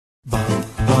We've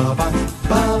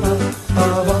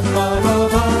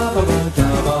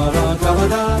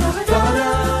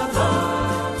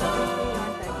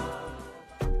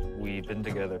been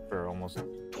together for almost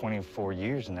 24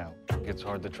 years now. It gets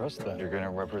hard to trust that you're going to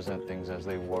represent things as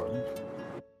they were.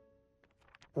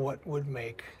 What would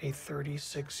make a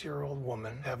 36-year-old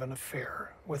woman have an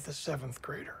affair with a seventh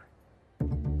grader?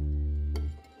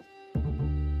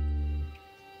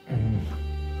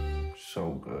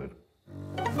 So good.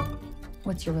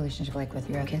 What's your relationship like with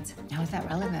your kids? How is that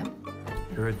relevant?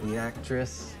 You're the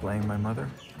actress playing my mother?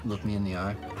 Look me in the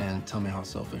eye and tell me how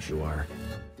selfish you are.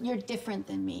 You're different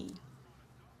than me.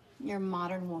 You're a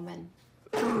modern woman.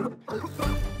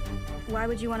 Why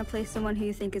would you want to play someone who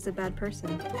you think is a bad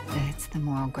person? It's the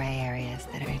moral gray areas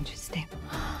that are interesting.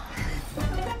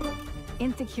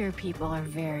 Insecure people are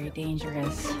very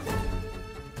dangerous.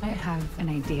 I have an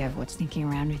idea of what's sneaking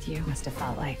around with you. Must have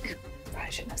felt like I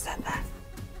shouldn't have said that.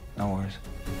 No worries.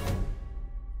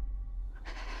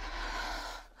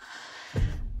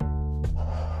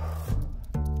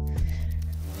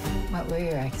 What were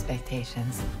your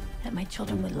expectations? That my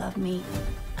children would love me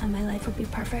and my life would be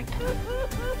perfect.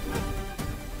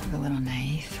 You're a little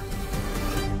naive.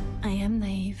 I am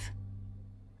naive.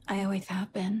 I always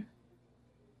have been.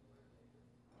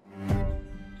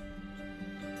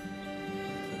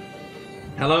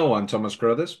 Hello, I'm Thomas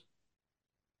Crothers.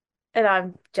 And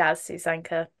I'm Jazz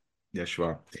Susanka. Yes, you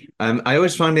are. I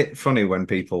always find it funny when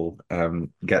people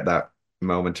get that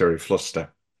momentary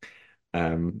fluster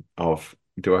of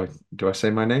do I say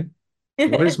my name?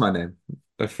 What is my name?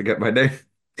 I forget my name.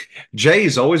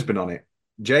 Jay's always been on it.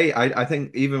 Jay, I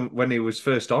think even when he was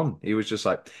first on, he was just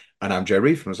like, and I'm Jay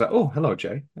Reef, and I was like, oh, hello,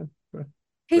 Jay.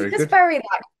 He's just very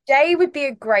like Jay would be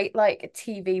a great like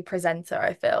TV presenter,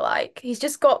 I feel like. He's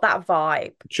just got that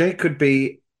vibe. Jay could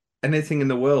be anything in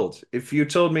the world. If you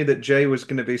told me that Jay was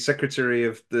going to be Secretary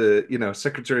of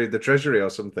the Treasury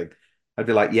or something, I'd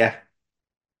be like, yeah.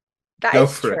 That go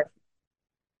is for true. it.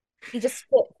 He just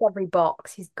fits every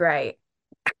box. He's great.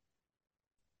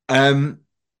 On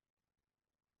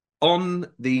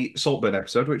the Saltburn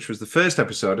episode, which was the first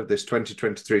episode of this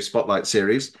 2023 Spotlight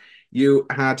series, you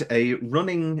had a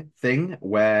running thing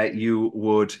where you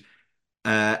would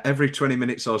every 20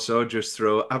 minutes or so just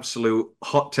throw absolute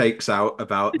hot takes out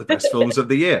about the best films of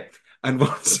the year. And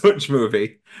one such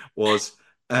movie was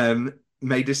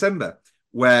May December,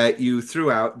 where you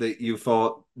threw out that you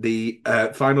thought the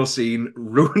final scene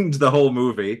ruined the whole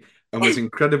movie and was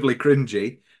incredibly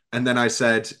cringy. And then I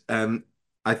said,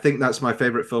 I think that's my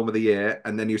favorite film of the year.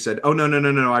 And then you said, oh,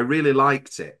 no, I really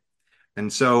liked it.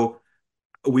 And so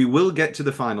we will get to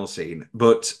the final scene.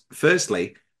 But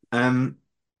firstly,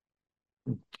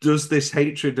 does this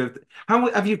hatred of...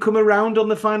 How have you come around on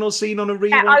the final scene on a rewatch?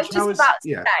 Yeah, I was just about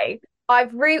to say, I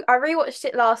rewatched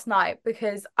it last night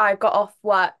because I got off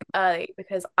work early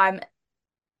because I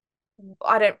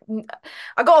got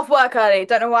off work early.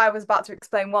 Don't know why. I was about to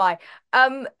explain why.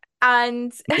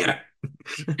 And yeah.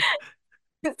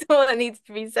 It's all that needs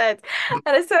to be said.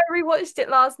 And so I rewatched it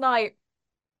last night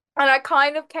and I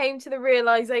kind of came to the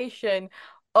realization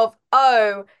of,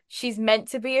 oh, she's meant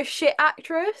to be a shit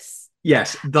actress.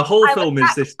 Yes, the whole film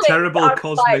is this terrible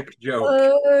cosmic joke.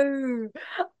 Oh,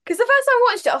 because the first time I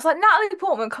watched it, I was like, Natalie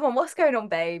Portman, come on, what's going on,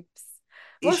 babes?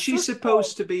 Is she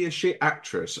supposed to be a shit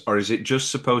actress, or is it just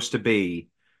supposed to be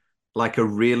like a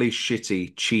really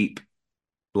shitty, cheap,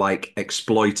 like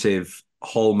exploitive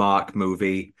Hallmark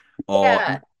movie?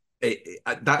 Or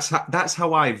that's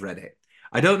how I've read it.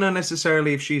 I don't know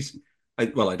necessarily if she's...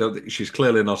 Well, I don't think she's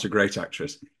clearly not a great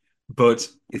actress, but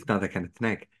it's not that kind of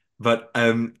thing. But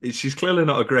she's clearly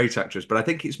not a great actress, but I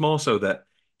think it's more so that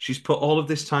she's put all of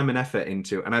this time and effort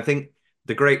into, and I think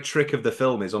the great trick of the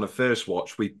film is on a first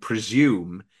watch, we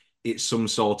presume it's some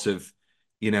sort of,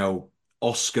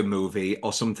 Oscar movie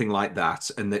or something like that,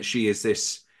 and that she is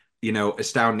this,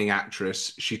 astounding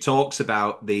actress. She talks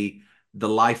about the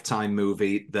Lifetime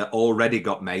movie that already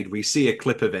got made. We see a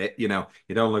clip of it, you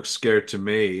don't look scared to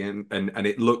me, and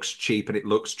it looks cheap and it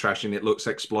looks trash and it looks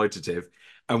exploitative.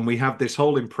 And we have this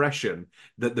whole impression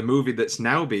that the movie that's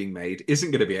now being made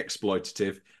isn't going to be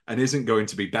exploitative and isn't going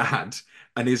to be bad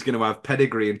and is going to have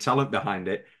pedigree and talent behind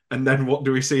it. And then what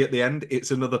do we see at the end?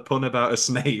 It's another pun about a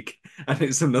snake. And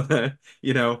it's another,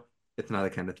 it's another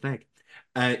kind of snake.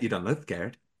 You don't look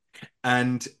scared.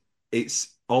 And it's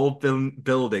all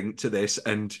building to this.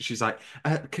 And she's like,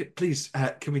 please,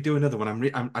 can we do another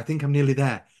one? I think I'm nearly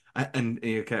there. And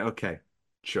okay,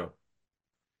 sure.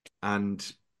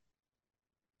 And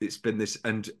it's been this,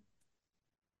 and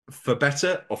for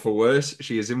better or for worse,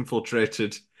 she has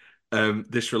infiltrated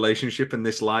this relationship and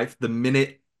this life. The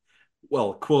minute,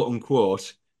 well, quote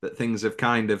unquote, that things have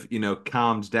kind of,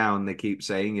 calmed down. They keep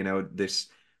saying, this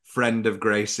friend of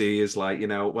Gracie is like,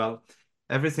 well,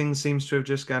 everything seems to have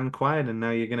just gone quiet, and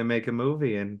now you're going to make a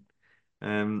movie,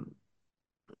 um,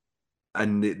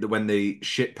 when the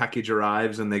shit package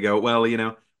arrives, and they go, well,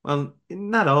 well,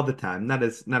 not all the time, not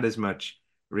as much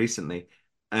recently,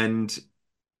 and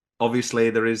obviously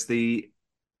there is the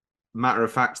matter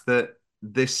of fact that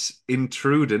this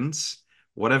intrudence,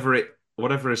 whatever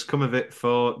has come of it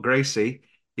for Gracie,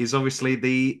 is obviously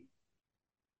the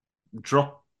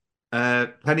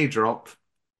penny drop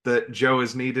that Joe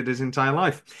has needed his entire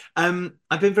life. I've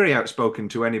been very outspoken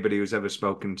to anybody who's ever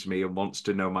spoken to me and wants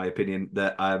to know my opinion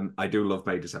that I do love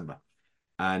May December,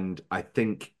 and I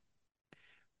think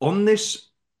on this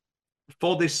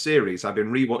for this series, I've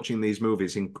been rewatching these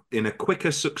movies in a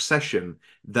quicker succession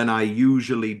than I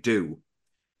usually do,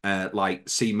 like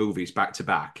see movies back to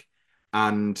back.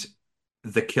 And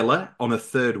The Killer on a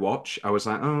third watch, I was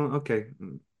like, oh, okay.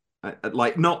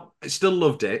 I still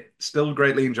loved it, still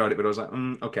greatly enjoyed it, but I was like,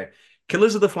 okay.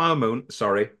 Killers of the Flower Moon,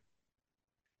 sorry,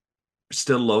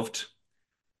 still loved.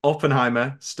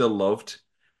 Oppenheimer, still loved.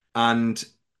 And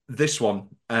this one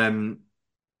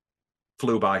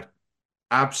flew by.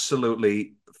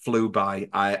 Absolutely flew by.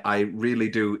 I really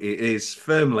do. It is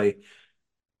firmly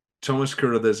Thomas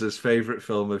Carruthers' favourite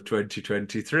film of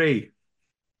 2023.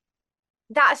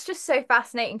 That's just so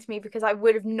fascinating to me because I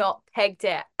would have not pegged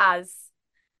it as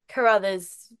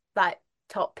Carruthers' like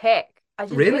top pick. I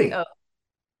just Really? wouldn't have.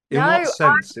 In No, what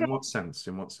sense? In what sense?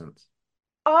 In what sense?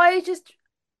 I don't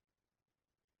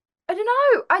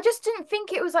know. I just didn't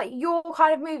think it was like your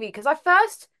kind of movie because I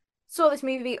first saw this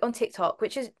movie on TikTok,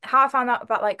 which is how I found out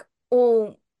about like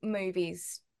all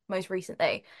movies most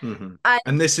recently. Mm-hmm.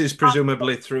 And this is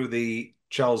presumably through the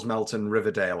Charles Melton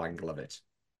Riverdale angle of it.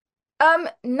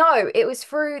 No, it was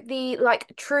through the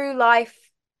like true life,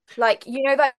 like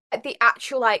that the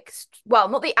actual well,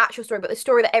 not the actual story, but the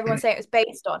story that everyone's saying it was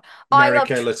based on. Mary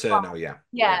Kay Letourneau,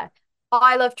 yeah.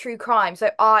 I love true crime, so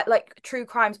I like true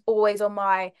crime's always on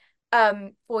my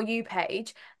For You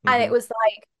page, and it was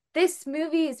like this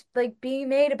movie is like being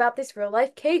made about this real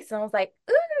life case, and I was like,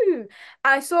 ooh, and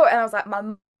I saw it, and I was like, my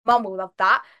mum will love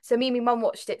that. So me and my mum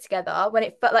watched it together when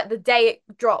it felt like the day it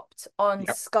dropped on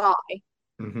Sky.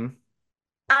 Mm-hmm.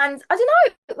 And I don't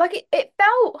know, like it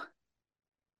felt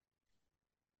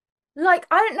like,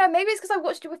 I don't know, maybe it's because I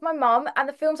watched it with my mum, and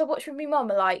the films I watched with my mum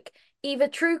are like either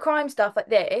true crime stuff like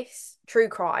this, true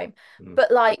crime,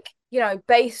 but like,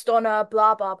 based on a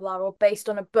blah, blah, blah, or based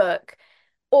on a book,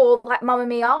 or like Mamma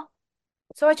Mia.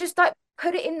 So I just like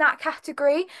put it in that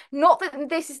category. Not that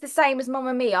this is the same as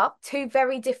Mamma Mia, two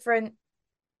very different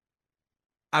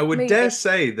I would movies. dare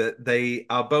say that they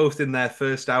are both in their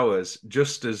first hours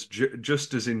just as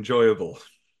enjoyable.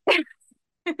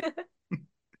 The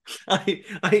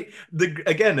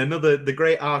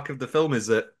great arc of the film is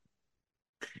that,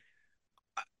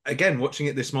 again, watching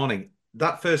it this morning,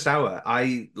 that first hour,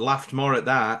 I laughed more at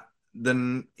that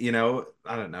than, I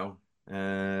don't know.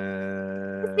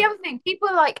 That's the other thing.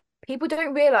 People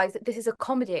don't realize that this is a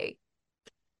comedy.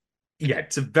 Yeah,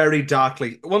 it's a very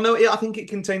darkly. Well, no, I think it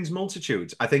contains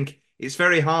multitudes. I think it's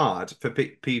very hard for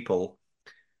people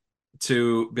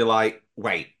to be like,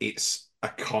 wait, it's a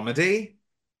comedy,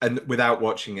 and without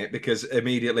watching it, because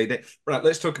immediately right.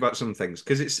 Let's talk about some things,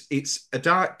 because it's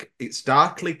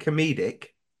darkly comedic,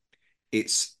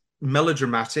 it's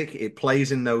melodramatic, it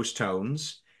plays in those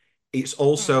tones. It's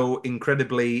also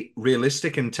incredibly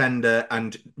realistic and tender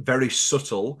and very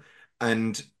subtle.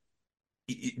 And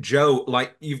Joe,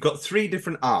 like, you've got three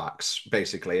different arcs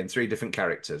basically and three different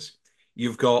characters.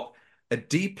 You've got a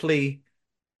deeply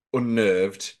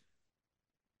unnerved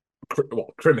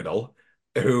criminal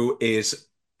who is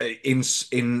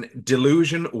in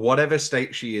delusion, whatever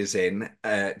state she is in,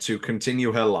 to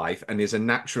continue her life, and is a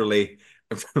naturally,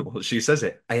 well, she says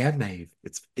it, I am naive.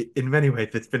 It's in many ways,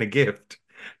 it's been a gift.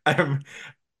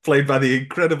 Played by the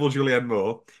incredible Julianne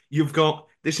Moore. You've got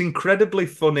this incredibly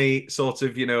funny sort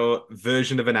of,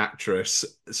 version of an actress,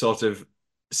 sort of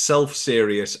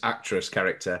self-serious actress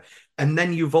character. And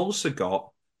then you've also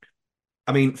got,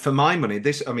 I mean, for my money,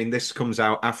 this comes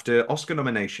out after Oscar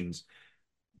nominations.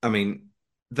 I mean,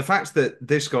 the fact that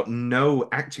this got no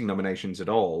acting nominations at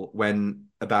all, when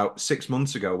about 6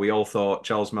 months ago we all thought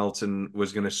Charles Melton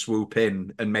was going to swoop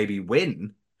in and maybe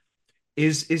win,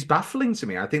 is baffling to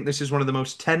me. I think this is one of the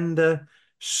most tender,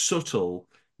 subtle,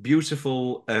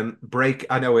 beautiful break.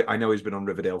 I know he's been on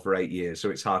Riverdale for 8 years, so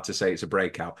it's hard to say it's a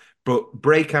breakout, but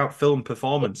breakout film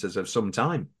performances of some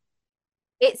time.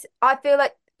 I feel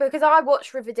like, because I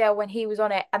watched Riverdale when he was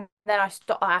on it, and then I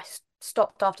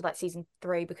stopped after like season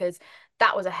 3 because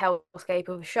that was a hellscape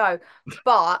of a show.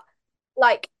 But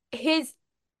like his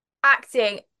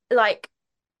acting, like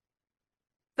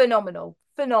phenomenal.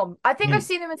 I think I've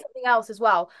seen him in something else as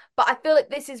well, but I feel like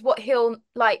this is what he'll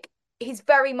like. He's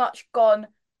very much gone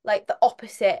like the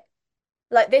opposite.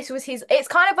 Like this was his. It's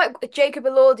kind of like Jacob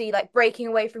Elordi, like breaking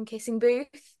away from Kissing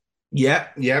Booth. Yeah.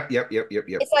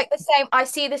 It's like the same. I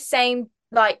see the same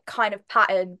like kind of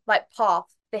pattern, like path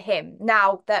for him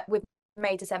now that with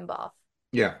May December.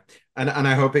 Yeah, and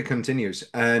I hope it continues.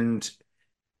 And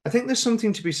I think there's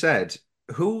something to be said.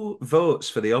 Who votes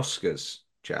for the Oscars,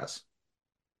 Chaz?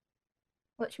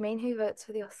 What do you mean? Who votes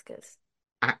for the Oscars?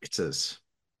 Actors.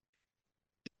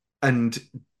 And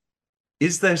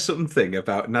is there something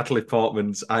about Natalie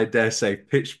Portman's, I dare say,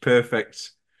 pitch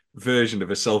perfect version of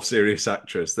a self-serious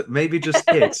actress that maybe just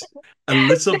hit a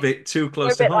little bit too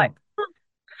close to home? Like...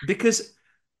 Because,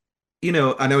 you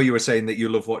know, I know you were saying that you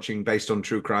love watching based on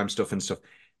true crime stuff and stuff.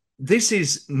 This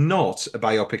is not a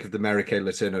biopic of the Mary Kay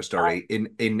Letourneau story in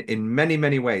many,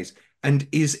 many ways, and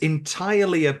is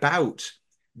entirely about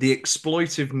the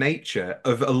exploitive nature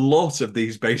of a lot of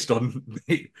these based on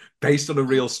a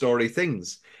real story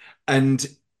things. And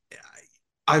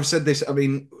I've said this, I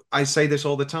mean, I say this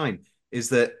all the time, is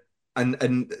that,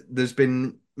 and there's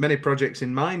been many projects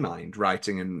in my mind,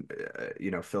 writing and,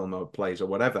 you know, film or plays or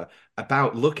whatever,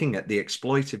 about looking at the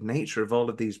exploitive nature of all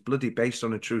of these bloody based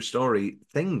on a true story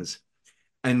things.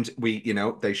 And we, you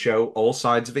know, they show all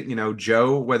sides of it. You know,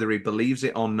 Joe, whether he believes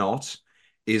it or not,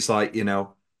 is like, you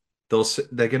know,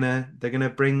 they're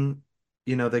gonna bring,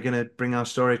 you know, they're gonna bring our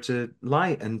story to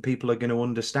light, and people are going to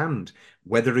understand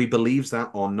whether he believes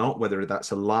that or not, whether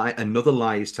that's a lie, another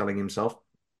lie he's telling himself.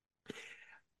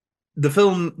 The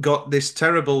film got this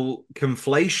terrible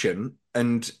conflation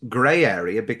and grey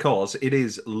area because it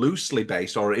is loosely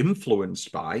based or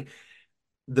influenced by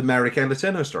the Mary Kay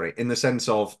Letourneau story, in the sense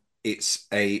of it's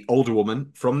a older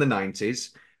woman from the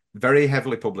 90s, very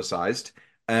heavily publicized,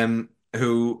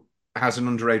 who has an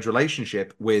underage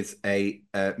relationship with a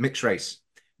mixed race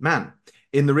man.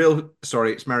 In the real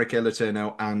story, it's Mary Kay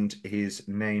Letourneau, and his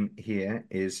name here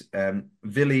is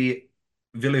Vili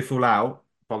Fulau.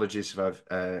 Apologies if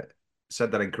I've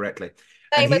said that incorrectly.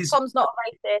 Same as Tom's not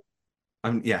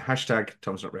racist. Yeah, hashtag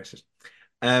Tom's not racist.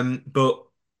 But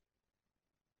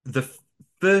the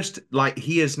first, like,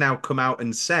 he has now come out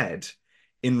and said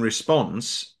in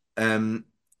response,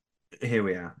 here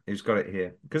we are. He's got it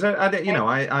here. Because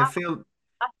I feel,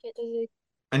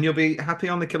 and you'll be happy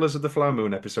on the Killers of the Flower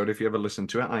Moon episode if you ever listen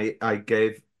to it. I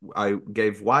gave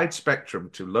wide spectrum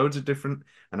to loads of different,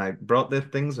 and I brought the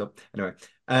things up. Anyway,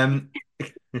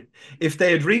 if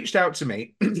they had reached out to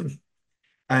me,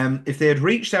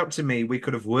 we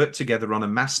could have worked together on a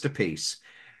masterpiece.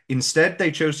 Instead,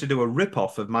 they chose to do a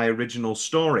rip-off of my original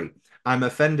story. I'm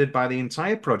offended by the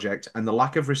entire project and the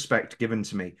lack of respect given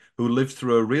to me, who lived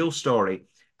through a real story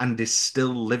and is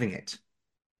still living it.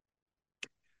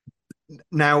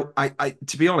 Now, I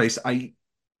to be honest, I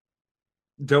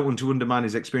don't want to undermine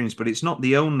his experience, but it's not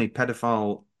the only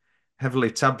pedophile,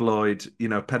 heavily tabloid, you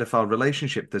know, pedophile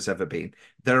relationship there's ever been.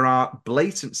 There are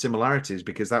blatant similarities,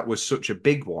 because that was such a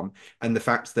big one, and the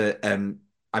fact that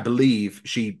I believe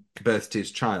she birthed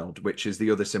his child, which is the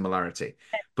other similarity.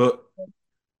 But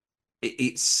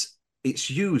it's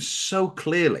used so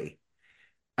clearly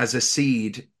as a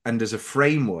seed and as a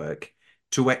framework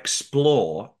to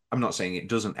explore. I'm not saying it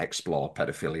doesn't explore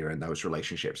pedophilia in those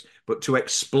relationships, but to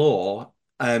explore,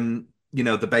 you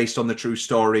know, the based on the true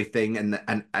story thing,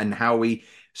 and how we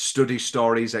study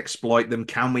stories, exploit them.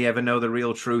 Can we ever know the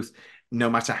real truth, no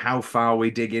matter how far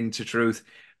we dig into truth?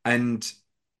 And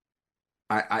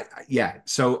yeah.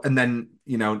 So, and then,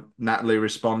 you know, Natalie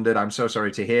responded, I'm so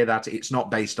sorry to hear that. It's not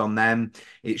based on them.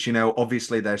 It's, you know,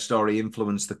 obviously their story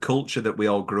influenced the culture that we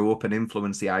all grew up and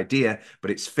influenced the idea,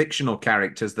 but it's fictional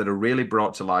characters that are really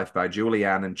brought to life by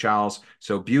Julianne and Charles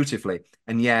so beautifully.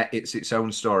 And yeah, it's its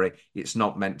own story. It's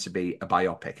not meant to be a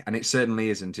biopic, and it certainly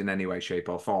isn't in any way, shape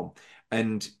or form.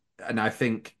 And I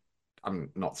think,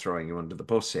 I'm not throwing you under the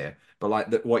bus here, but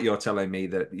like what you're telling me,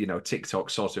 that, you know,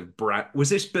 TikTok sort of was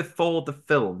this before the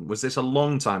film? Was this a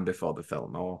long time before the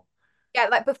film, or? Yeah,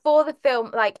 like before the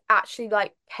film, like actually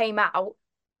like came out.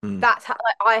 That's how,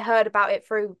 like, I heard about it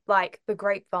through like the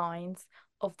grapevines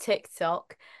of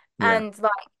TikTok, and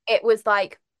like it was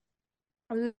like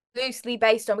loosely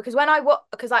based on, because when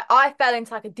I fell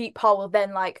into like a deep hole of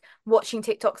then like watching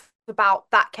TikToks about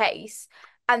that case,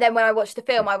 and then when I watched the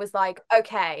film, I was like,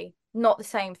 okay, not the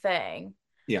same thing.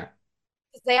 Yeah.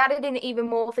 They added in even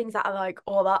more things that are like,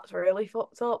 oh, that's really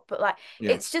fucked up. But like,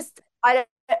 it's just, I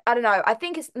don't know. I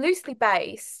think it's loosely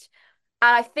based,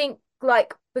 and I think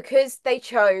like because they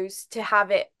chose to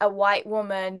have it a white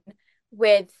woman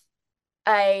with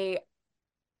a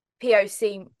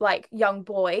POC like young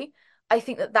boy, I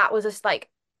think that was just like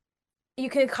you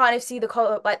can kind of see the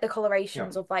color like the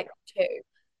colorations of like two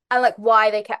and like why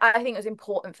they kept. I think it was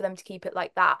important for them to keep it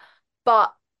like that,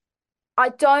 but I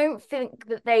don't think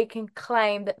that they can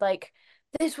claim that like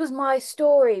this was my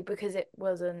story because it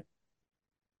wasn't.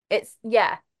 It's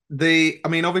yeah. I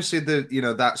mean, obviously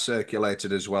that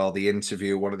circulated as well. The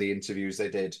interview, one of the interviews they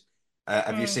did.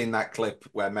 Have you seen that clip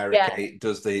where Mary Yeah. Kate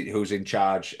does the who's in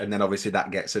charge, and then obviously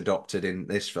that gets adopted in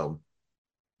this film.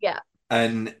 Yeah.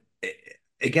 And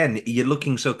again, you're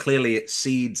looking so clearly at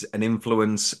seeds and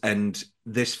influence, and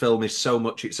this film is so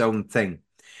much its own thing.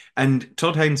 And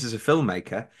Todd Haynes is a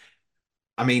filmmaker.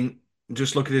 I mean,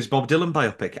 just look at his Bob Dylan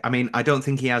biopic. I mean, I don't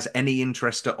think he has any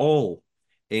interest at all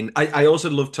in. I also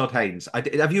love Todd Haynes.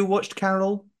 Have you watched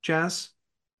Carol, Jazz?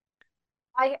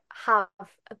 I have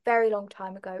a very long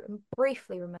time ago and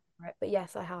briefly remember it, but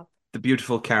yes, I have. The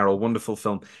Beautiful Carol, wonderful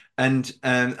film. And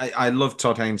I love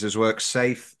Todd Haynes' work.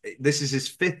 Safe. This is his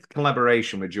 5th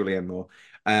collaboration with Julianne Moore,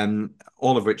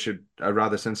 all of which are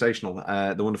rather sensational.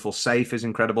 The Wonderful Safe is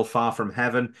incredible. Far From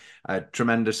Heaven, a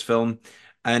tremendous film.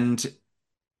 And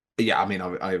yeah, I mean,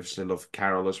 I obviously love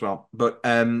Carol as well. But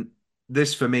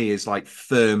this for me is like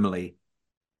firmly,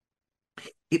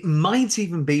 it might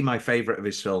even be my favorite of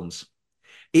his films.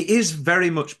 It is very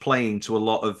much playing to a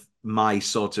lot of my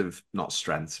sort of not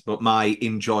strengths, but my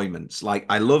enjoyments. Like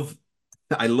I love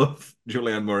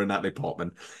Julianne Moore and Natalie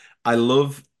Portman. I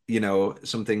love,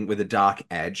 something with a dark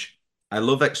edge. I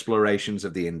love explorations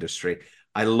of the industry.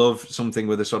 I love something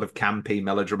with a sort of campy,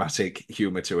 melodramatic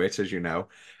humor to it, as you know.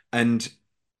 But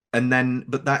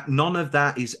that none of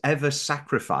that is ever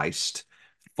sacrificed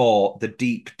for the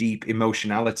deep, deep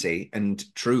emotionality and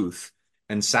truth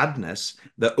and sadness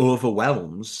that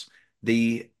overwhelms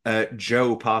the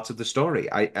Joe part of the story.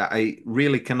 I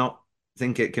really cannot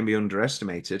think it can be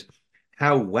underestimated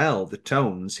how well the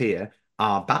tones here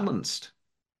are balanced.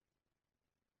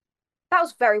 That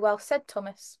was very well said,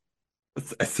 Thomas.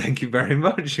 Thank you very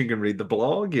much. You can read the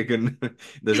blog.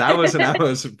 There's hours and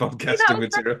hours of podcasting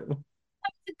material.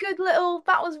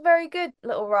 That was very good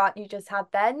little rant you just had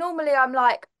there. Normally I'm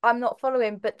like, I'm not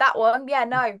following, but that one, yeah,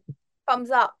 no, thumbs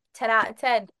up, 10 out of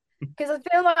 10. Because I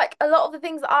feel like a lot of the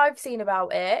things that I've seen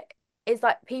about it is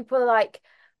like people are like,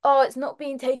 oh, it's not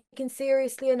being taken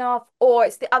seriously enough, or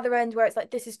it's the other end where it's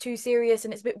like this is too serious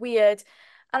and it's a bit weird.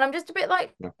 And I'm just a bit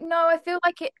like, no, I feel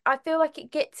like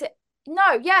it gets it.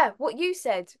 No, yeah, what you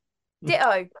said.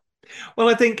 Ditto. Well,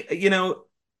 I think,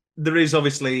 there is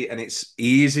obviously, and it's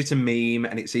easy to meme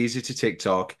and it's easy to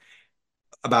TikTok.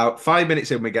 About 5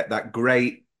 minutes in, we get that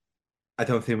great, I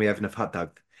don't think we have enough hot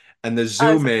dog. And the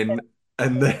zoom in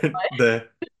and the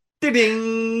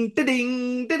ding,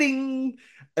 ding, ding.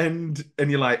 And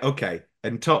you're like, okay.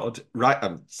 And Todd, right,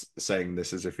 I'm saying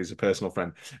this as if he's a personal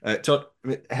friend. Todd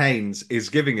Haynes is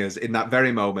giving us in that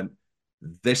very moment,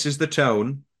 this is the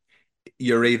tone.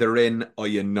 You're either in or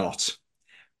you're not.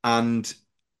 And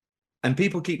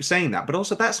people keep saying that, but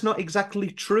also that's not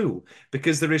exactly true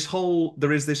because there is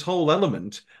this whole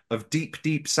element of deep,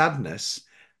 deep sadness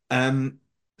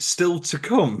still to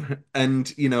come,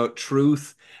 and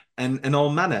truth and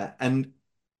all manner. And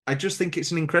I just think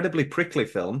it's an incredibly prickly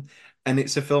film, and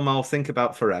it's a film I'll think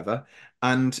about forever.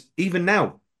 And even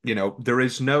now, there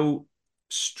is no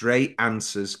straight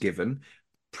answers given.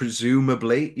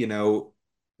 Presumably,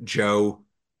 Joe.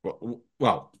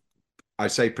 Well, I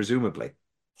say presumably.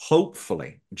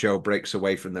 Hopefully, Joe breaks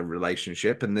away from the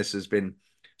relationship, and this has been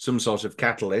some sort of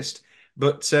catalyst.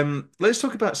 But let's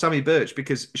talk about Sammy Birch,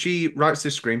 because she writes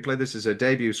this screenplay. This is her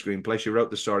debut screenplay. She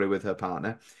wrote the story with her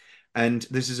partner, and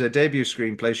this is her debut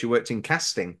screenplay. She worked in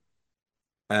casting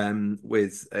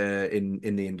with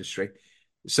in the industry.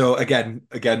 So again,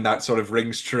 that sort of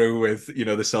rings true with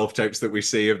the self-tapes that we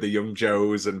see of the young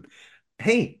Joes. And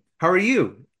hey, how are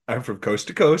you? I'm from coast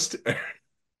to coast,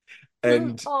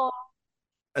 and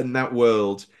that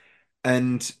world.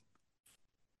 And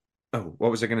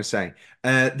what was I going to say?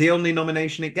 The only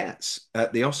nomination it gets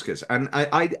at the Oscars, and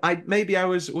I maybe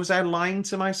was I lying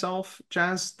to myself,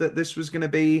 Jazz, that this was going to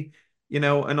be,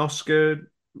 an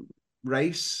Oscar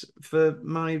race for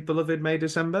My Beloved May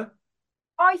December?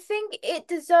 I think it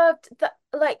deserved that,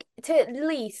 like, to at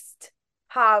least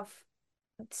have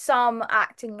some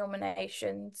acting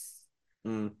nominations.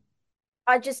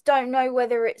 I just don't know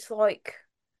whether it's like,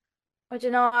 I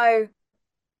don't know.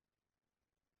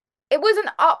 It wasn't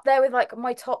up there with like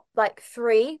my top like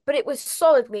 3, but it was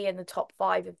solidly in the top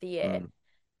 5 of the year.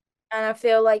 And I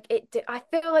feel like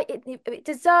it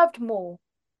deserved more.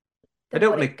 I than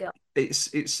don't what want it to. got.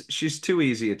 It's she's too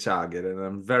easy a target, and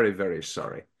I'm very, very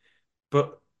sorry.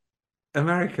 But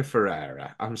America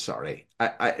Ferrera, I'm sorry.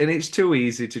 And it's too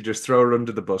easy to just throw her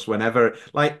under the bus whenever,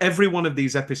 like every one of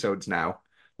these episodes now,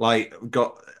 like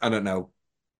got, I don't know,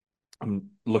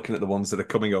 I'm looking at the ones that are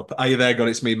coming up. Are you there, God?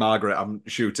 It's me, Margaret. I'm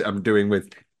doing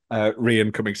with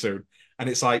Rian coming soon. And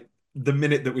it's like the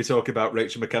minute that we talk about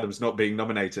Rachel McAdams not being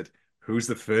nominated, who's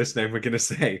the first name we're going to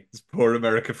say? It's poor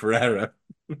America Ferrera.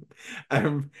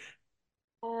 um,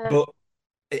 Uh, but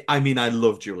I mean, I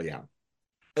love Julianne.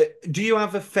 Do you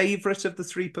have a favorite of the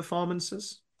three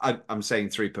performances? I'm saying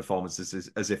three performances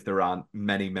as if there aren't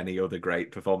many, many other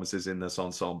great performances in this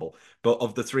ensemble. But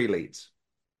of the three leads,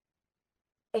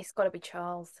 it's got to be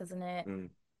Charles, hasn't it? Mm.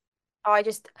 I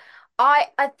just, I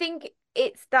think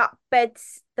it's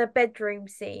the bedroom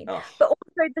scene, Oh, but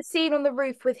also the scene on the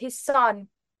roof with his son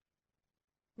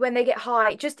when they get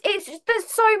high. It's just there's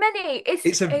so many.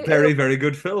 it's a very, very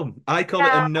good film. I call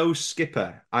it a no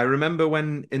skipper. I remember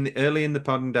when early in the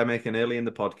pandemic and early in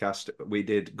the podcast, we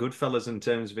did Goodfellas and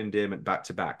Terms of Endearment back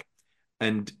to back.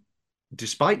 And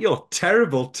despite your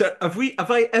terrible, have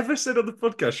I ever said on the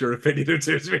podcast your opinion of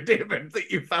Terms of Endearment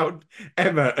that you found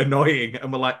Emma annoying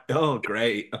and were like, oh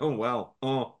great, oh well,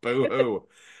 oh boo hoo.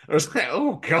 I was like,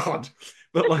 oh God.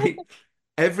 But like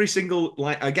every single,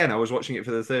 like again, I was watching it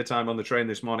for the third time on the train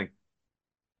this morning.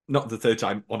 Not the third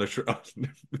time on a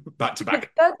back to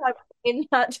back. Third time in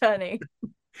that journey.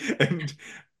 And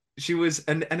she was,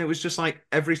 and it was just like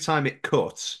every time it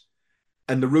cuts,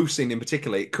 and the roof scene in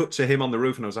particular, it cut to him on the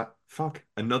roof, and I was like, fuck,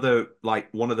 another like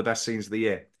one of the best scenes of the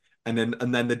year. And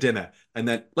then the dinner. And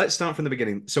then let's start from the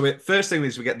beginning. So first thing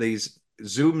is we get these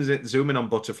zooming on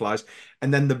butterflies,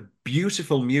 and then the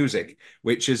beautiful music,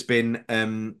 which has been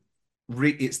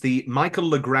it's the Michael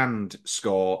Legrand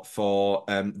score for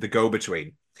The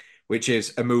Go-Between, which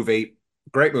is a movie,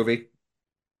 great movie,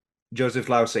 Joseph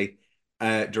Losey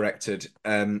directed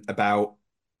about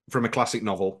from a classic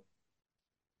novel.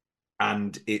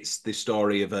 And it's the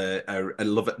story of a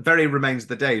love, very remains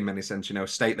the day in many sense, you know,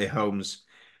 stately homes.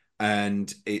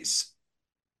 And it's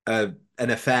an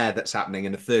affair that's happening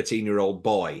in a 13-year-old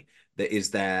boy that is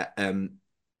their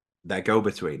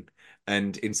go-between.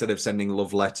 And instead of sending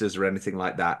love letters or anything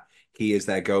like that, he is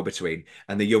their go-between.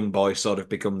 And the young boy sort of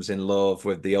becomes in love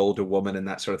with the older woman and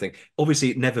that sort of thing.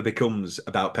 Obviously, it never becomes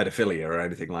about pedophilia or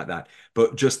anything like that,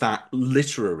 but just that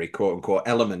literary quote-unquote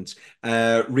element,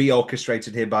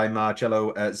 reorchestrated here by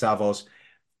Marcello Zavos.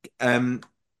 I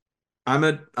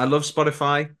love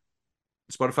Spotify.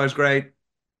 Spotify's great.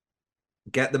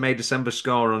 Get the May December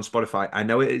score on Spotify. I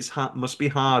know it is must be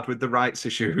hard with the rights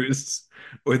issues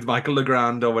with Michael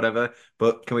Legrand or whatever,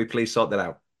 but can we please sort that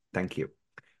out? Thank you.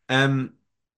 Do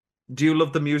you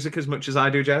love the music as much as I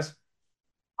do, Jez?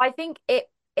 I think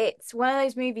it's one of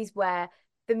those movies where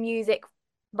the music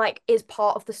like is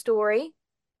part of the story,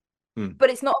 but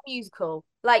it's not a musical.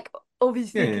 Like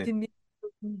obviously it's a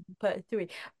musical part of the story,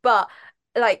 but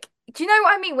like, do you know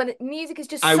what I mean? When music is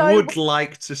just I would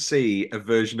like to see a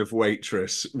version of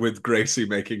Waitress with Gracie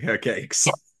making her cakes.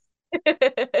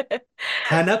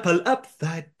 Pineapple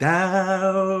upside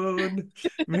down.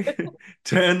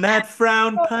 Turn that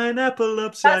frown pineapple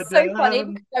upside down. That's so funny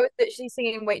because I was literally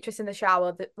singing Waitress in the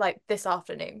shower like this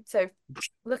afternoon. So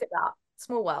look at that.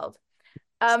 Small world.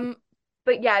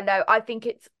 But yeah, no, I think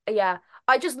it's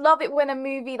I just love it when a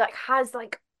movie like has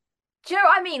like, do you know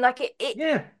what I mean? Like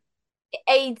it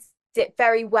aids it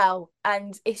very well,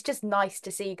 and it's just nice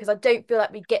to see because I don't feel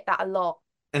like we get that a lot.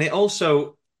 And it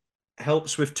also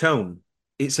helps with tone.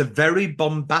 It's a very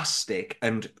bombastic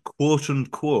and quote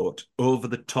unquote over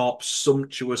the top,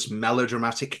 sumptuous,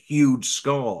 melodramatic, huge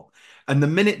score. And the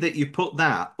minute that you put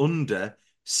that under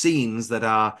scenes that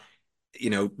are, you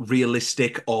know,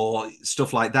 realistic or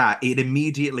stuff like that, it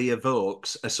immediately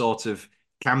evokes a sort of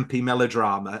campy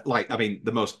melodrama. Like, I mean,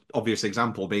 the most obvious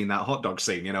example being that hot dog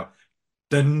scene, you know,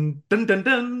 dun dun dun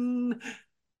dun.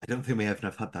 I don't think we ever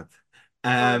have had that.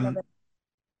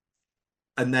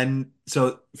 And then,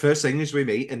 so first thing is we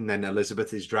meet, and then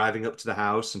Elizabeth is driving up to the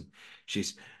house, and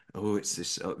she's, it's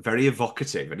this very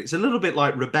evocative, and it's a little bit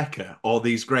like Rebecca, or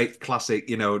these great classic,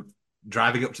 you know,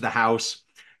 driving up to the house,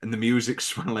 and the music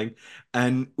swelling,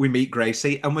 and we meet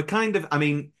Gracie, and we're kind of, I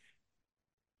mean,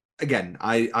 again,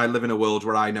 I live in a world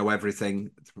where I know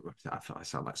everything. I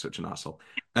sound like such an asshole.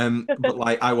 But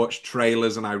like I watch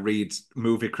trailers and I read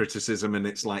movie criticism, and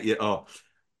it's like,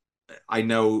 I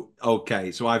know,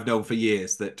 okay, so I've known for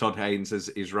years that Todd Haynes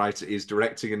is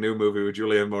directing a new movie with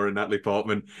Julianne Moore and Natalie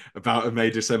Portman about a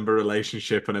May-December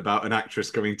relationship and about an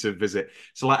actress coming to visit.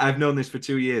 So like I've known this for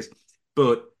 2 years,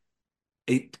 but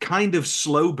it kind of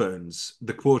slow burns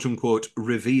the quote unquote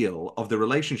reveal of the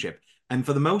relationship. And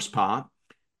for the most part,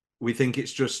 we think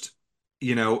it's just,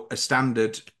 a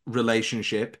standard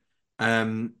relationship.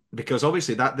 Because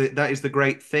obviously that is the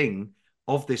great thing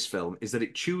of this film, is that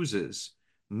it chooses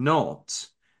not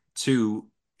to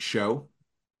show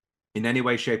in any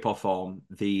way, shape, or form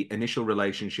the initial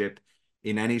relationship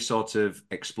in any sort of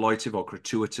exploitive or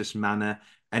gratuitous manner,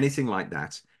 anything like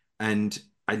that. And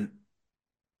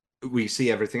we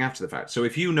see everything after the fact. So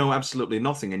if you know absolutely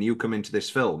nothing and you come into this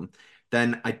film,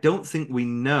 then I don't think we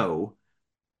know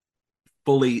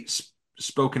fully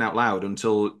spoken out loud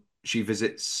until she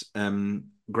visits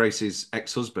Grace's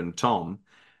ex-husband, Tom,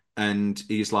 and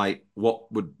he's like,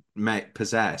 what would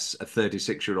possess a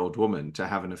 36-year-old woman to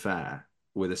have an affair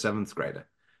with a seventh grader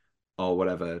or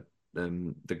whatever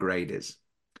the grade is?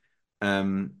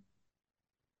 And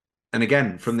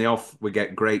again, from the off, we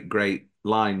get great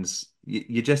lines.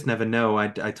 You just never know. I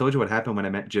told you what happened when I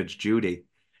met Judge Judy.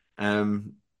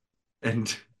 And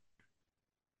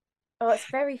Oh, it's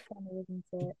very funny, isn't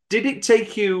it? did it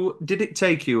take you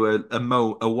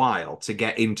a while to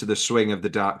get into the swing of the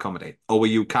dark comedy, or were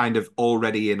you kind of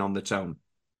already in on the tone?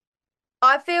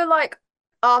 I feel like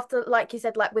after, like you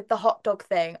said, like with the hot dog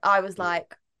thing, I was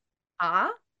like,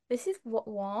 this is what?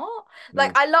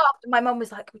 Like I laughed. My mum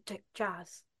was like, "We took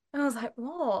Jazz," and I was like,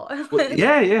 "What?" Well,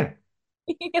 yeah.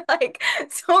 Like,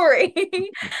 sorry.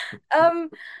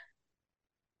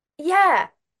 Yeah.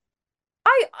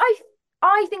 I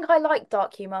I think I like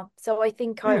dark humor, so I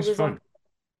think Yeah, I it's was fun.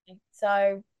 on.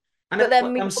 So, And but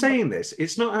then we. I'm saying this,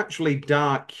 it's not actually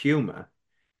dark humor.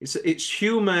 It's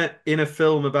humor in a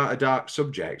film about a dark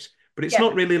subject, but it's Yeah.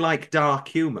 not really like dark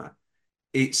humor.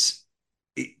 It's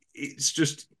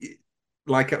just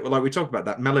like we talk about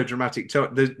that melodramatic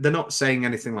tone. They're not saying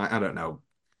anything like, I don't know.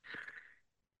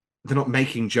 They're not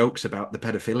making jokes about the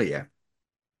pedophilia.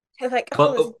 They're like, oh,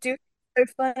 But this dude is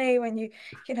so funny when you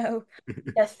know,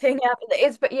 this thing happens.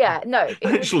 It's, but yeah, no, it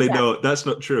was, actually, yeah. no, that's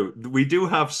not true. We do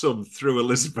have some through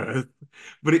Elizabeth,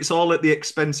 but it's all at the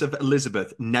expense of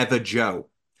Elizabeth, never Joe.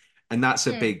 And that's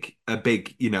a big,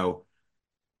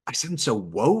 I sound so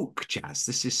woke, Jazz.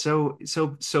 This is so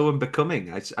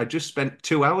unbecoming. I just spent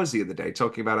 2 hours the other day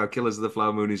talking about how Killers of the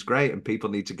Flower Moon is great and people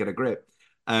need to get a grip.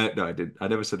 No, I didn't. I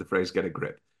never said the phrase "get a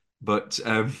grip," but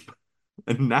and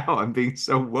now I'm being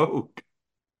so woke.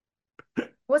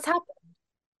 What's happened?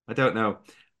 I don't know.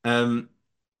 Um,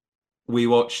 we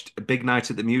watched a Big Night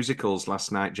at the Musicals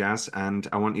last night, Jazz, and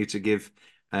I want you to give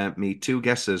me two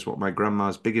guesses what my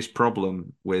grandma's biggest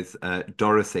problem with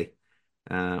Dorothy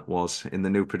was in the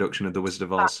new production of The Wizard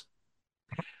of Oz.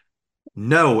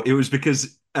 No, it was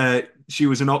because she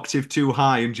was an octave too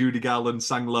high and Judy Garland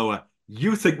sang lower.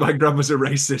 You think my grandma's a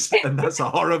racist, and that's a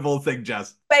horrible thing,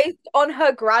 Jazz. Based on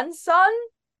her grandson?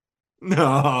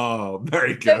 No,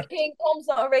 very So good. King Kong's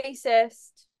not a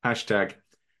racist. Hashtag.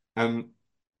 Um,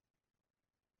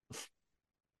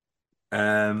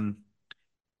 I'm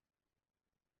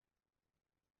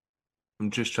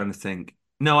just trying to think.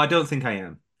 No, I don't think I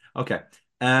am. Okay.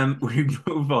 We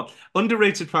move on.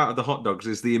 Underrated part of the hot dogs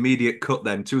is the immediate cut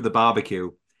then to the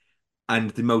barbecue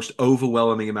and the most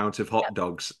overwhelming amount of hot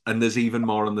dogs, and there's even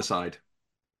more on the side.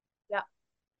 Yeah.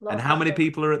 And how many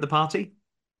people are at the party?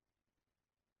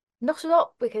 Not a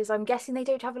lot, because I'm guessing they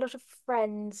don't have a lot of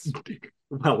friends.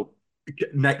 Well,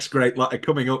 next great letter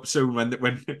coming up soon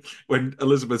when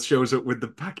Elizabeth shows up with the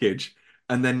package.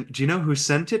 And then, do you know who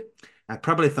sent it?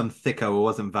 Probably some thicko who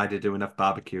wasn't invited to enough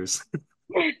barbecues.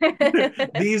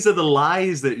 These are the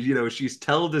lies that she's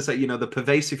told us, that the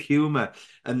pervasive humor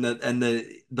and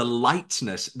the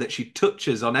lightness that she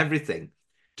touches on everything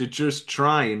to just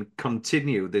try and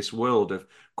continue this world of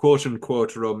quote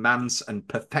unquote romance and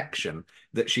perfection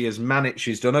that she has managed.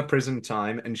 She's done her prison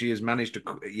time and she has managed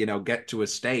to get to a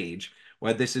stage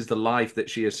where this is the life that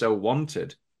she has so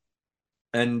wanted.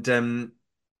 And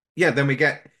yeah, then we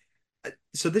get,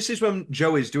 so this is when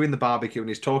Joe is doing the barbecue and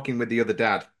he's talking with the other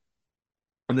dad.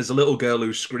 And there's a little girl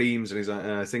who screams and he's like,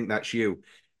 I think that's you.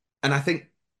 And I think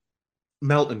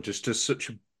Melton just does such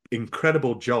an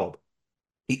incredible job.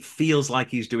 It feels like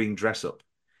he's doing dress up.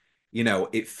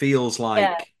 It feels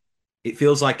like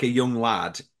a young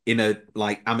lad in a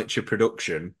like amateur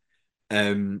production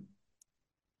playing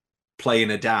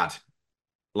a dad.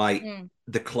 Like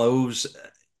the clothes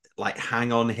like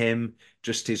hang on him,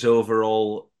 just his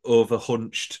overall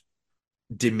overhunched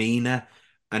demeanor.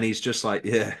 And he's just like,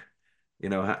 yeah.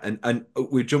 And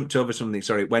we jumped over something.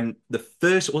 Sorry, when the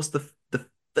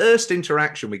first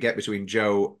interaction we get between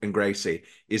Joe and Gracie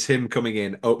is him coming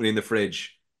in, opening the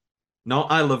fridge.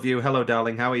 Not, I love you. Hello,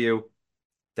 darling. How are you?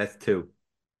 Death 2.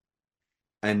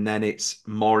 and then it's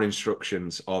more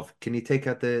instructions of, can you take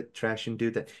out the trash and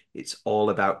do that? It's all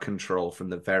about control from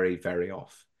the very, very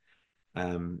off.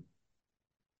 And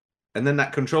then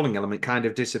that controlling element kind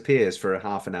of disappears for a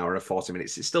half an hour or 40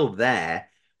 minutes. It's still there,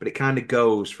 but it kind of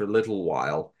goes for a little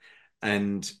while,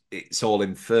 and it's all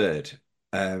inferred.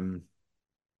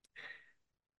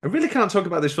 I really can't talk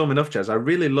about this film enough, Jazz. I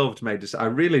really loved May December. I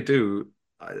really do.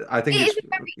 I think It it's is a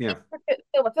very yeah. intricate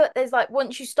film. I feel like there's like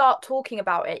once you start talking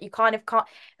about it, you kind of can't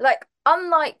like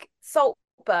unlike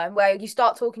Saltburn, where you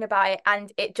start talking about it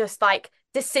and it just like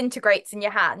disintegrates in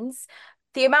your hands.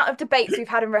 The amount of debates we've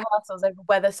had in rehearsals over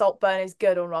whether Saltburn is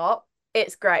good or not,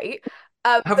 it's great.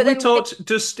 Have But we then talked?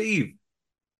 Does Steve?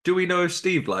 Do we know if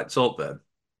Steve likes Saltburn?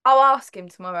 I'll ask him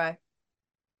tomorrow.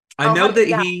 I I'll know hunt that him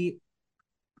down. he.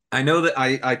 I know that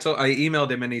I emailed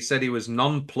him and he said he was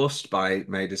nonplussed by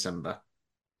May December.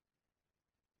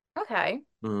 Okay.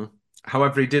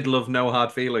 However, he did love No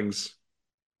Hard Feelings.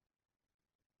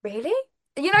 Really?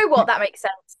 You know what? That makes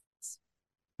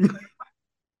sense.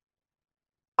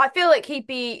 I feel like he'd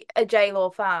be a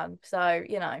J-Law fan, so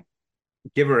you know.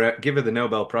 Give her the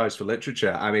Nobel Prize for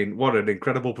Literature. I mean, what an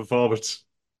incredible performance.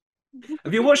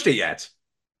 Have you watched it yet?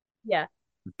 Yeah,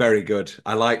 Very good.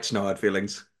 I liked No Hard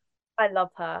Feelings. I love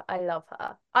her. I love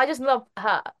her. I just love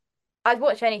her. I'd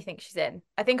watch anything she's in.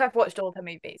 I think I've watched all of her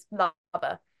movies. Love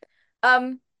her.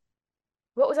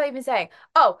 What was I even saying?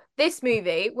 Oh, this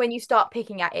movie, when you start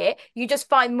picking at it, you just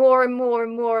find more and more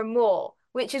and more and more,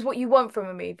 which is what you want from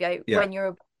a movie Yeah. when you're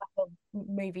a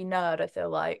movie nerd, I feel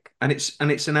like. And it's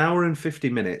an hour and 50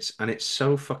 minutes, and it's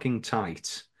so fucking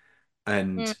tight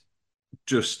and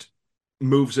just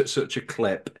moves at such a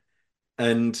clip.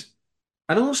 And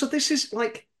also this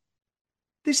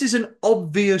is an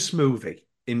obvious movie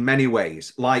in many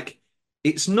ways. Like,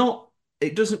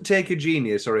 it doesn't take a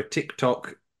genius or a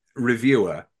TikTok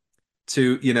reviewer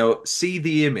to, see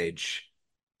the image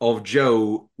of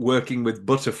Joe working with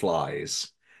butterflies,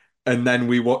 and then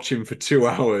we watch him for 2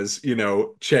 hours,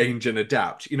 change and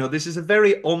adapt. This is a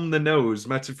very on the nose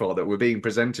metaphor that we're being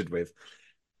presented with.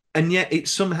 And yet it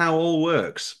somehow all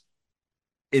works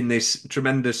in this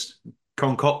tremendous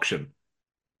concoction.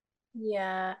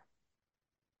 Yeah.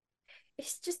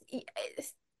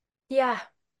 Yeah.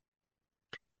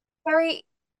 Very,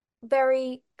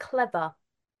 very clever.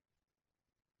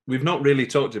 We've not really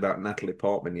talked about Natalie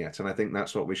Portman yet, and I think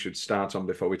that's what we should start on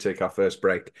before we take our first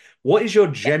break. What is your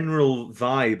general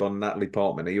vibe on Natalie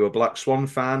Portman? Are you a Black Swan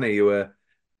fan? Are you a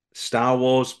Star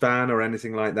Wars fan or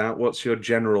anything like that? What's your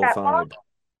general vibe?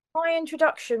 My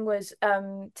introduction was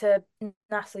to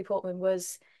Natalie Portman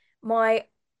was my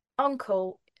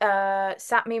uncle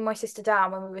sat me and my sister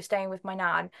down when we were staying with my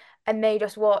nan and made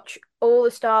us watch all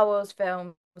the Star Wars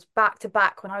films back to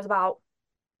back when I was about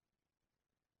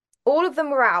all of them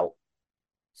were out.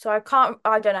 So I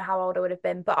don't know how old I would have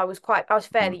been, but I was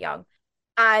fairly young.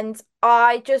 And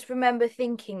I just remember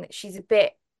thinking that she's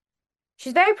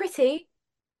very pretty,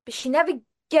 but she never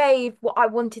gave what I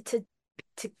wanted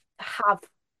to have.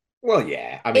 Well,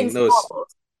 yeah. I mean, those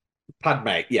Padme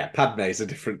is a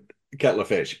different kettle of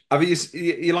fish. Have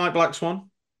you like Black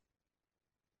Swan?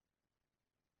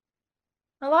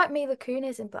 I like Mila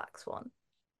Kunis in Black Swan.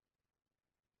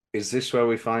 Is this where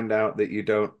we find out that you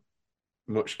don't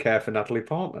much care for Natalie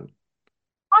Portman?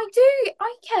 I do.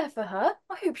 I care for her.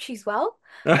 I hope she's well.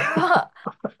 But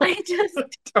I just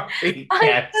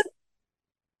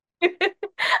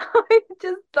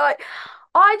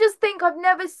I just think I've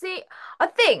never seen. I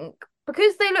think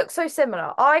because they look so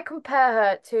similar, I compare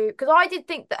her to because I did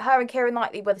think that her and Keira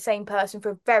Knightley were the same person for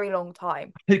a very long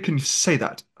time. How can you say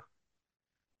that?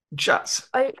 Jazz.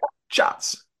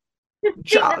 Jazz.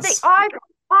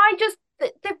 I just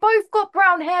they've both got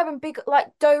brown hair and big like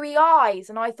doughy eyes,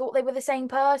 and I thought they were the same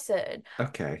person.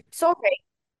 Okay. Sorry.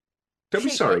 Don't be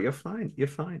sorry. You're fine. You're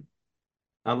fine.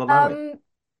 I'll allow it.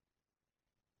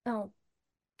 Oh,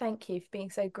 thank you for being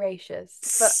so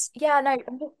gracious. But yeah, no,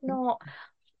 I'm just not.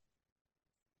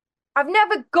 I've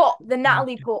never got the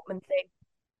Natalie Portman thing.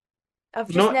 I've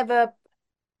just never.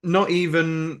 Not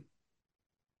even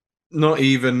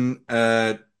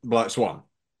Black Swan.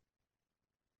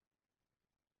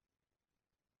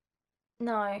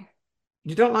 No.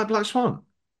 You don't like Black Swan?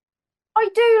 I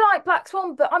do like Black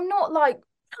Swan, but I'm not like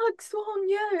Black Swan.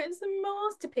 Yeah, it's a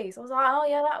masterpiece. I was like, oh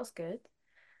yeah, that was good.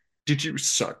 Did you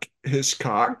suck his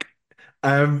cock?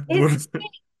 But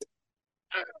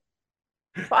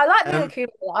I like Mila Kunis.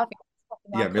 I think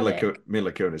yeah,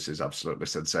 Mila Kunis is absolutely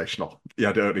sensational. Yeah,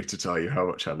 I don't need to tell you how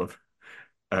much I love.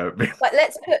 Like,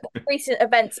 let's put recent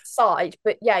events aside,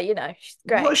 but yeah, she's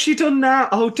great. What's she done now?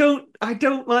 Oh, I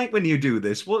don't like when you do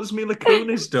this. What has Mila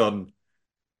Kunis done?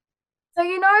 So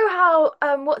you know how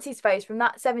what's his face from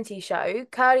that 70s show,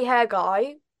 curly hair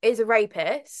guy, is a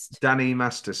rapist? Danny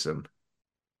Masterson.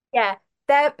 Yeah.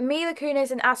 There, Mila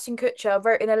Kunis and Ashton Kutcher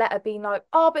wrote in a letter being like,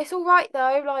 "Oh, but it's all right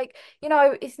though. Like,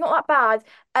 it's not that bad."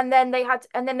 And then they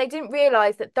didn't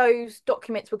realize that those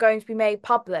documents were going to be made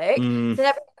public. Mm, So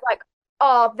everyone's like,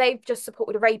 "Oh, they've just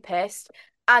supported a rapist."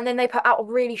 And then they put out a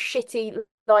really shitty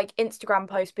like Instagram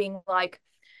post being like,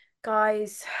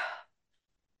 "Guys,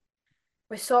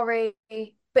 we're sorry."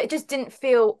 But it just didn't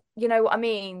feel, you know what I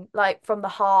mean, like from the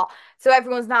heart. So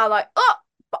everyone's now like, "Oh,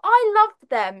 but I loved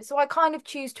them, so I kind of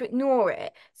choose to ignore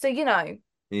it." So,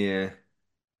 yeah.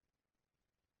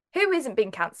 who isn't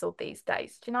being cancelled these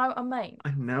days? Do you know what I mean?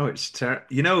 I know it's terrible.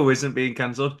 You know who isn't being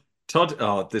cancelled? Todd.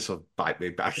 Oh, this will bite me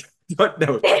back.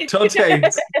 No, Todd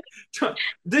Haynes.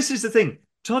 This is the thing.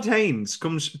 Todd Haynes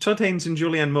and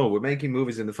Julianne Moore were making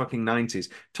movies in the fucking 90s.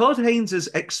 Todd Haynes's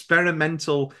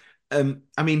experimental.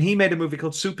 I mean, he made a movie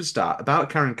called Superstar about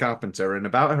Karen Carpenter and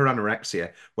about her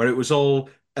anorexia, where it was all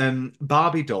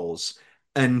Barbie dolls.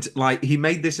 And like he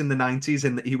made this in the 90s,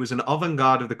 and he was an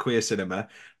avant-garde of the queer cinema.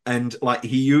 And like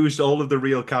he used all of the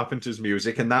real Carpenter's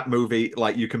music, and that movie,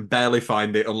 like you can barely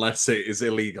find it unless it is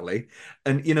illegally.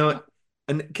 And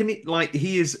and can he like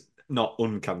he is not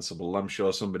uncancelable. I'm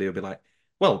sure somebody will be like,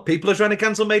 well, people are trying to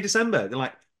cancel May December. They're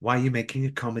like, why are you making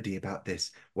a comedy about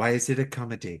this? Why is it a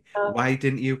comedy? Why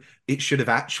didn't you? It should have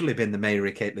actually been the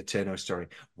Mary Kate Letourneau story.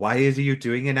 Why are you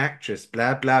doing an actress?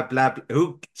 Blah blah blah. Blah.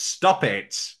 Who? Stop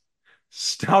it!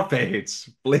 Stop it,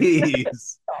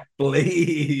 please,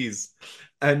 please.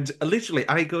 And literally,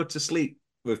 I go to sleep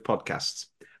with podcasts.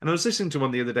 And I was listening to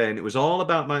one the other day, and it was all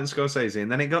about Martin Scorsese. And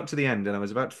then it got to the end, and I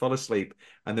was about to fall asleep,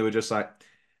 and they were just like,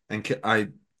 and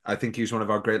I think he's one of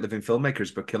our great living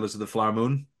filmmakers, but Killers of the Flower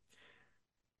Moon,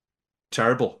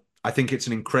 terrible. I think it's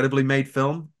an incredibly made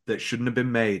film that shouldn't have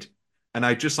been made. And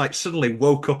I just like suddenly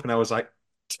woke up, and I was like,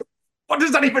 what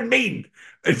does that even mean?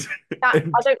 I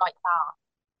don't like that.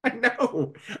 I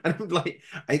know. And I'm like,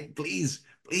 please,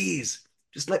 please,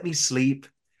 just let me sleep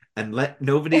and let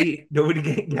nobody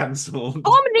get cancelled.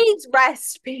 Tom needs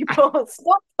rest, people.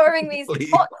 Stop throwing these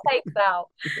Please. hot takes out.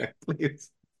 Yeah,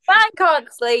 please. Man can't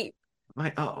sleep.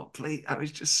 My please. I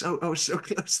was so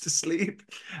close to sleep.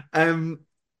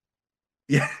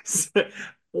 Yes.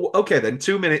 Okay, then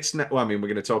 2 minutes. Well, I mean, we're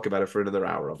going to talk about it for another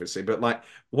hour, obviously. But like,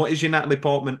 what is your Natalie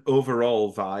Portman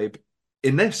overall vibe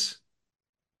in this?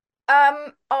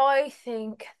 I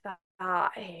think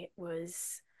that it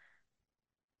was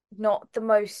not the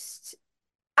most.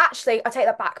 Actually, I take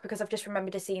that back because I've just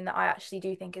remembered a scene that I actually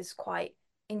do think is quite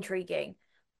intriguing.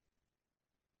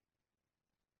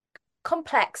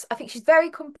 Complex. I think she's very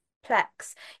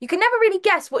complex. You can never really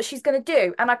guess what she's going to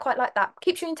do, and I quite like that.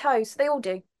 Keeps you in toes. They all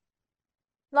do.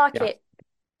 Like Yeah. it.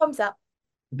 Thumbs up.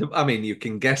 I mean, you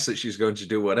can guess that she's going to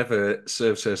do whatever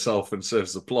serves herself and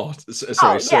serves the plot. Sorry,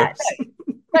 Oh, yeah, serves.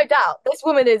 no doubt. This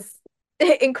woman is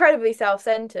incredibly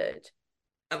self-centered.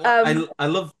 I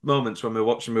love moments when we're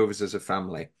watching movies as a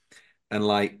family, and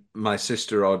like my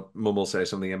sister or mum will say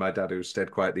something, and my dad, who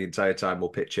stayed quiet the entire time, will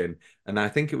pitch in. And I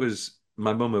think it was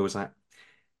my mum who was like,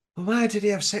 well, "Why did he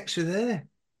have sex with her?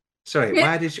 Sorry,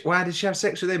 why did she have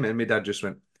sex with him?" And my dad just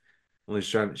went, "Well,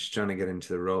 she's trying to get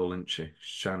into the role, isn't she?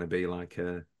 She's trying to be like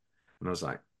her." And I was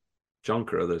like, John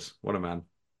Carruthers, what a man,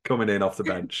 coming in off the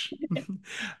bench.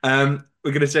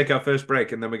 We're going to take our first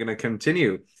break, and then we're going to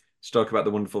continue to talk about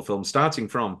the wonderful film, starting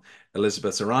from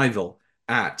Elizabeth's arrival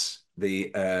at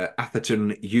the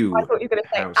Atherton U I thought you were going to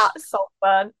say house. at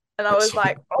Saltburn, and I was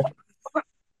like, oh.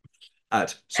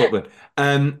 At Saltburn.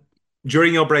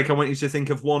 During your break, I want you to think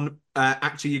of one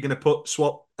actor you're going to put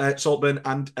swap Saltburn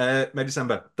and May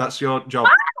December. That's your job.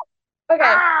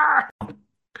 Okay.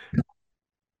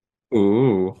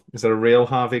 Ooh, is it a real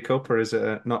Harvey Cup, or is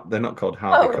it not? They're not called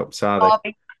Harvey Cups, are they?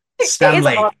 Harvey.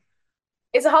 Stanley.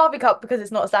 It's a Harvey Cup because it's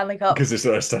not a Stanley Cup. Because it's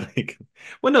not a Stanley Cup.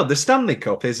 Well, no, the Stanley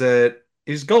Cup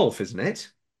is golf, isn't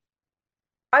it?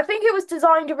 I think it was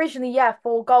designed originally, yeah,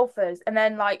 for golfers, and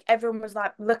then like everyone was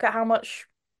like, "Look at how much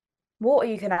water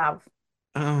you can have."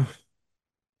 Oh.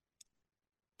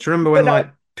 Do you remember when like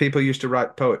people used to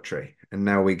write poetry, and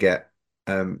now we get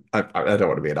I don't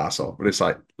want to be an asshole, but it's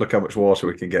like, look how much water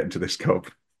we can get into this cup.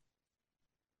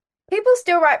 People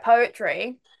still write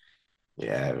poetry.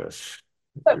 Yeah,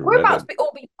 but we're about to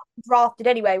all be drafted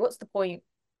anyway. What's the point?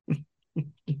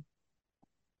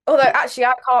 Although actually,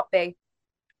 I can't be.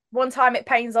 One time it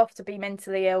pains off to be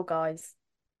mentally ill, guys.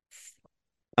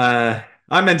 I'm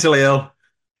mentally ill.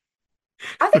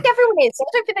 I think everyone is. So I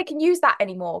don't think they can use that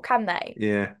anymore, can they?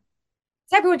 Yeah.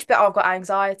 So everyone should be, oh, I've got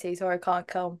anxiety, so I can't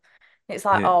come. And it's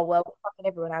like, Yeah. oh, well, fucking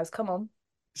everyone else, come on.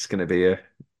 It's going to be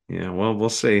Yeah, well, we'll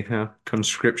see.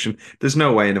 Conscription. There's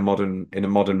no way in a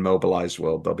modern mobilized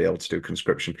world they'll be able to do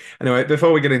conscription. Anyway,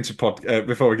 before we get into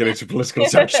political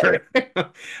satire,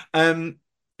 um,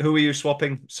 who are you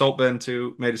swapping? Saltburn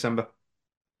to May December.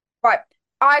 Right.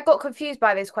 I got confused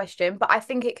by this question, but I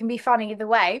think it can be funny either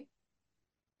way.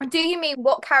 Do you mean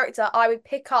what character I would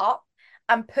pick up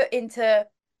and put into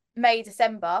May,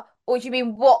 December? Or do you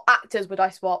mean what actors would I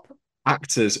swap?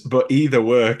 Actors, but either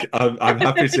work. I'm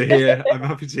happy to hear. I'm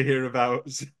happy to hear about.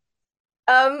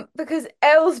 Because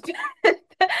Elsbeth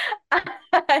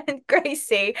and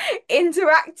Gracie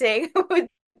interacting would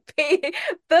be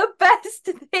the best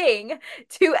thing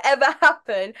to ever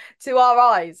happen to our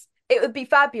eyes. It would be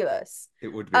fabulous.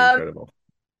 It would be incredible.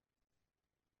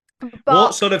 But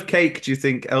What sort of cake do you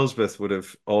think Elsbeth would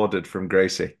have ordered from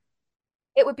Gracie?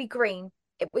 it would be green.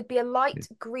 It would be a light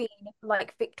green,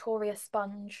 like Victoria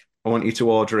sponge. I want you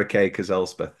to order a cake as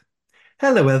Elspeth.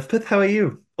 Hello, Elspeth. How are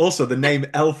you? Also, the name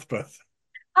Elspeth.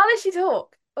 How does she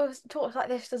talk? Oh, she talks like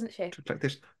this, doesn't she? Talk like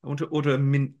this. I want to order a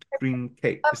mint green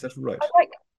cake. Is that right? I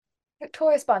like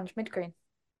Victoria sponge, mid green.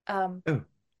 Oh, do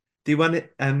you want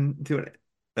it? Do you want it?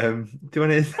 Do you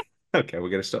want it? Okay, we're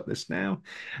going to stop this now.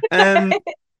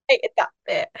 Hated that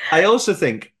bit. I also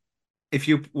think if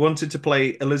you wanted to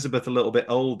play Elizabeth a little bit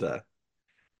older,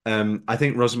 I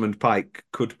think Rosamund Pike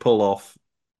could pull off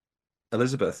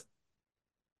Elizabeth.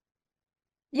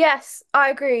 Yes, I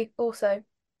agree. Also,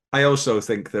 I also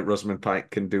think that Rosamund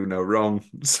Pike can do no wrong.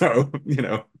 So,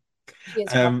 she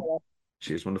is Um, fabulous.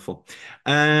 she is wonderful.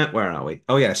 Where are we?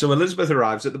 Oh, yeah. So Elizabeth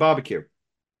arrives at the barbecue.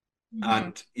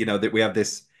 And, that we have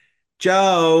this,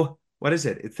 Joe, what is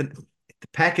it? It's the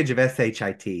package of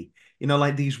SHIT.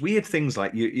 Like these weird things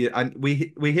like and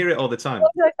we hear it all the time.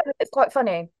 It's quite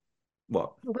funny.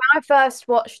 What? When I first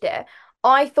watched it,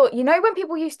 I thought, when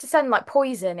people used to send like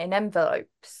poison in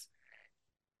envelopes.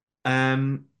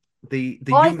 I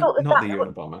thought not the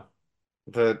Unabomber.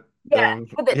 But yeah,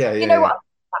 you know what?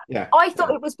 yeah. I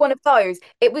thought it was one of those.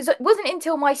 It wasn't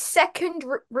until my second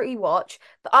rewatch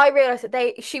that I realized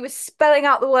that she was spelling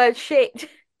out the word shit.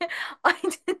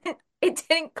 It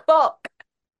didn't clock.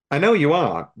 I know you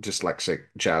are dyslexic,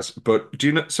 Jazz, but do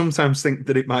you not sometimes think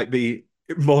that it might be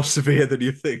more severe than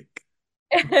you think?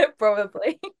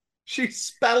 Probably. She's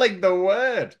spelling the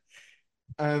word.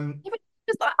 I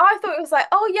thought it was like,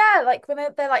 oh yeah, like when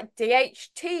they're like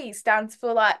DHT stands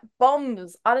for like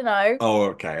bombs. I don't know. Oh,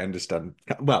 okay, I understand.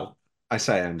 Well, I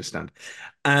say I understand.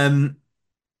 Again,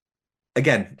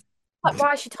 Like,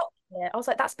 why is she touching it? I was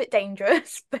like, that's a bit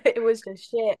dangerous, but it was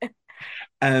just shit.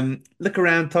 look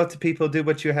around, talk to people, do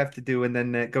what you have to do, and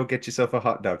then go get yourself a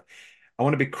hot dog. I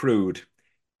want to be crude.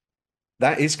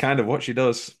 That is kind of what she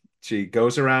does. She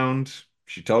goes around,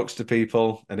 she talks to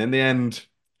people, and in the end,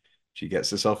 she gets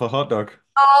herself a hot dog.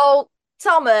 Oh,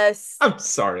 Thomas. I'm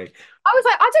sorry. I was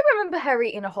like, I don't remember her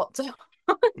eating a hot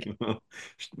dog.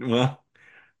 well,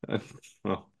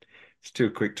 it's too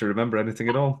quick to remember anything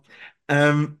at all.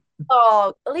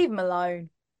 Oh, leave him alone.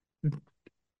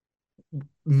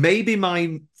 Maybe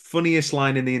my funniest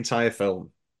line in the entire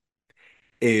film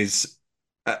is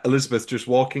Elizabeth just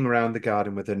walking around the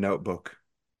garden with a notebook.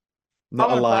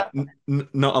 Not a line,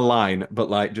 not a line, but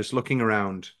like just looking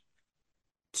around,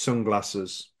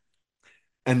 sunglasses.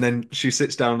 And then she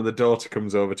sits down and the daughter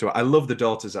comes over to her. I love the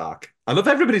daughter's arc. I love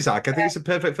everybody's arc. I think it's a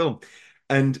perfect film.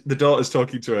 And the daughter's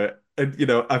talking to her. And,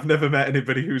 I've never met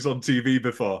anybody who's on TV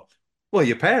before. Well,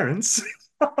 your parents.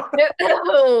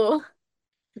 No.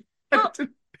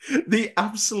 The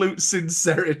absolute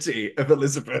sincerity of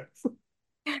Elizabeth.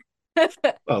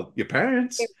 Well, your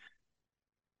parents.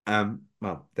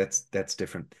 Well, that's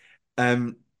different.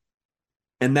 And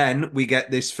then we get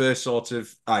this first sort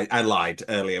of I lied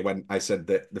earlier when I said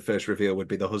that the first reveal would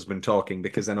be the husband talking,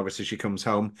 because then obviously she comes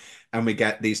home and we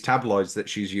get these tabloids that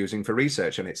she's using for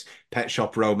research, and it's Pet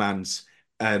Shop Romance,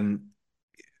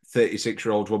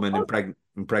 36-year-old woman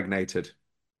impregnated.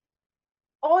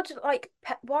 Odd, like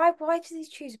why did he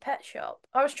choose a pet shop?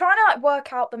 I was trying to like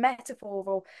work out the metaphor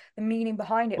or the meaning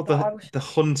behind it, Well, but I was the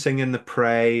hunting and the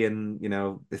prey, and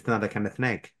it's not a kind of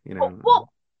snake, What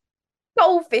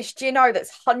goldfish do you know that's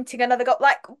hunting another gold?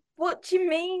 Like, what do you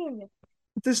mean?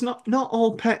 There's not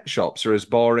all pet shops are as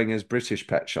boring as British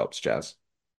pet shops, Jazz.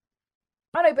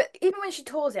 I know, but even when she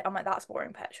tours it, I'm like, that's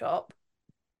boring pet shop.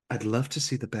 I'd love to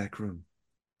see the back room.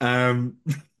 Oh,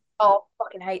 I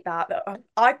fucking hate that.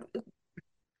 I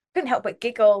couldn't help but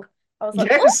giggle. I was like,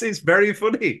 yes, it's very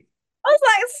funny. I was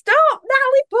like, stop,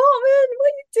 Natalie Portman,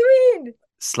 what are you doing?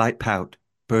 Slight pout,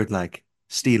 bird-like,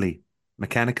 steely,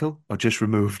 mechanical, or just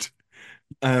removed.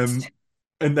 And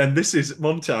then this is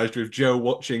montaged with Joe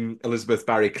watching Elizabeth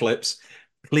Barry clips.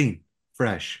 Clean,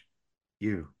 fresh,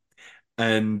 you.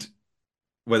 and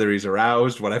whether he's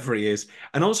aroused, whatever he is.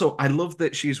 And also, I love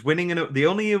that she's winning. And the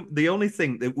only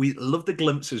thing that we love the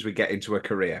glimpses we get into her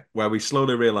career, where we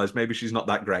slowly realize maybe she's not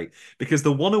that great, because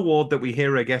the one award that we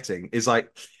hear her getting is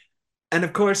like, and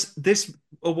of course, this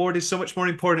award is so much more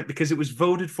important because it was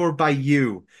voted for by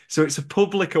you. So it's a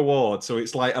public award. So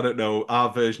it's like, I don't know,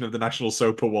 our version of the National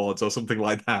Soap Awards or something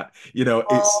like that. You know,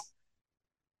 Oh, it's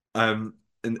I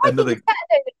think another. it's better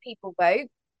though that people vote.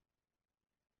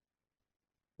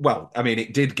 Well, I mean,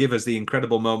 it did give us the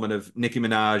incredible moment of Nicki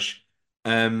Minaj,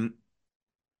 and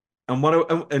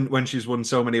and when she's won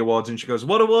so many awards, and she goes,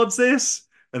 "What award's this?"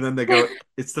 And then they go,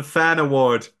 "It's the fan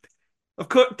award." Of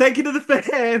course, thank you to the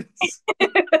fans.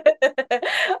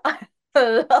 I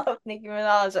love Nicki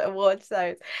Minaj at award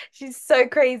shows. She's so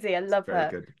crazy. I love Very her.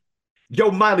 good.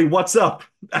 Yo, Miley, what's up?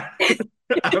 And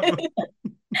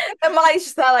Miley's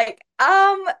just there like,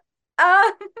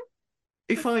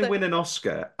 If I win an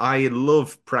Oscar, I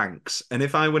love pranks. And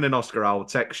if I win an Oscar, I'll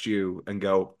text you and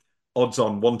go, odds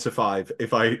on 1 to 5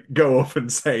 if I go up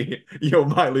and say, yo,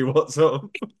 Miley, what's up?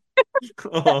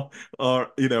 or,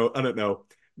 you know, I don't know.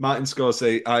 Martin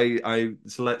Scorsese,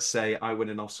 so let's say I win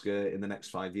an Oscar in the next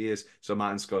 5 years. So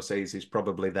Martin Scorsese is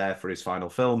probably there for his final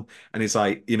film. And he's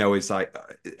like, you know, is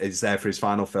there for his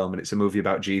final film and it's a movie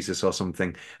about Jesus or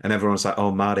something. And everyone's like,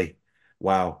 oh, Marty,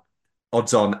 wow.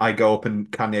 Odds on, I go up and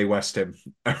Kanye West him.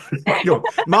 Yo,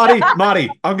 Marty, I'm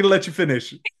going to let you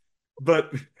finish.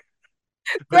 But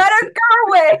Greta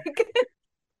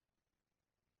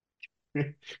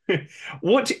Gerwig.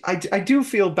 I do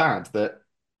feel bad that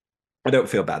I don't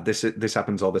feel bad. This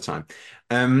happens all the time.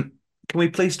 Can we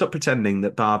please stop pretending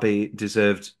that Barbie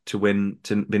deserved to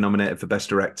be nominated for Best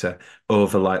Director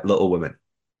over like Little Women?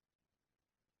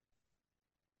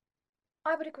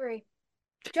 I would agree.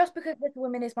 Just because Little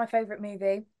Women is my favorite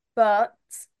movie, but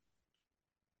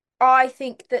I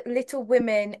think that Little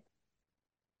Women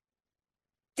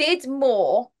did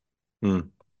more for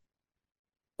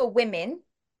women.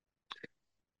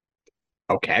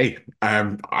 Okay.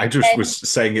 I just was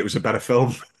saying it was a better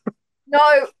film.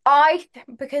 No,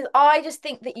 because I just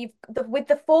think that with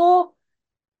the four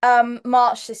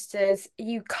March Sisters,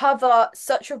 you cover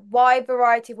such a wide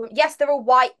variety of women. Yes, they're all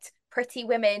white, pretty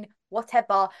women,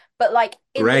 whatever, but like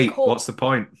in Great. the core, What's the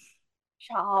point?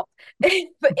 shut up.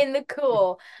 But in the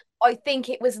core, I think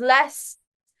it was less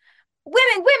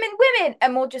women,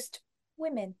 and more just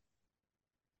women.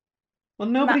 Well,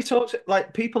 nobody talks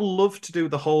like people love to do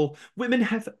the whole women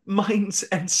have minds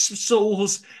and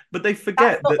souls, but they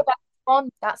forget that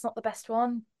That's not the best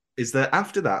one. is that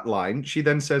after that line, she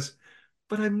then says,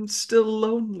 but I'm still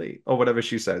lonely, or whatever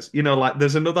she says. You know, like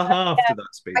there's another half to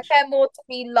that speech. I care more to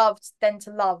be loved than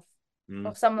to love,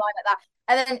 or some line like that.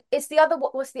 And then it's the other.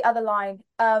 What's the other line?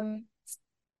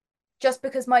 Just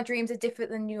because my dreams are different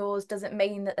than yours doesn't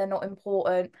mean that they're not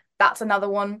important. That's another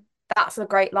one. That's a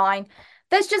great line.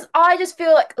 I just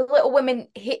feel like Little Women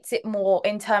hits it more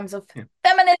in terms of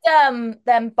feminism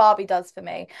than Barbie does for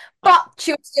me. But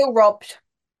she was still robbed.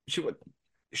 She would,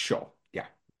 sure, yeah.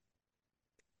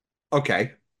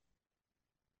 Okay.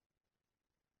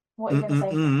 What are you going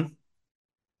to say?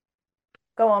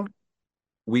 Go on.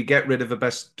 We get rid of a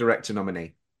Best Director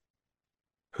nominee.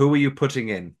 Who are you putting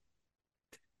in?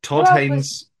 Todd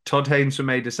Haynes for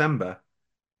May December,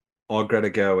 or Greta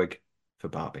Gerwig for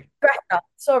Barbie? Greta.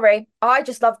 Sorry, I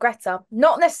just love Greta.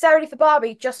 Not necessarily for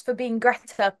Barbie, just for being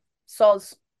Greta.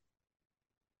 Soz.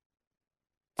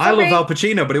 I love Al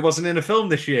Pacino, but he wasn't in a film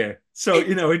this year, so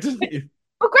you know it doesn't.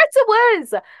 Well, Greta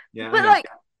was. Yeah, but like,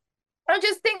 I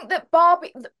just think that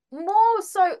Barbie more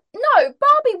so. No,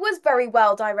 Barbie was very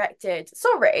well directed.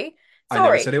 Sorry. I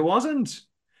never said it wasn't.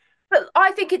 But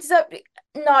I think it's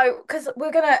no, because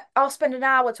I'll spend an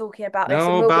hour talking about this.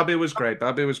 No, Barbie was great.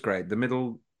 Barbie was great. The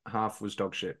middle half was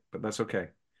dog shit, but that's okay.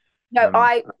 No,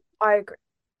 I agree.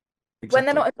 Exactly. When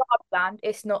they're not in Barbie land,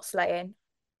 it's not slaying.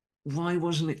 Why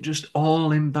wasn't it just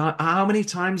all in Barbie? How many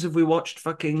times have we watched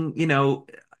fucking, you know?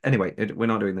 Anyway, we're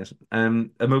not doing this.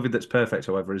 A movie that's perfect,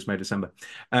 however, is May December.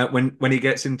 When he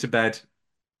gets into bed,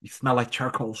 you smell like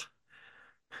charcoal.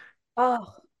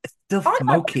 Oh, it's still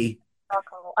smoky.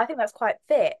 Charcoal. I think that's quite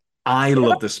fit. I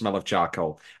love the smell of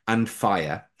charcoal and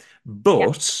fire,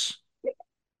 but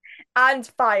and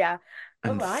fire.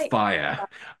 And fire.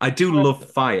 I do love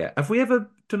fire. Have we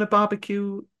ever done a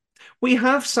barbecue? We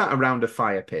have sat around a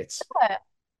fire pit.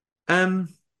 Yeah.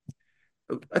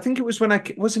 I think it was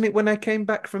wasn't it when I came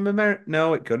back from America?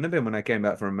 No, it couldn't have been when I came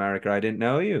back from America. I didn't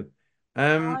know you.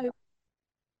 No.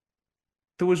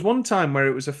 There was one time where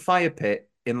it was a fire pit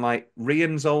in like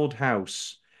Rian's old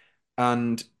house,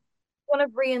 and one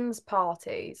of Rian's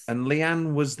parties. And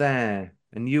Leanne was there,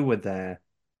 and you were there.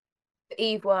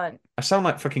 Eve weren't. I sound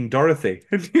like fucking Dorothy.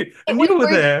 And was you were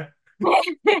Ruby. there.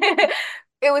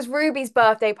 It was Ruby's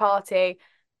birthday party.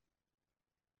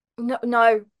 No,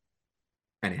 no.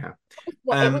 Anyhow, It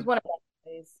was one of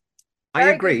those. I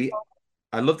Very agree. good.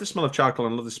 I love the smell of charcoal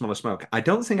and love the smell of smoke. I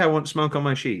don't think I want smoke on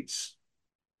my sheets.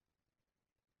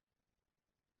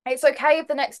 It's okay if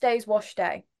the next day is wash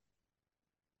day.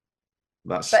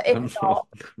 That's But if not,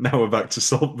 now we're back to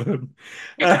Saltburn.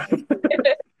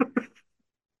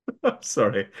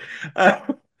 Sorry.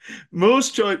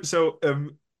 Most choice. So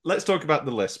let's talk about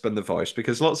the lisp and the voice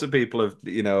because lots of people have,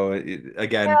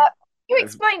 again. you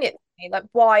explain it to me, like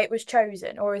why it was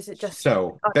chosen, or is it just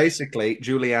So basically,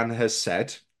 Julianne has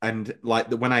said, and like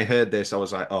when I heard this, I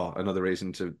was like, oh, another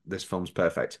reason to this film's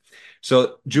perfect.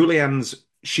 So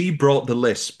she brought the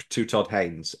lisp to Todd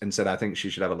Haynes and said, I think she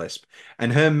should have a lisp.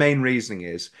 And her main reasoning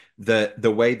is that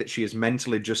the way that she has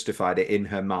mentally justified it in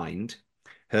her mind,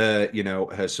 her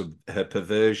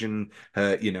perversion,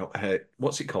 her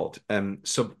what's it called?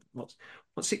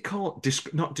 What's it called?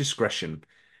 Not discretion.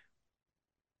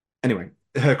 Anyway,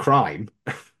 her crime,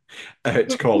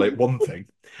 to call it one thing,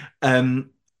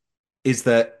 is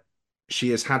that she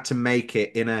has had to make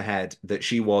it in her head that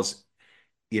she was,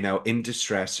 in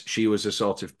distress. She was a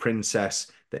sort of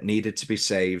princess that needed to be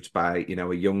saved by,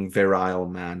 a young virile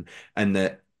man, and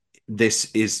that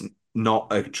this is not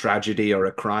a tragedy or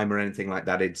a crime or anything like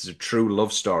that. It's a true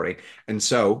love story. And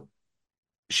so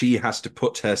she has to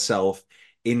put herself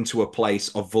into a place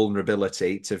of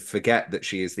vulnerability to forget that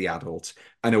she is the adult.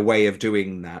 And a way of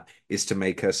doing that is to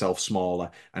make herself smaller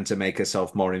and to make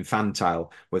herself more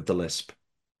infantile with the lisp.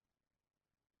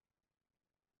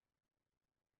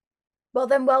 Well,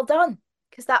 then well done,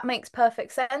 because that makes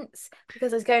perfect sense.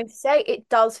 Because I was going to say it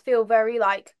does feel very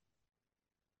like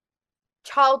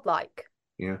childlike.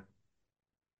 Yeah.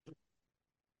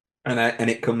 And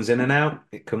it comes in and out.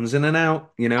 It comes in and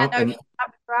out,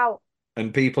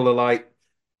 and people are like,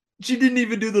 she didn't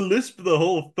even do the lisp for the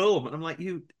whole film. And I'm like,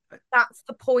 that's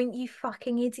the point, you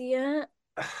fucking idiot.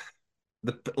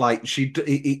 Well,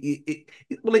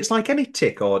 it's like any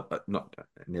tick or not.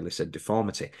 I nearly said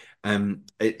deformity.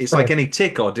 It's like any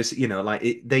tick or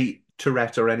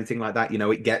Tourette or anything like that.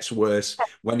 It gets worse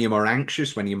when you're more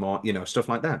anxious, when you're more, stuff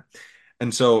like that.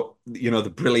 And so,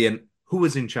 the brilliant who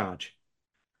was in charge?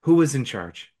 Who was in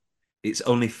charge? It's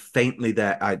only faintly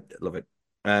there. I love it.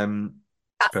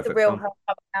 That's the real her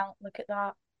coming out. Look at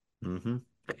that. Mm-hmm.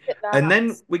 Look at that. And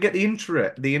then we get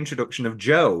the introduction of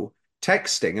Joe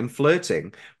texting and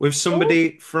flirting with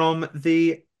somebody from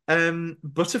the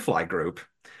butterfly group.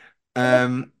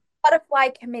 Butterfly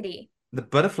Committee. The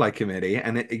Butterfly Committee,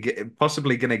 and it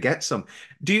possibly going to get some.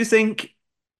 Do you think,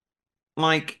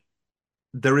 like,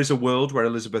 there is a world where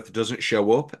Elizabeth doesn't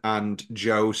show up and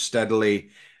Joe steadily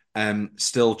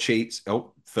still cheats?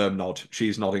 Oh, firm nod.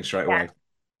 She's nodding straight away.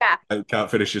 Yeah. I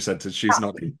can't finish your sentence. She's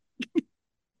nodding.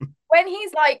 When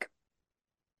he's like,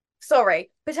 sorry,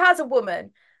 but as a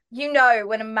woman,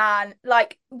 when a man,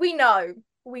 like, we know.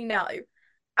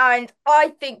 And I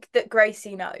think that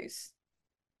Gracie knows.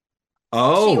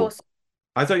 Oh,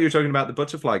 I thought you were talking about the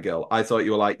butterfly girl. I thought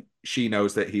you were like, she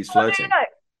knows that he's flirting.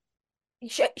 No.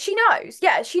 She knows.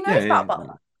 Yeah, she knows about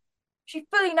Butler. She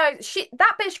fully knows.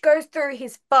 That bitch goes through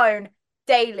his phone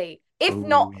daily, if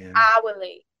not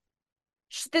hourly.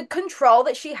 The control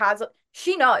that she has,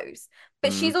 she knows.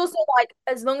 But she's also like,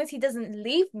 as long as he doesn't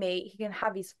leave me, he can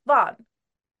have his fun.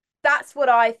 That's what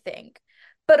I think.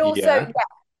 But also,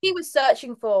 he was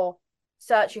searching for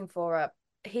her.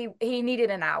 He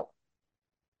needed an out.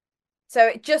 So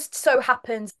it just so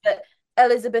happens that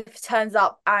Elizabeth turns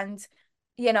up and,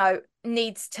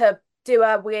 needs to do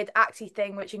a weird acty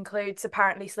thing, which includes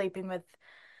apparently sleeping with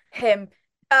him.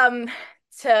 And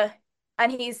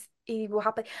he will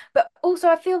happen. But also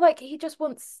I feel like he just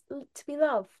wants to be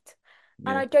loved. Yeah.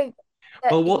 And I don't.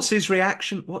 Well, what's his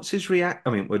reaction? I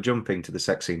mean, we're jumping to the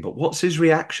sex scene, but what's his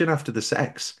reaction after the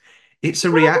sex? It's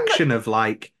a reaction of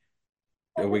like,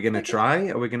 are we going to try?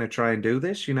 Are we going to try and do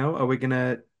this? Are we going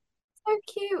to... So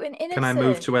cute and innocent. Can I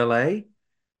move to LA?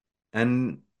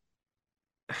 And...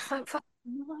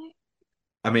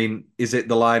 I mean, is it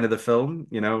the line of the film?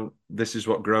 This is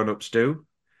what grown-ups do.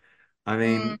 I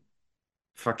mean,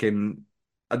 fucking...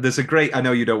 There's a great... I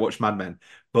know you don't watch Mad Men,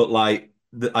 but like,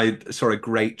 I saw a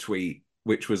great tweet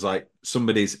which was like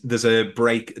there's a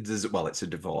break, it's a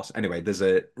divorce. Anyway, there's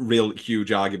a real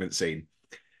huge argument scene.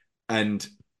 And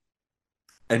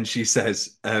she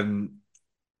says, and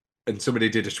somebody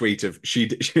did a tweet of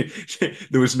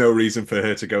there was no reason for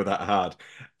her to go that hard.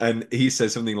 And he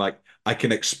says something like, I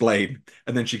can explain.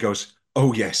 And then she goes,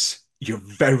 oh yes, you're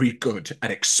very good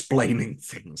at explaining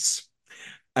things.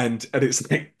 And it's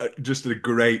like just a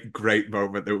great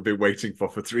moment that we've been waiting for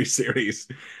 3 series.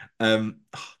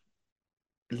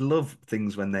 Love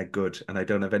things when they're good, and I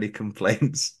don't have any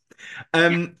complaints.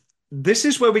 This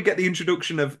is where we get the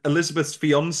introduction of Elizabeth's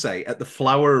fiance at the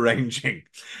flower arranging,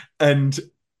 and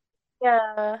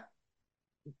Yeah.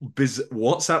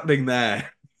 what's happening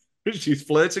there? She's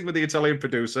flirting with the Italian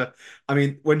producer. I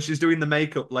mean, when she's doing the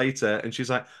makeup later, and she's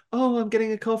like, "Oh, I'm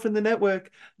getting a call from the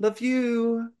network. Love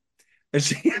you," and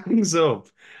she hangs up.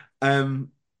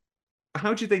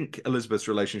 How do you think Elizabeth's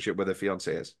relationship with her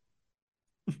fiance is?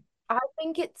 I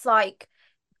think it's like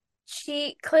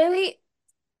she clearly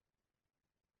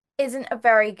isn't a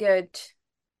very good.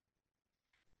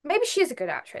 Maybe she is a good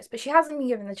actress, but she hasn't been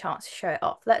given the chance to show it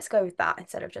off. Let's go with that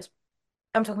instead of just.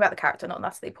 I'm talking about the character, not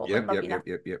Natalie Portman. Love you, Nat.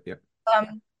 Yep.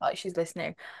 Like she's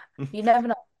listening. You never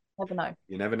know. Never know.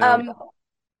 You never know.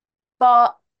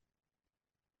 But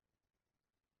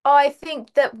I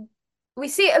think that we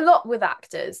see it a lot with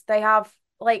actors. They have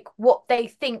like what they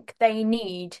think they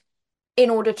need in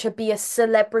order to be a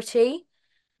celebrity.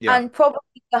 Yeah. And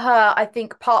probably for her, I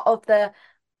think part of the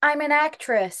I'm an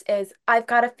actress is I've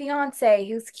got a fiance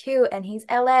who's cute and he's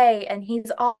LA and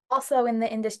he's also in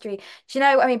the industry. Do you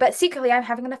know, I mean, but secretly I'm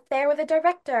having an affair with a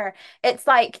director. It's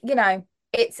like,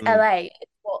 it's LA.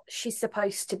 It's what she's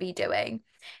supposed to be doing.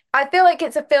 I feel like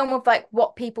it's a film of like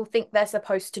what people think they're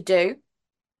supposed to do.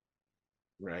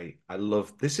 Right. I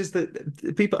love this is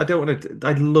the people I don't want to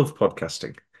I love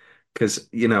podcasting because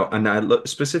and I look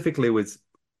specifically with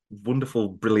wonderful,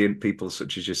 brilliant people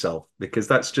such as yourself, because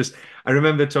that's just I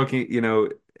remember talking,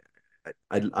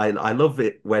 I love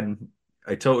it when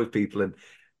I talk with people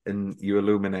and you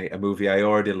illuminate a movie I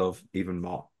already love even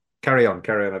more. Carry on.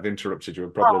 I've interrupted you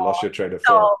and probably lost your train of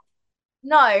thought.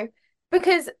 No,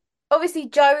 because obviously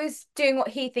Joe's doing what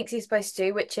he thinks he's supposed to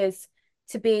do, which is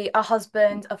to be a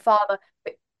husband, a father,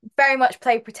 but very much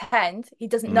play pretend. He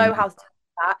doesn't know how to do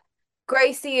that.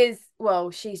 Gracie is,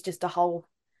 well, she's just a whole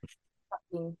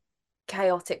fucking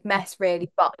chaotic mess,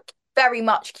 really, but very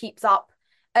much keeps up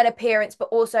an appearance, but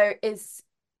also is.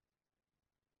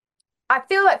 I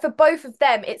feel like for both of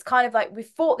them, it's kind of like we've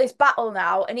fought this battle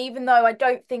now, and even though I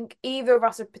don't think either of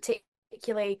us are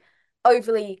particularly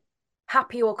overly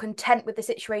happy or content with the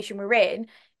situation we're in,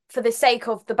 for the sake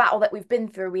of the battle that we've been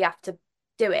through, we have to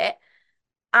do it.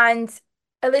 And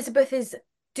Elizabeth is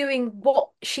doing what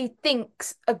she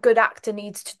thinks a good actor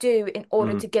needs to do in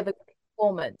order to give a good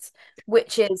performance,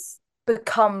 which is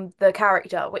become the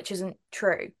character, which isn't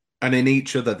true. And in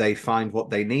each other, they find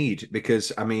what they need.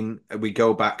 Because, I mean, we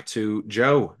go back to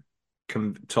Joe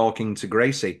talking to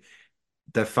Gracie.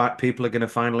 The fact people are going to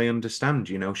finally understand,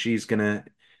 she's going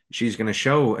to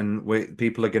show and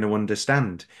people are going to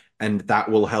understand. And that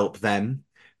will help them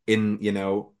in,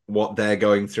 what they're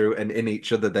going through. And in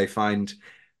each other, they find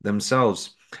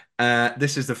themselves.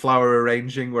 This is the flower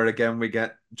arranging where, again, we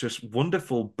get just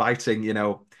wonderful biting,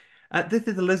 this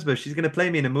is Elizabeth. She's going to play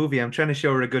me in a movie. I'm trying to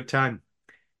show her a good time.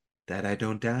 That I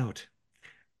don't doubt.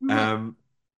 And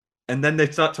then they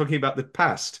start talking about the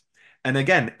past. And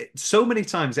again, so many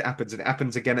times it happens, and it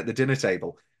happens again at the dinner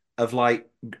table of like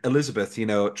Elizabeth,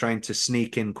 trying to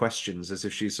sneak in questions as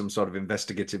if she's some sort of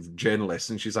investigative journalist.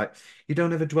 And she's like, "You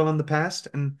don't ever dwell on the past?"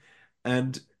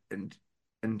 And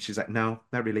she's like, "No,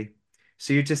 not really.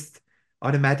 So you just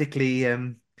automatically,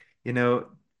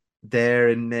 there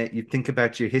and you think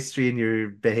about your history and your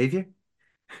behavior."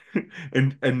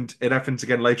 and it happens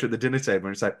again later at the dinner table,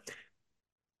 and it's like,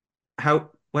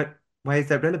 why is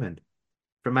that relevant?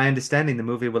 From my understanding, the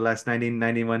movie will last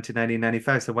 1991 to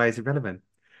 1995, so why is it relevant?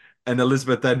 And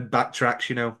Elizabeth then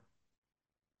backtracks,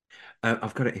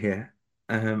 I've got it here.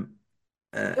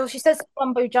 Well, she says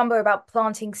jumbo jumbo about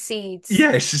planting seeds.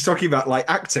 Yeah, she's talking about like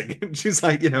acting. She's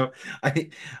like,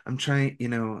 I'm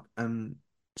trying,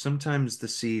 sometimes the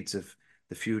seeds of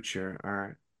the future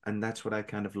are, and that's what I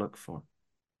kind of look for.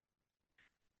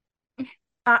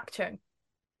 Acting,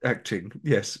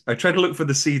 yes. I try to look for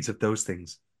the seeds of those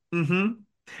things. And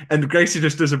Gracie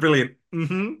just does a brilliant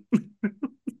And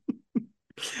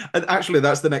actually,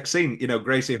 that's the next scene.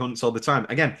 Gracie hunts all the time.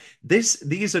 Again,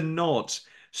 these are not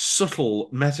subtle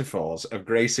metaphors of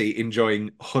Gracie enjoying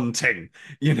hunting,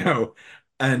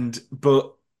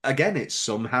 but again, it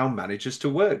somehow manages to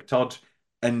work. Todd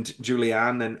and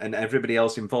Julianne and everybody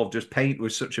else involved just paint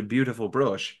with such a beautiful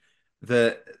brush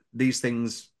that these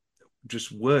things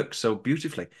just work so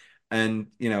beautifully. And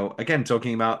again,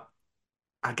 talking about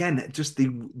just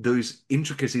those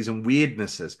intricacies and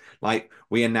weirdnesses. Like,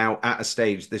 we are now at a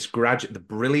stage, the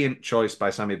brilliant choice by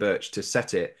Sammy Birch to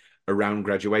set it around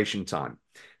graduation time.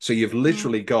 So you've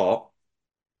literally got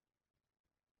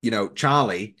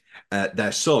Charlie,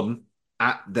 their son,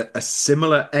 at a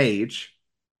similar age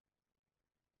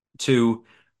to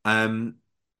um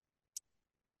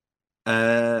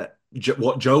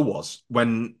what Joe was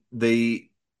when the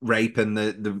rape and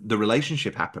the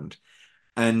relationship happened,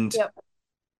 and Yep.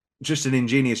 just an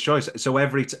ingenious choice. So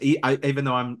even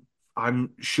though I'm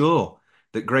sure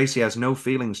that Gracie has no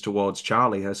feelings towards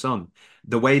Charlie, her son,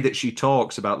 the way that she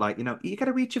talks about, like, you got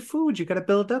to eat your food, you got to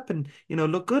build up and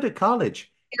look good at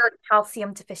college. Your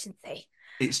calcium deficiency.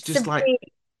 It's just like, Simply,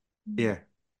 yeah,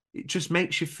 it just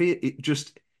makes you feel it.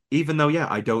 Just even though, yeah,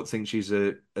 I don't think she's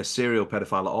a serial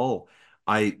pedophile at all.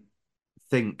 I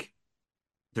think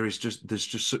there's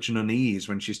just such an unease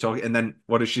when she's talking. And then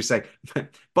what does she say?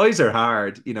 Boys are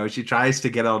hard. She tries to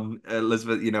get on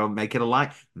Elizabeth, make it a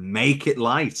light. Make it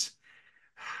light.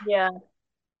 yeah.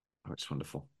 Oh, it's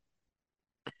wonderful.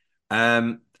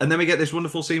 And then we get this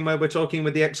wonderful scene where we're talking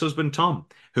with the ex-husband, Tom,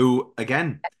 who,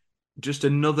 again, just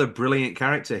another brilliant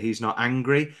character. He's not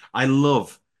angry. I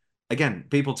love, again,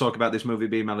 people talk about this movie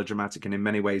being melodramatic, and in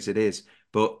many ways it is,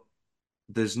 but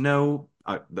there's no,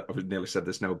 I nearly said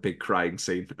there's no big crying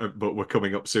scene, but we're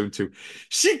coming up soon to,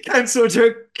 she cancelled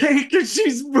her cake and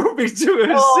she's moving to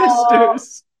her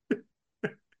sisters.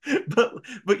 but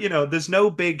there's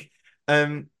no big,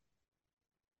 there's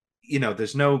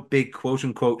no big quote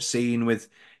unquote scene with,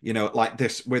 like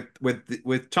this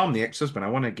with Tom, the ex-husband. I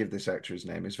want to give this actor his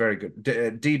name. It's very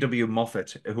good. D.W.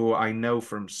 Moffat, who I know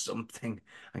from something.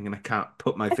 I can't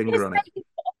put my finger on it. A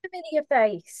familiar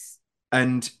face.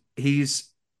 And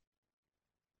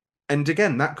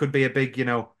again, that could be a big,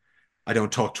 I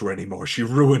don't talk to her anymore. She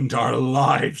ruined our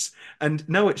lives. And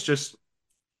no, it's just, it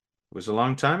was a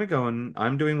long time ago and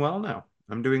I'm doing well now.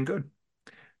 I'm doing good.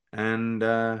 And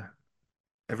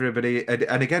everybody,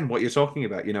 and again, what you're talking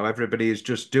about, everybody is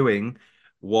just doing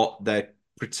what they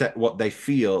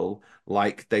feel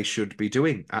like they should be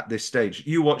doing at this stage.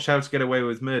 You watched How to Get Away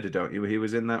with Murder, don't you? He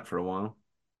was in that for a while.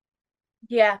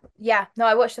 Yeah. No,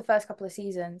 I watched the first couple of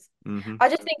seasons. Mm-hmm. I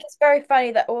just think it's very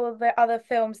funny that all of the other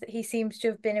films that he seems to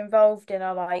have been involved in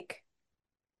are like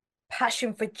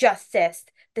Passion for Justice,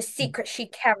 The Secret She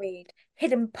Carried,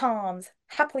 Hidden Palms,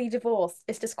 Happily Divorced.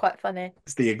 It's just quite funny.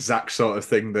 It's the exact sort of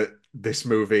thing that this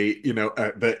movie,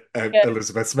 that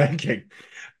Elizabeth's making.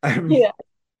 Yeah.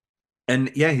 And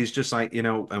yeah, he's just like,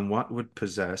 and what would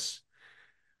possess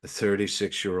a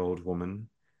 36-year-old woman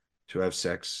to have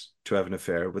an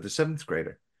affair with a seventh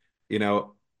grader?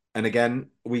 And again,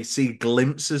 we see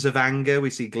glimpses of anger. We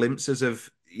see glimpses of,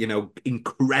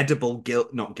 incredible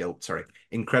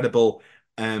incredible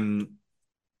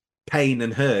pain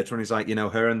and hurt when he's like,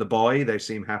 her and the boy, they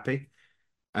seem happy.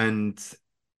 And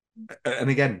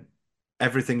again,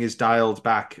 everything is dialed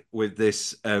back with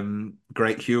this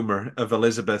great humor of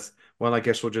Elizabeth. Well, I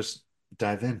guess we'll just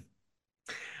dive in.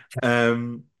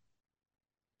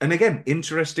 And again,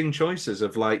 interesting choices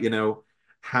of like,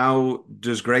 how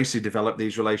does Gracie develop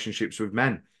these relationships with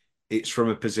men? It's from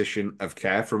a position of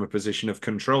care, from a position of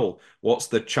control. What's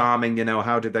the charming,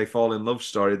 how did they fall in love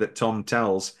story that Tom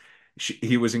tells?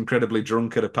 He was incredibly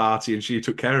drunk at a party and she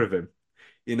took care of him.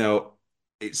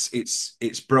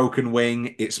 It's broken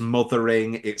wing, it's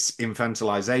mothering, it's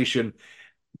infantilization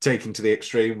taken to the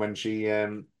extreme when she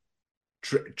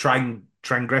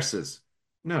transgresses.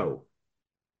 No.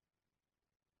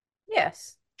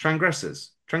 Yes.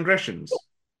 Transgressions.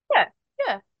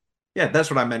 Yeah,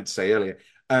 that's what I meant to say earlier.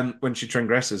 When she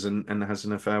transgresses and has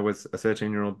an affair with a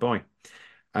 13-year-old boy.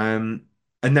 And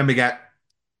then we get,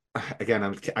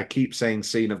 again, I keep saying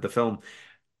scene of the film,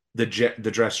 the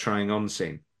dress trying on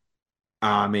scene.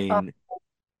 I mean,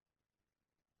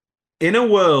 in a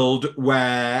world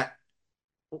where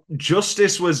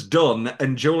justice was done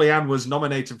and Julianne was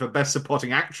nominated for Best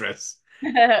Supporting Actress,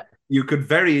 you could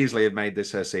very easily have made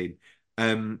this her scene.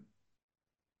 And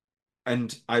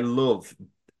I love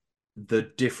the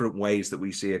different ways that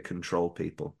we see her control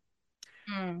people.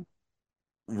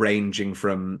 Ranging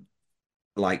from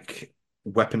like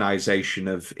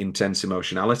weaponization of intense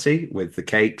emotionality with the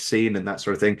cake scene and that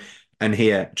sort of thing. And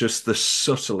here, just the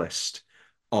subtlest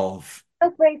of... So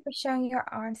brave for showing your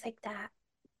arms like that.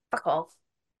 Fuck off.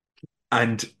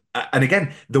 And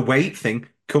again, the weight thing,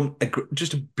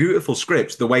 just a beautiful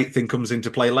script. The weight thing comes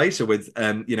into play later with,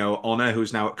 Honor,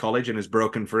 who's now at college and has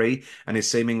broken free and is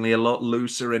seemingly a lot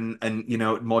looser and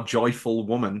more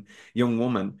joyful young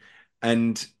woman.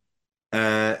 And,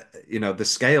 the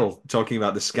scale, talking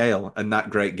about the scale and that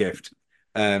great gift.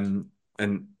 And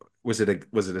was it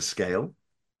a scale?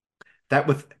 That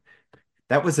was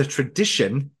a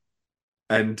tradition.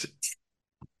 And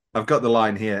I've got the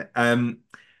line here.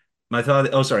 My father,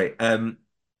 oh, sorry.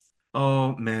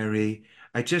 Oh, Mary,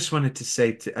 I just wanted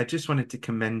to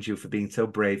commend you for being so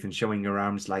brave and showing your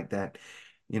arms like that.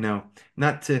 You know,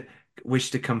 not to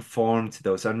wish to conform to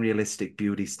those unrealistic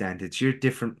beauty standards. You're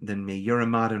different than me. You're a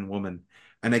modern woman.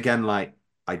 And again, like,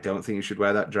 I don't think you should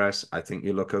wear that dress. I think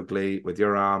you look ugly with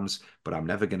your arms, but I'm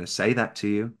never going to say that to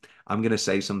you. I'm going to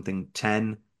say something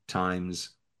 10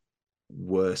 times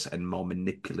worse and more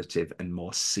manipulative and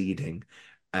more seeding.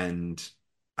 And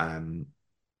um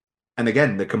and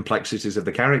again, the complexities of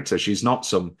the character. She's not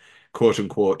some quote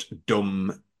unquote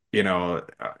dumb,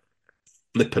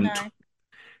 flippant. No.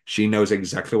 She knows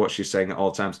exactly what she's saying at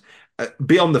all times.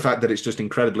 Beyond the fact that it's just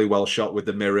incredibly well shot with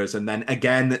the mirrors, and then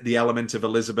again the element of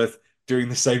Elizabeth doing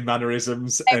the same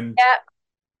mannerisms, and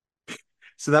Yeah.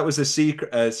 so that was a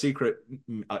secret,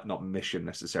 not mission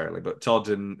necessarily, but Todd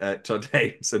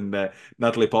Haynes and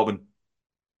Natalie Portman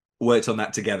worked on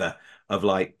that together of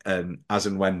like as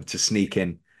and when to sneak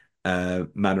in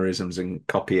mannerisms and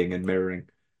copying and mirroring.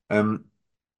 Well,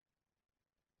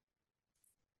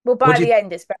 by the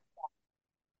end, it's very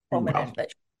well, prominent.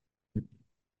 But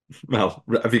well,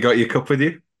 have you got your cup with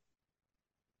you?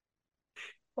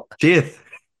 Cheers.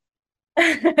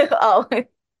 oh,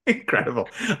 Incredible.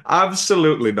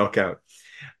 Absolutely knockout.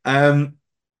 And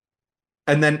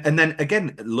then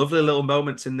again, lovely little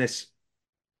moments in this.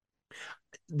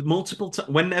 Multiple times,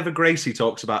 whenever Gracie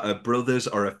talks about her brothers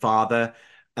or her father,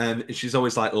 she's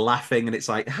always like laughing, and it's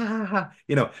like, ha, ha, ha.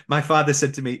 You know, my father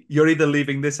said to me, "You're either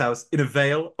leaving this house in a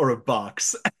veil or a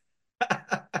box." it's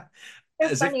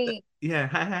As funny. if, yeah,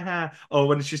 ha, ha, ha. Or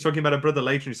when she's talking about her brother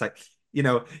later, it's like,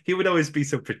 he would always be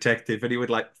so protective, and he would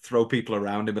like throw people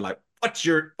around and be like, what's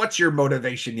your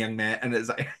motivation, young man?" And it's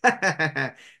like,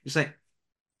 it's like,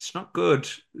 it's not good.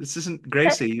 This isn't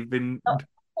Gracie. You've been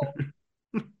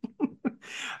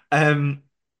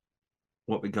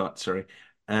what we got, sorry.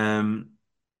 And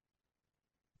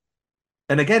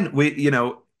again,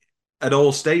 at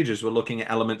all stages, we're looking at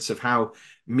elements of how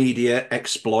media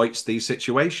exploits these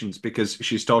situations, because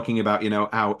she's talking about,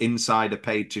 how Inside are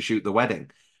paid to shoot the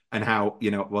wedding, and how,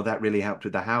 well, that really helped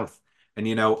with the house. And,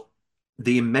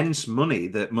 the immense money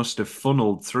that must have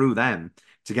funneled through them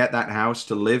to get that house,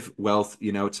 to live wealth,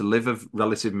 to live of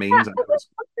relative means. I was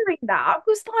wondering that. I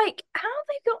was like, how have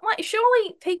they got like?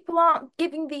 Surely people aren't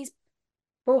giving these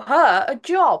for her a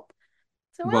job.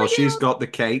 So Well, she's got the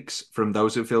cakes from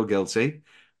Those Who Feel Guilty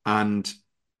and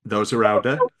Those Around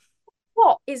Her.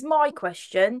 What is my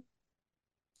question?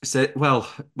 So,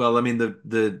 I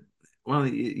mean,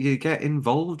 you get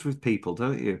involved with people,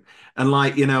 don't you? And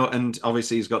like, and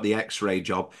obviously he's got the X-ray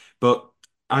job, but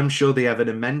I'm sure they have an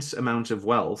immense amount of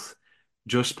wealth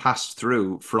just passed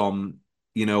through from,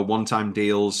 one-time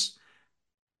deals,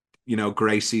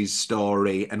 Gracie's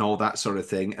story and all that sort of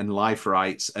thing, and life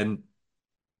rights, and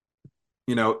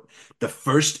the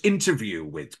first interview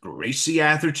with Gracie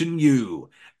Atherton Yu,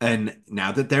 and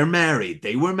now that they're married,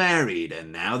 they were married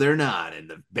and now they're not, and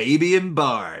the baby in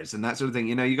bars and that sort of thing.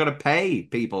 You got to pay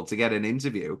people to get an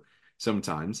interview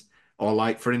sometimes, or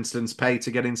like, for instance, pay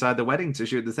to get inside the wedding to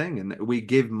shoot the thing, and we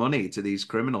give money to these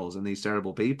criminals and these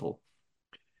terrible people.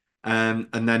 And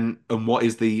what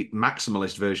is the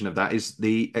maximalist version of that is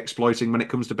the exploiting when it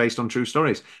comes to based on true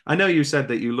stories. I know you said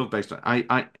that you love based on,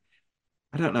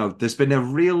 I don't know. There's been a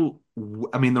real,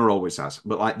 I mean, there always has,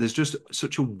 but like, there's just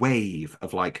such a wave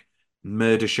of like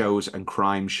murder shows and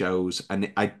crime shows,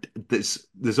 and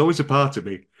there's always a part of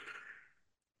me,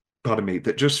 pardon me,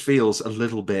 that just feels a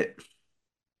little bit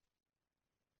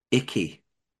icky.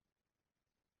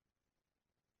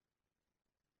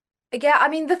 Yeah, I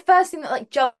mean, the first thing that like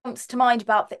jumps to mind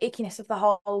about the ickiness of the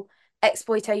whole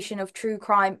exploitation of true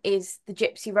crime is the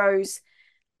Gypsy Rose,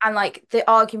 and like the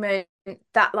argument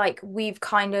that like we've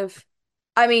kind of,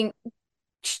 I mean,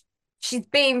 she's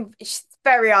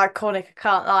very iconic, I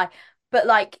can't lie, but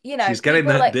like, she's getting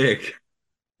that like, dick.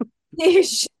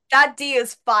 that D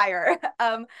is fire.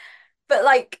 But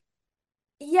like,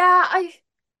 yeah, I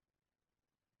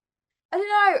don't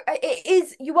know. It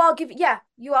is, you are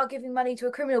giving money to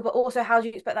a criminal, but also how do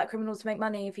you expect that criminal to make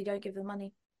money if you don't give them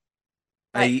money?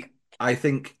 Like, I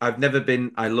think I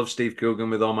love Steve Coogan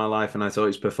with all my life, and I thought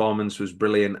his performance was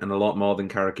brilliant and a lot more than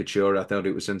caricature. I thought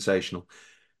it was sensational.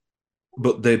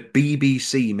 But the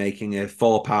BBC making a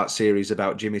 4-part series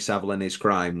about Jimmy Savile and his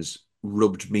crimes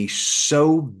rubbed me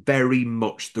so very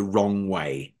much the wrong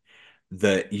way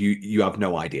that you have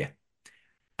no idea.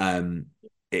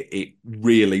 It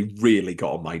really, really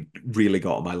got on my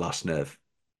last nerve.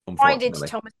 I did Unfortunately,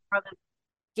 Thomas Brothers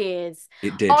years.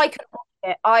 it did. I couldn't watch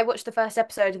it. I watched the first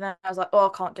episode and then I was like, oh,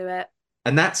 I can't do it.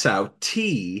 And that's how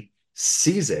T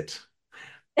sees it.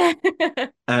 Love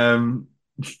the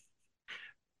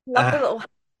little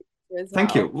as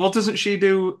Thank you. well. Well, doesn't she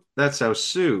do? That's how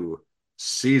Sue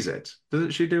sees it.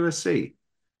 Doesn't she do a C?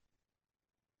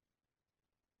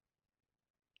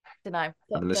 Don't know.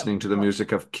 I'm listening to the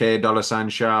music of K. Dollar Sign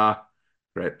Shah.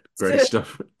 Great, great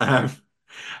stuff. And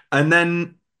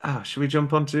then, should we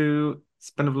jump on to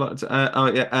spend a lot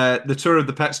of the tour of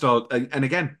the pet store? And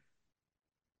again,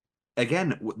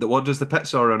 what does the pet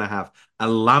store owner have? A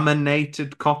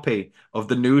laminated copy of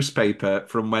the newspaper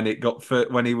from when it got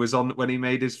when he was on when he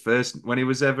made his first when he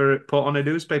was ever put on a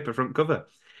newspaper front cover.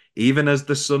 Even as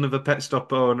the son of a pet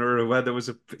shop owner, where there was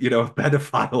a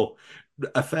pedophile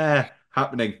affair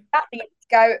happening. That needs to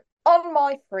go on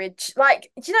my fridge. Like,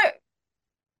 do you know?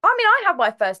 I mean, I have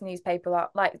my first newspaper.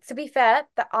 Like, to be fair,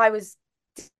 that I was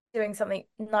doing something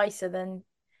nicer than,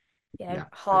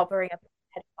 harboring a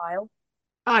pedophile.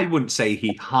 I wouldn't say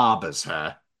he harbors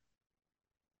her.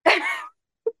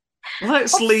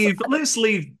 Let's leave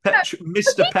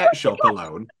Mr. Pet Shop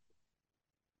alone.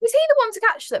 Was he the one to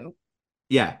catch them?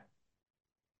 Yeah.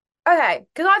 Okay,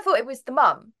 because I thought it was the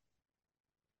mum.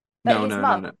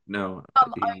 No.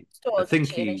 I think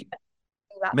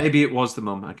maybe it was the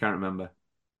mum. I can't remember.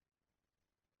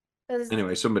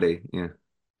 Anyway, somebody, yeah.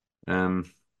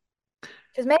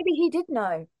 Because maybe he did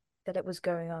know that it was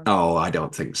going on. Oh, I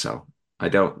don't think so. I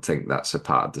don't think that's a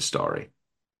part of the story.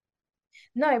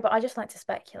 No, but I just like to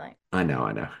speculate. I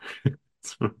know.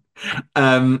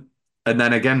 And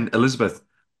then again, Elizabeth,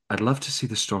 I'd love to see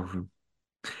the storeroom.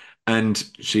 And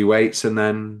she waits, and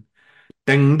then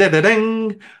ding, ding, ding,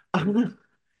 ding.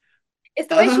 It's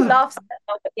the way she laughs at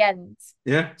herself at the end.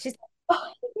 Yeah. She's like,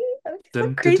 oh,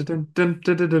 dun, dun, dun, dun,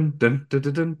 dun, dun, dun,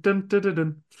 dun, dun, dun, dun,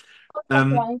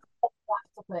 dun.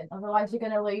 Otherwise, you're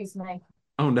going to lose me.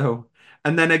 Oh no!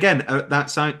 And then again, that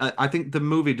side, I think the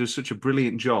movie does such a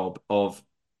brilliant job of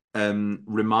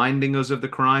reminding us of the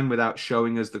crime without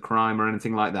showing us the crime or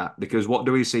anything like that. Because what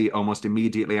do we see almost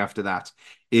immediately after that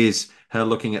is her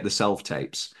looking at the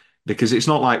self-tapes. Because it's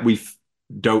not like we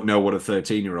don't know what a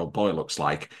 13-year-old boy looks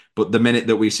like, but the minute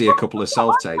that we see a couple of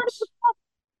self-tapes.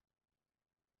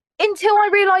 Until I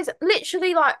realised,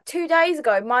 literally like 2 days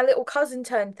ago, my little cousin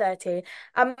turned 13,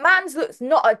 and Mans looks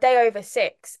not a day over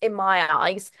 6 in my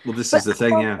eyes. Well, this is the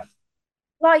thing, yeah.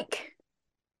 Like,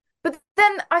 but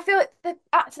then I feel like the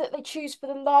actor that they choose for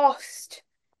the last,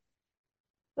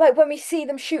 like when we see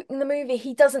them shooting the movie,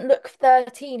 he doesn't look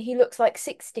 13, he looks like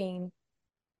 16.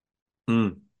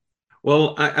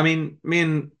 Well, I mean, me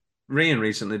and Rian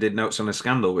recently did Notes on a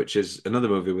Scandal, which is another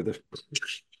movie with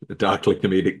a darkly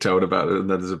comedic tone about it, and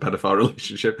then there's a pedophile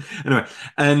relationship. Anyway,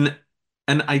 and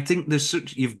I think there's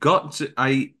such you've got to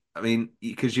I mean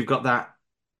because you've got that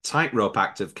tightrope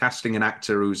act of casting an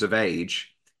actor who's of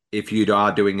age if you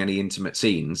are doing any intimate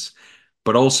scenes,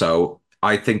 but also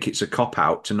I think it's a cop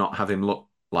out to not have him look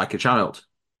like a child.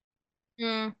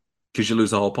 Because you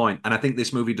lose the whole point. And I think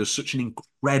this movie does such an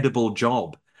incredible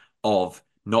job of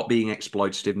not being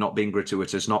exploitative, not being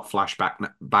gratuitous, not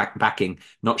backing,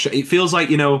 not it feels like,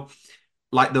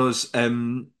 like those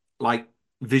like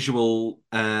visual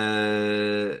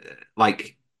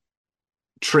like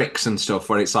tricks and stuff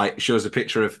where it's like shows a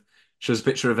picture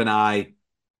of an eye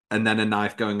and then a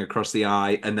knife going across the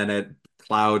eye and then a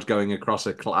cloud going across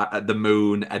the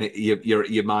moon, and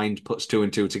your mind puts two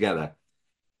and two together.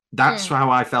 That's how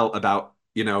I felt about,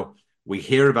 we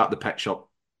hear about the pet shop.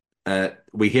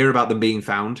 We hear about them being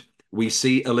found. We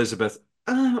see Elizabeth,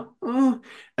 and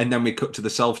then we cut to the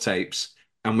self-tapes,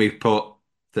 and we put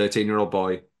 13-year-old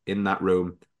boy in that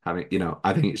room having,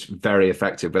 I think it's very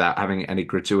effective without having any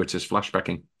gratuitous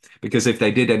flashbacking. Because if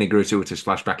they did any gratuitous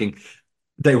flashbacking,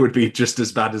 they would be just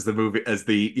as bad as the movie, as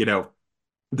the,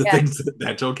 things that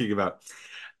they're talking about.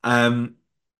 And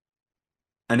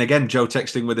again, Joe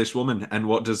texting with this woman. And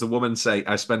what does the woman say?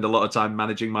 I spend a lot of time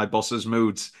managing my boss's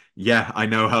moods. Yeah, I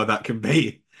know how that can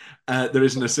be. There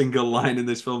isn't a single line in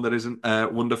this film that isn't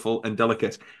wonderful and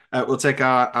delicate. We'll take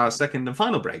our second and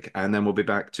final break, and then we'll be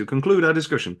back to conclude our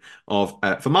discussion of,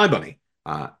 For My Bunny,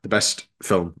 the best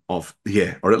film of the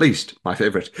year, or at least my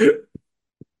favourite.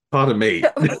 Pardon me.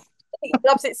 He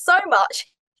loves it so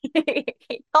much. He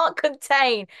can't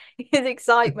contain his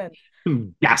excitement.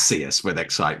 Gaseous with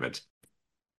excitement.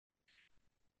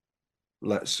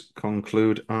 Let's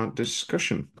conclude our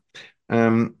discussion.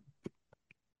 There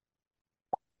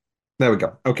we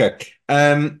go. Okay.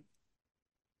 Pardon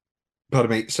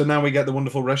me. So now we get the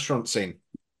wonderful restaurant scene,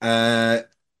 where,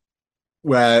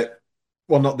 well,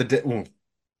 not the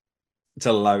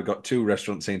tell a lie. We've got two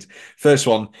restaurant scenes. First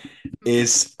one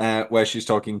is where she's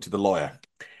talking to the lawyer,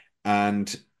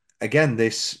 and again,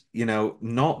 this,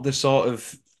 not the sort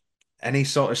of any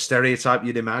sort of stereotype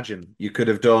you'd imagine. You could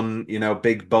have done, you know,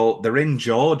 big bold. They're in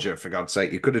Georgia, for God's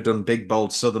sake. You could have done big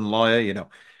bold Southern lawyer. You know,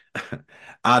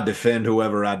 I defend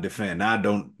whoever I defend. I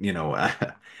don't, you know,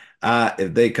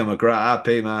 if they come across, I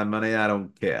pay my money. I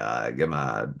don't care. I get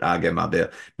my bill.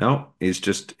 No,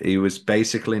 he was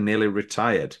basically nearly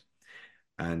retired,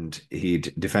 and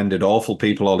he'd defended awful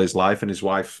people all his life, and his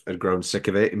wife had grown sick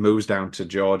of it. He moves down to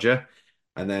Georgia,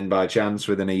 and then by chance,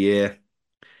 within a year,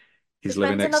 he's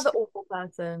living next. Another awful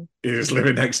person. He's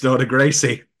living next door to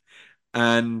Gracie,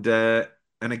 and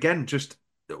again, just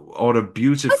what a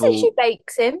beautiful. I say she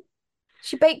bakes him.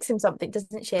 She bakes him something,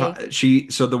 doesn't she?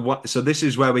 So this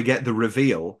is where we get the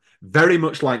reveal, very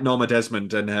much like Norma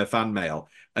Desmond and her fan mail,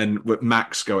 and with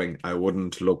Max going, "I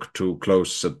wouldn't look too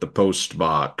close at the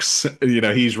postmarks." You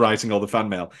know, he's writing all the fan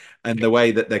mail, and the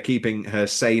way that they're keeping her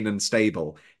sane and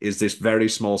stable is this very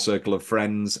small circle of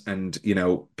friends and, you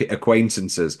know,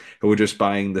 acquaintances who are just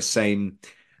buying the same.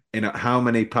 You know, how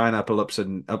many pineapple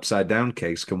upside down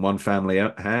cakes can one family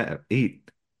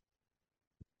eat?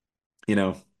 You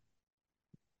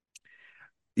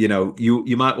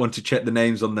might want to check the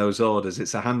names on those orders.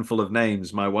 It's a handful of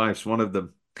names. My wife's one of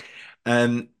them.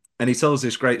 And he tells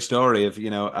this great story of,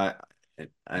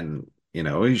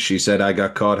 she said, I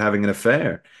got caught having an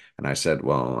affair. And I said,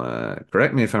 well,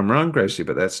 correct me if I'm wrong, Gracie,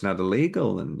 but that's not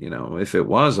illegal. And, you know, if it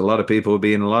was, a lot of people would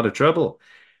be in a lot of trouble.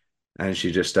 And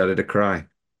she just started to cry.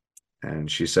 And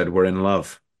she said, we're in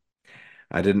love.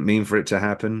 I didn't mean for it to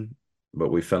happen, but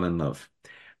we fell in love.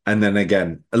 And then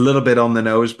again, a little bit on the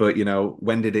nose, but, you know,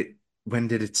 when did it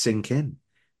sink in?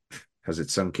 Has it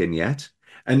sunk in yet?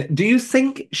 And do you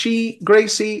think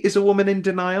Gracie is a woman in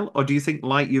denial? Or do you think,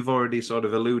 like you've already sort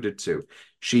of alluded to,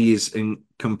 she is in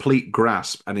complete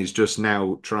grasp and is just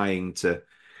now trying to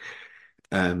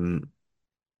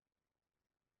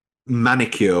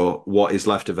manicure what is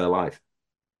left of her life?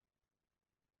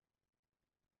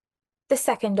 The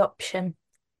second option.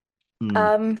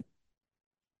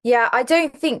 Yeah, I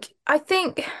think I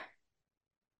don't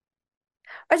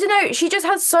know, she just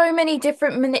has so many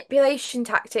different manipulation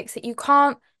tactics that you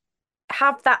can't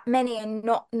have that many and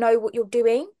not know what you're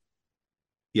doing.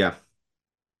 Yeah.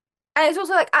 And it's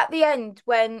also like at the end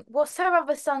when, what's her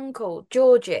other son called?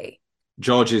 Georgie.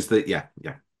 George is Yeah,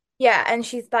 and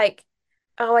she's like,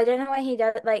 oh, I don't know why he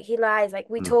does, like, he lies, like,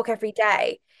 we talk every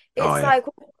day. It's like,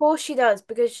 well, of course she does,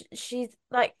 because she's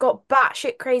like got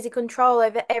batshit crazy control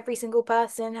over every single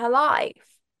person in her life.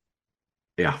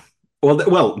 Yeah.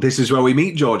 Well, this is where we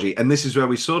meet Georgie, and this is where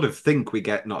we sort of think we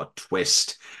get not a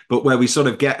twist, but where we sort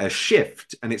of get a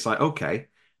shift, and it's like, okay,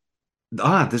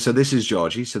 so this is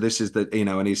Georgie, so this is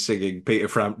and he's singing Peter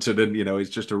Frampton, and he's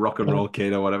just a rock and roll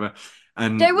kid or whatever.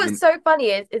 And you know what's so funny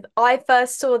is I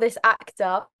first saw this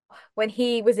actor when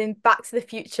he was in Back to the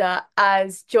Future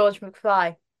as George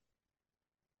McFly.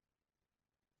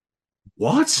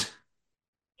 What?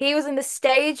 He was in the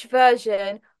stage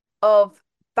version of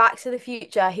Back to the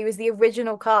Future. He was the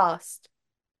original cast.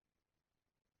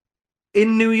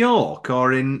 In New York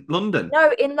or in London?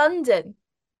 No, in London.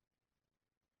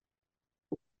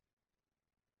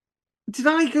 Did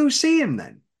I go see him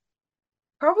then?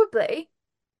 Probably.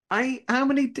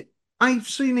 I've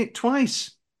seen it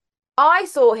twice. I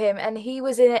saw him and he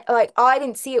was in it, like, I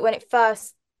didn't see it when it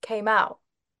first came out.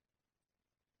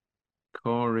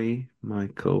 Corey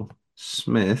Michael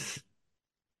Smith.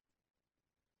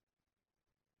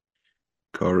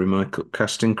 Corey Michael,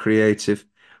 casting creative.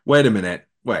 Wait a minute.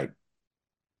 Wait.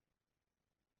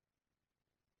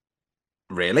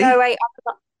 Really? No, wait.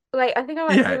 I think I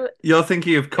might Yeah, you're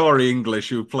thinking of Corey English,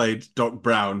 who played Doc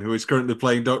Brown, who is currently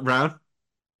playing Doc Brown?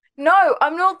 No,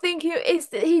 I'm not thinking.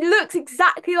 He looks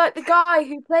exactly like the guy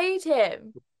who played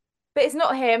him, but it's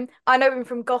not him. I know him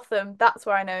from Gotham. That's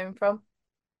where I know him from.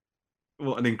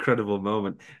 What an incredible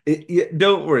moment.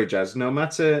 Don't worry, Jazz. No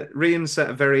matter, Rian set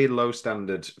a very low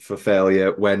standard for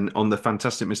failure when on the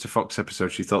Fantastic Mr. Fox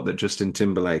episode, she thought that Justin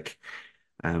Timberlake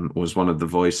was one of the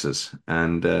voices.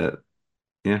 And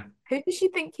yeah. Who did she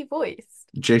think he voiced?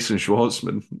 Jason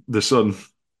Schwartzman, the son.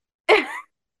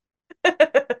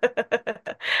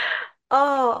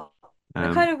 Oh,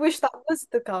 I kind of wish that was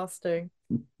the casting.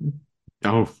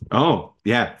 Oh,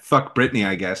 yeah. Fuck Britney,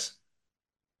 I guess.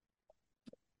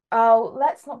 Oh,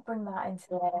 let's not bring that into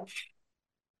it.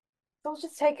 We'll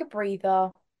just take a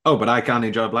breather. Oh, but I can't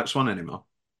enjoy Black Swan anymore.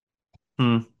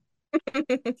 And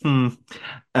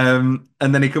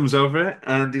then he comes over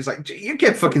and he's like, you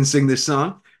can't fucking sing this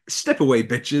song. Step away,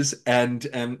 bitches. And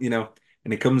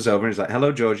and he comes over and he's like,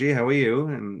 hello, Georgie, how are you?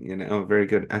 And oh, very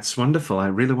good. That's wonderful. I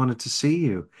really wanted to see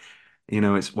you.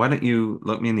 It's why don't you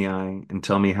look me in the eye and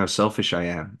tell me how selfish I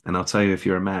am, and I'll tell you if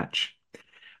you're a match.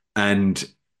 And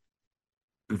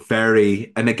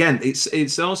very, and again,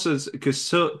 it's also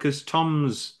because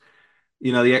Tom's,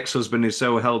 the ex-husband is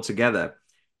so held together.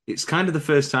 It's kind of the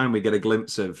first time we get a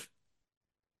glimpse of,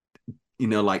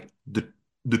 like the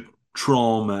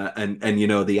trauma and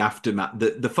the aftermath,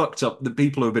 the fucked up, the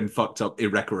people who've been fucked up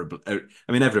irreparably.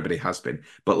 I mean, everybody has been,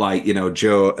 but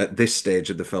Joe at this stage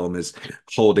of the film is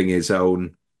holding his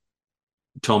own.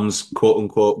 Tom's quote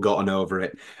unquote gotten over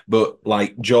it, but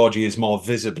Georgie is more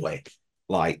visibly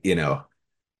he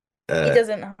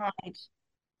doesn't hide.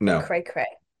 No. Cray cray.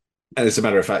 And as a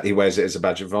matter of fact, he wears it as a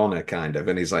badge of honor, kind of,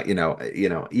 and he's like,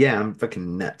 yeah, I'm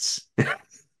fucking nuts.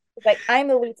 Like, I'm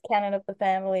the loose cannon of the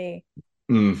family.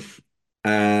 And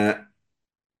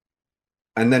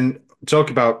then talk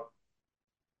about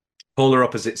polar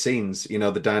opposite scenes,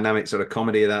 the dynamic sort of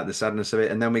comedy of that, the sadness of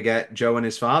it, and then we get Joe and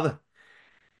his father,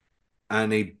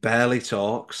 and he barely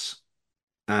talks,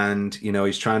 and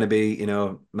he's trying to be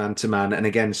man to man, and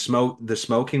again the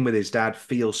smoking with his dad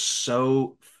feels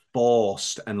so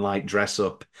forced and like dress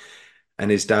up,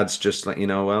 and his dad's just like,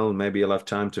 well, maybe you'll have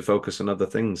time to focus on other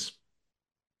things.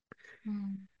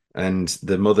 And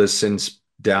the mother's since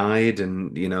died,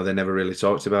 and they never really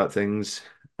talked about things,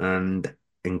 and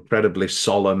incredibly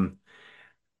solemn.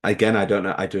 Again,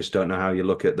 I just don't know how you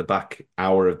look at the back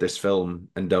hour of this film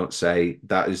and don't say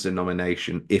that is a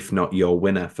nomination, if not your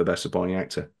winner for Best Supporting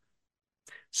Actor.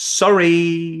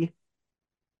 Sorry.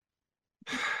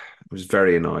 I was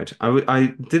very annoyed.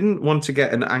 I didn't want to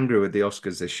get angry with the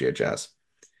Oscars this year, Jazz.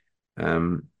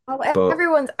 Well,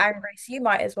 everyone's angry, so you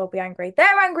might as well be angry.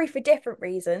 They're angry for different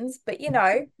reasons, but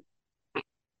yeah,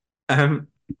 I'm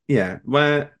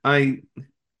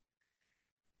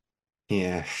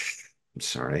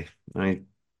sorry. I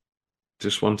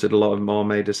just wanted a lot of more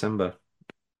May December.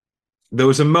 There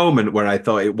was a moment where I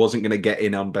thought it wasn't going to get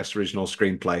in on Best Original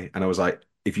Screenplay, and I was like,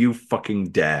 if you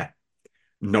fucking dare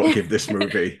not give this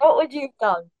movie. What would you have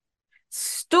done?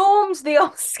 Storms the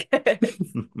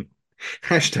Oscars.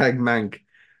 Hashtag Mank.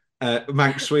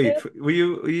 Mank Sweep. Were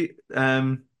you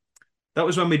that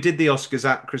was when we did the Oscars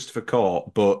at Christopher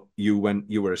Court, but you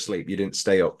were asleep. You didn't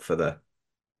stay up for the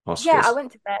Oscars. Yeah, I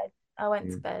went to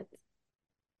bed.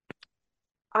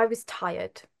 I was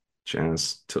tired.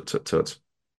 Jazz. Tut.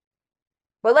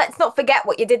 Well, let's not forget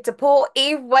what you did to poor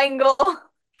Eve Wengel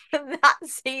that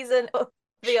season of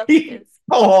the Oscars.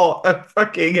 Oh, a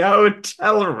fucking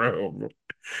hotel room.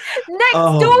 Next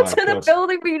door to the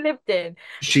building we lived in.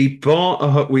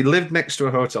 We lived next to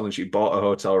a hotel, and she bought a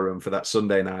hotel room for that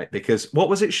Sunday night because what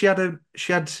was it? She had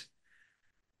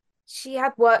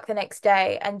work the next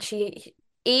day, and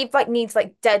Eve needs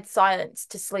dead silence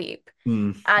to sleep,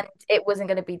 and it wasn't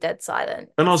going to be dead silent.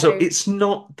 And also, it's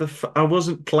not I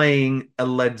wasn't playing a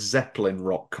Led Zeppelin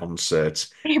rock concert.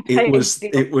 It was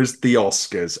the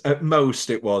Oscars. At most,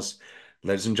 it was,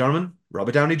 ladies and gentlemen,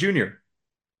 Robert Downey Jr.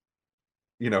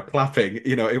 Clapping.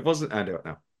 It wasn't. I don't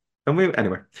know. And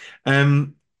anyway.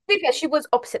 Because she was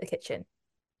opposite the kitchen.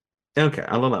 Okay,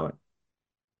 I'll allow it.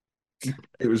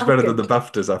 It was better than the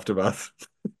BAFTAs aftermath.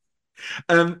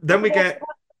 Then we get.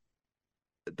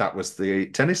 That was the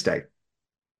tennis day.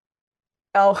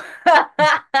 Oh.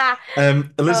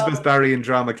 Elizabeth Barry in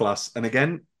drama class, and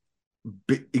again,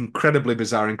 incredibly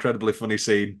bizarre, incredibly funny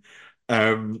scene.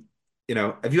 Have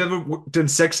you ever done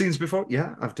sex scenes before?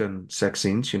 Yeah, I've done sex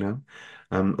scenes. A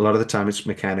lot of the time it's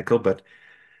mechanical, but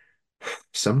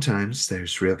sometimes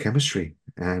there's real chemistry.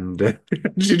 And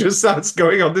she just starts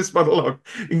going on this monologue,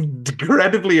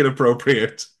 incredibly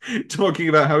inappropriate, talking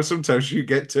about how sometimes you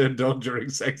get turned on during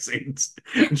sex scenes.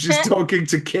 And she's talking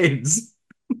to kids.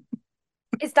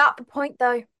 Is that the point,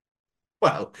 though?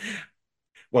 Well,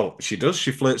 she does.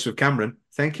 She flirts with Cameron.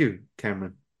 Thank you,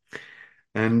 Cameron.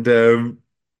 And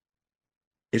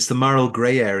it's the moral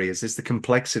grey areas. It's the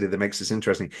complexity that makes this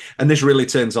interesting. And this really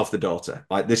turns off the daughter.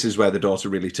 This is where the daughter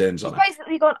really turns on her.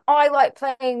 Basically gone, I like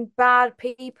playing bad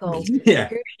people. Yeah.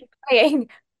 Who's she playing?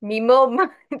 Me mum.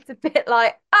 It's a bit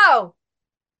like, oh.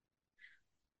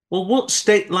 Well, what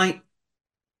state, the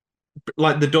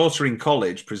daughter in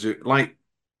college,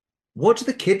 what do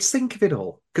the kids think of it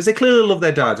all? Because they clearly love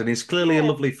their dad, and he's clearly a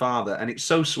lovely father, and it's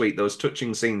so sweet, those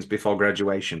touching scenes before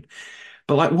graduation.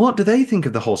 But what do they think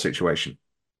of the whole situation?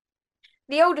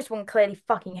 The oldest one clearly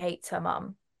fucking hates her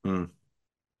mum. I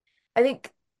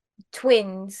think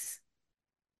twins.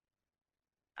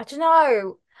 I don't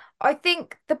know. I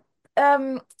think the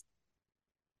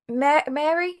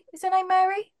Mary, is her name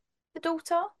Mary? The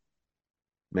daughter?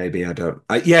 Maybe, I don't.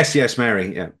 Yes,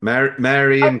 Mary. Yeah,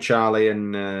 Mary and Charlie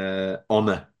and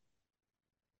Honor.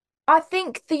 I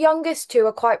think the youngest two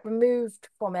are quite removed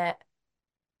from it.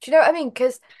 Do you know what I mean?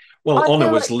 Because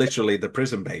Honor was literally the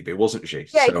prison baby, wasn't she?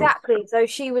 Yeah, exactly. So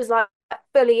she was like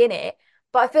fully in it,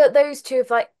 but I feel like those two have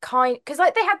like because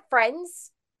like they had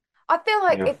friends. I feel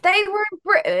like Yeah. if they were in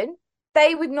Britain,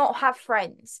 they would not have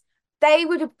friends. They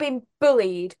would have been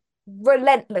bullied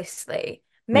relentlessly.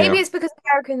 Maybe Yeah. it's because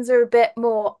Americans are a bit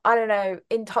more, I don't know,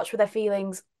 in touch with their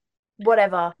feelings,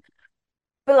 whatever.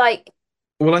 But like,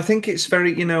 Well, I think it's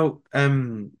very,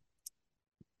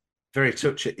 very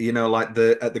touchy, like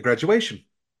at the graduation.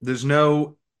 There's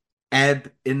no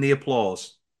ebb in the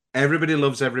applause. Everybody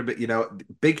loves everybody,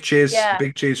 yeah,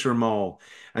 big cheers from them all.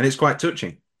 And it's quite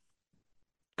touching.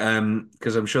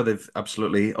 Because I'm sure they've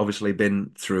absolutely obviously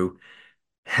been through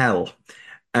hell.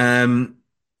 Um,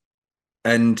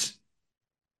 and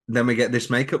then we get this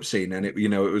makeup scene, and it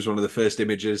was one of the first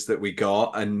images that we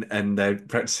got, and they're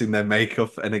practicing their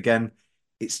makeup, and again,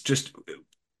 it's just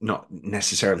not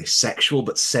necessarily sexual,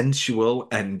 but sensual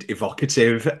and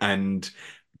evocative, and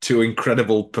two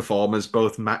incredible performers,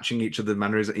 both matching each other's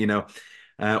manners.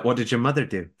 What did your mother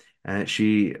do?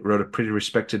 She wrote a pretty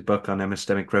respected book on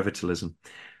epistemic revitalism.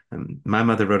 My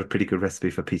mother wrote a pretty good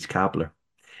recipe for peach cobbler,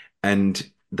 and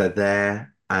they're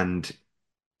there, and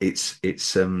it's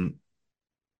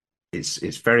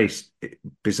very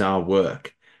bizarre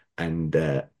work and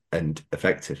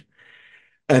effective.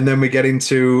 And then we get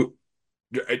into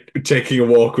taking a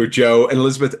walk with Joe and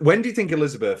Elizabeth. When do you think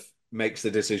Elizabeth makes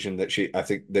the decision that I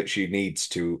think that she needs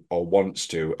to or wants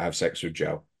to have sex with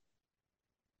Joe?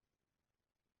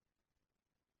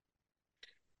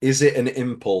 Is it an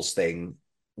impulse thing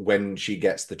when she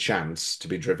gets the chance to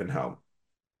be driven home?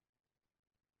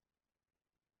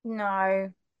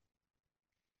 no,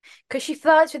 because she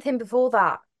flirts with him before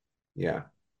that. Yeah.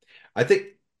 I think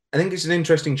I think it's an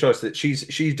interesting choice that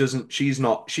she's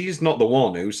not the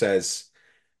one who says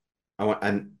I want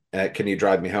and can you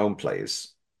drive me home,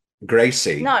 please?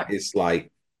 Gracie No, is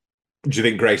like, do you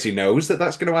think Gracie knows that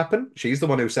that's going to happen? She's the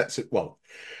one who sets it. Well,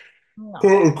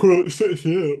 quote no, unquote, sets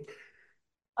it up.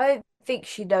 I don't think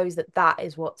she knows that that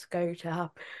is what's going to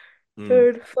happen.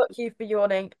 Mm. Dude, fuck you for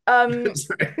yawning.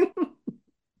 Sorry.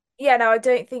 Yeah, no, I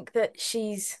don't think that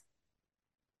she's.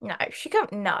 No, she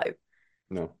can't. No,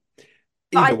 No.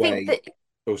 but I Either think way. that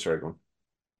Oh, sorry, go on.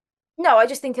 no, I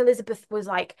just think Elizabeth was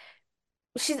like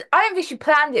she's. I don't think she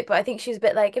planned it, but I think she was a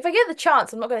bit like, if I get the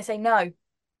chance, I'm not going to say no.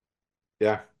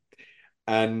 Yeah.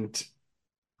 And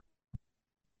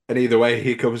either way,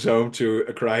 he comes home to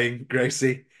a crying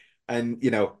Gracie. And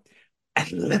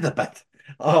Elizabeth,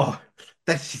 oh,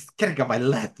 that she's getting on my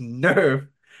left nerve.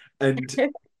 And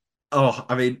oh,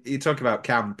 I mean, you talk about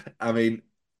camp. I mean,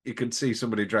 you can see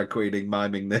somebody drag queening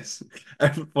miming this.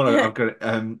 I've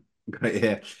got it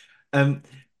here. Um,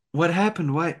 what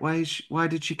happened? Why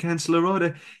did she cancel her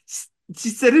order? She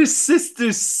said her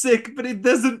sister's sick, but it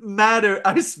doesn't matter.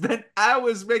 I spent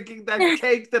hours making that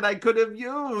cake that I could have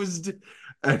used.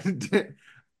 And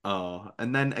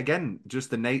and then again, just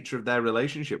the nature of their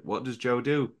relationship. What does Joe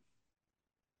do?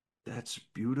 That's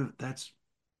beautiful.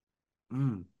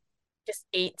 Mm, Just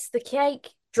eats the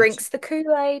cake, that's drinks the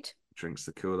Kool-Aid. drinks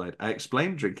the Kool-Aid. I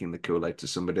explained drinking the Kool-Aid to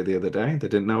somebody the other day. They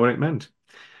didn't know what it meant.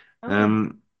 Oh,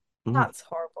 Um, mm, that's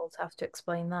horrible to have to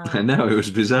explain I that. know it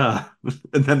was bizarre.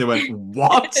 And then they went,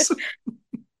 "What?"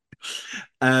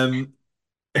 Um,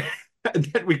 and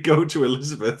then we go to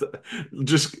Elizabeth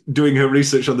just doing her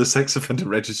research on the sex offender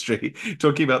registry,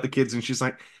 talking about the kids, and she's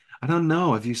like, "I don't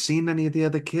know. Have you seen any of the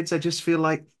other kids? I just feel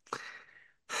like,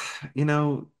 you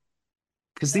know,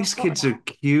 because Oh, these what kids are about?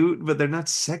 cute, but they're not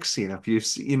sexy enough. You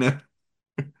see, you know."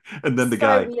 And then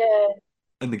So weird.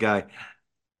 the guy,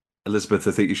 Elizabeth,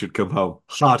 I think you should come home.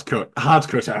 Hard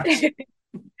cut out.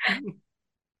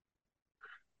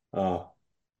 Oh.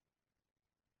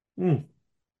 Hmm.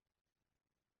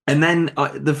 And then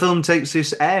the film takes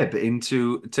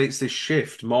takes this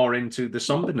shift more into the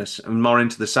somberness and more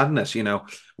into the sadness.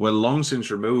 We're long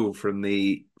since removed from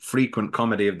the frequent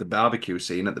comedy of the barbecue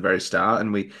scene at the very start,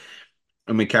 and we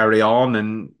carry on,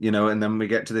 and then we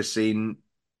get to this scene,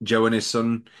 Joe and his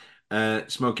son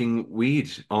smoking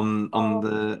weed on Oh,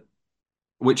 the,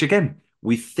 which again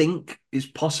we think is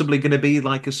possibly going to be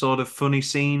like a sort of funny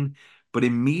scene, but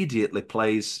immediately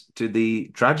plays to the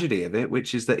tragedy of it,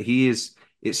 which is that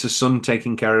it's a son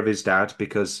taking care of his dad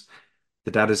because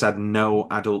the dad has had no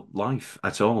adult life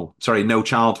at all. Sorry, no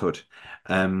childhood,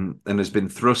 and has been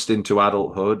thrust into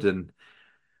adulthood. And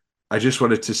I just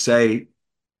wanted to say,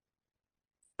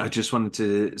 I just wanted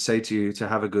to say to you to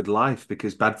have a good life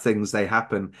because bad things they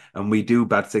happen and we do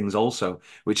bad things also,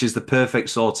 which is the perfect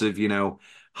sort of, you know,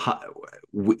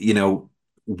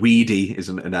 weedy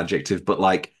isn't an adjective, but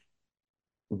like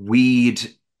weed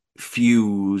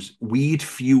weed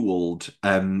fueled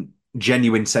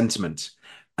genuine sentiment.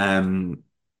 Um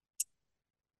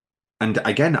And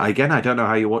again, I don't know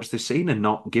how you watch this scene and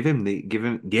not give him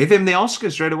the Oscar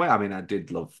straight away. I mean, I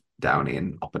did love Downey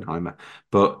and Oppenheimer,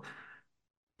 but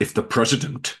if the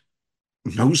president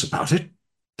knows about it,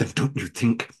 then don't you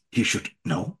think he should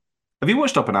know? Have you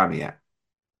watched Oppenheimer yet?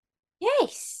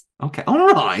 Yes. Okay, all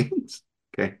right.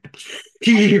 Okay.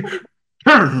 He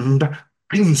turned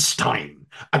Einstein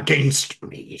against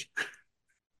me.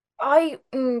 Well,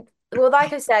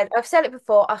 like I said, I've said it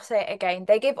before, I'll say it again.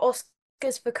 They give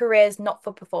Oscars for careers, not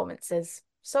for performances.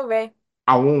 Sorry.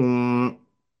 Oh.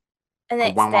 And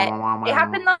it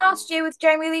happened last year with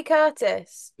Jamie Lee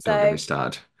Curtis. Don't get So me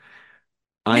started.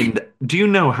 And do you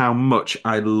know how much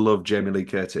I love Jamie Lee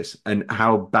Curtis and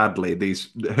how badly these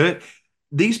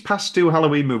past two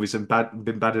Halloween movies have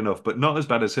been bad enough, but not as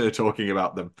bad as her talking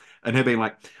about them and her being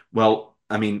like, well,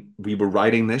 I mean, we were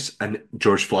writing this and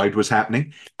George Floyd was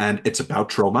happening and it's about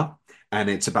trauma and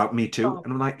it's about Me Too. Oh.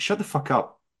 And I'm like, shut the fuck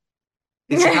up.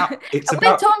 When Tom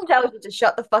tells you to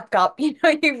shut the fuck up, you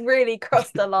know you've really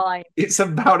crossed the line. It's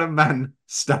about a man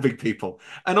stabbing people.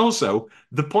 And also,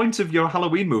 the point of your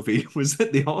Halloween movie was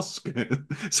that the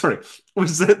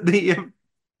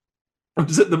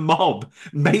mob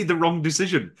made the wrong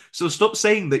decision. So stop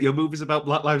saying that your movie's about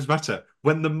Black Lives Matter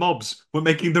when the mobs were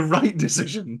making the right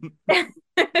decision.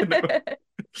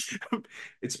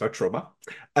 It's about trauma.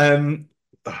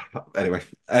 Anyway,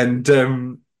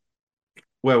 and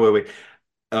where were we?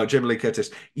 Jamie Lee Curtis.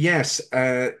 Yes,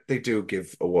 they do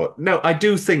give award. No, I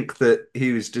do think that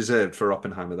he was deserved for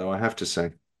Oppenheimer, though, I have to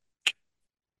say.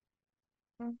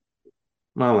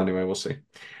 Well, anyway, we'll see.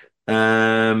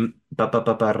 Where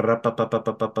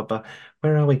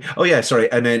are we? Oh yeah, sorry.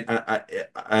 And then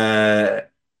and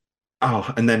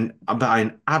then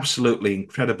an absolutely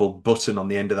incredible button on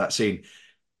the end of that scene.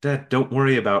 Dad, don't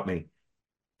worry about me.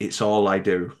 It's all I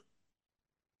do.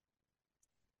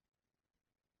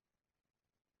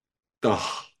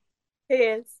 Oh,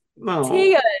 Tears. no.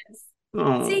 Tears.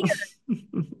 Oh. Tears.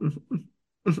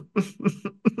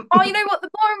 Oh, you know what? The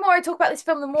more and more I talk about this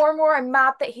film, the more and more I'm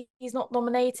mad that he's not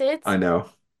nominated. I know.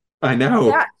 I know.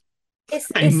 Yeah,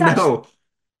 I know.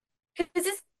 Because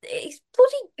it's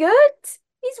bloody good.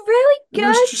 He's really good.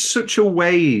 There's just such a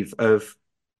wave of.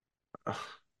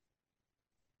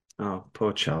 Oh,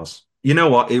 poor Charles. You know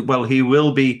what? Well, he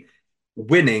will be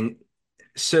winning,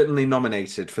 certainly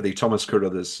nominated for the Thomas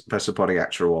Carruthers Best Supporting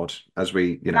Actor Award, as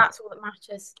we, That's all that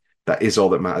matters. That is all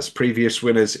that matters. Previous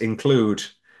winners include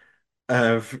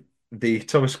the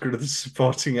Thomas Carruthers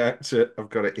Supporting Actor. I've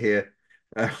got it here.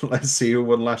 Let's see who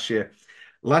won last year.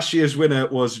 Last year's winner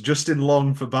was Justin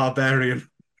Long for Barbarian.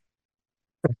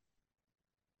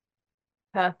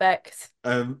 Perfect.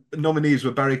 Nominees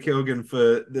were Barry Keoghan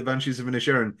for The Banshees of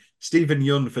Inisherin, Stephen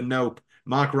Yeun for Nope,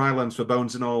 Mark Rylance for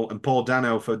Bones and All, and Paul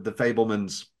Dano for The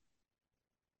Fabelmans.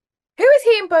 Who is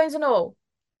he in Bones and All?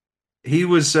 He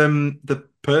was the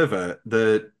pervert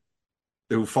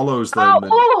who follows them.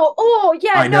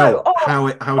 Yeah, I know.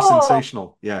 Oh, how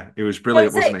sensational. Yeah, it was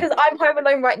brilliant, wasn't it? Because I'm home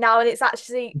alone right now and it's like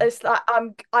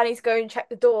I need to go and check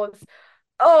the doors.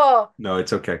 Oh. No,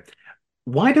 it's okay.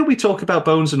 Why don't we talk about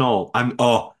Bones and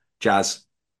All? Jazz.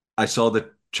 I saw the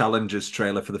Challengers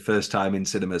trailer for the first time in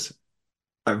cinemas.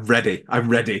 I'm ready. I'm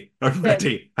ready. I'm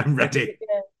ready. I'm ready.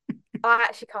 I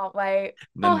actually can't wait.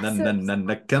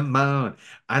 Come on.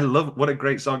 I love what a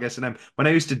great song S&M. When I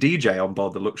used to DJ on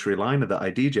board the luxury liner that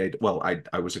I DJ'd, well,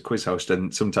 I was a quiz host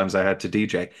and sometimes I had to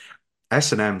DJ.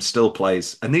 S&M still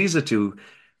plays. And these are two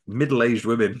middle-aged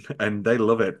women and they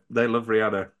love it. They love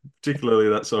Rihanna, particularly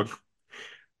that song.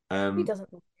 Who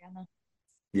doesn't love Rihanna?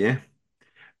 Yeah.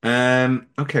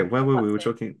 Okay, where were we? We're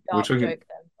talking. Joke then, I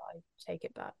take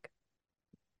it back.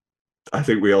 I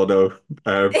think we all know.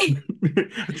 I think.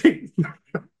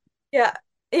 Yeah.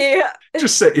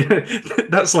 Just say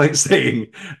that's like saying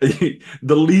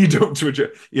the lead up to a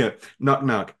joke. Yeah. Knock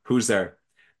knock. Who's there?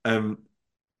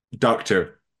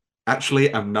 Doctor.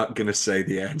 Actually, I'm not gonna say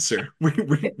the answer.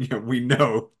 We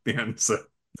know the answer.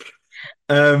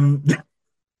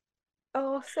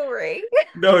 Oh, sorry.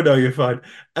 No, you're fine.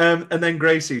 And then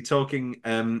Gracie talking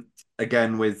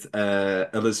again with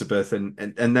Elizabeth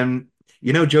and then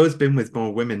Joe's been with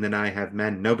more women than I have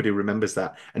men. Nobody remembers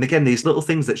that. And again, these little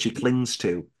things that she clings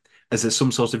to as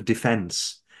some sort of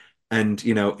defense. And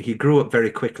he grew up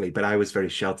very quickly, but I was very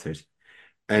sheltered.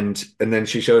 And then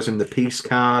she shows him the peace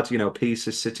card. Peace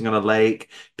is sitting on a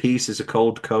lake. Peace is a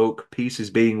cold Coke. Peace is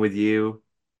being with you.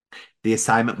 The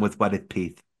assignment was wedded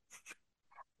Pete.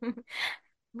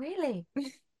 Really?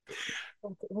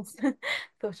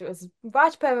 Thought it was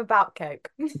write a poem about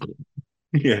Coke.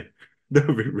 Yeah.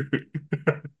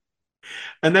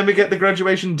 And then we get the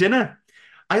graduation dinner.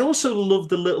 I also love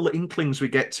the little inklings we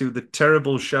get to the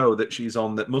terrible show that she's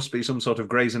on that must be some sort of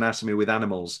Grey's Anatomy with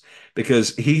animals,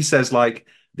 because he says like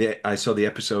I saw the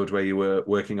episode where you were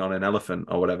working on an elephant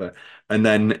or whatever, and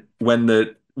then when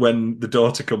the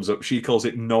daughter comes up, she calls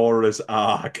it Nora's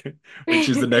Ark, which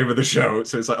is the name of the show.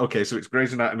 So it's like, okay, so it's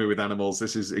Grey's Anatomy with animals.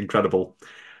 This is incredible.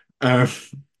 Um,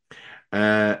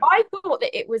 I thought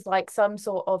that it was like some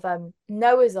sort of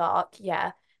Noah's Ark,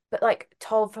 yeah, but like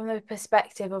told from the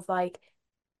perspective of like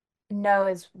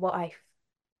Noah's wife.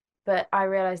 But I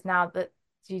realize now that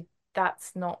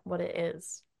that's not what it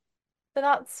is. But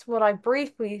that's what I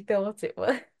briefly thought it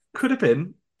was. could have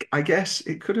been, I guess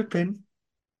it could have been.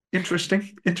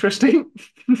 Interesting.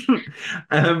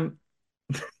 um,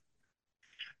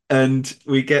 and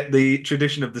we get the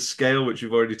tradition of the scale, which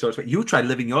we've already talked about. You try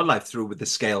living your life through with the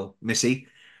scale, Missy.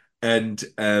 And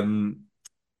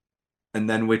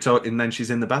then we're talking, and then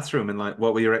she's in the bathroom and like,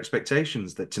 what were your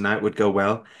expectations? That tonight would go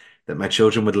well, that my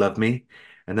children would love me,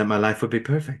 and that my life would be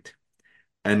perfect.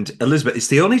 And Elizabeth, it's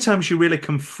the only time she really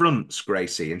confronts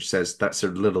Gracie and she says, that's a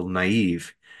little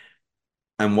naive.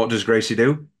 And what does Gracie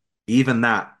do? Even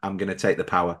that, I'm going to take the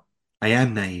power. I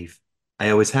am naive. I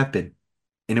always have been.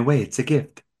 In a way, it's a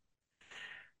gift.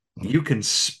 You can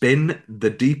spin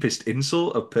the deepest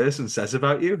insult a person says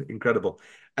about you. Incredible.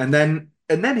 And then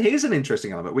here's an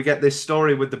interesting element. We get this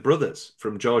story with the brothers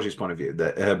from Georgie's point of view,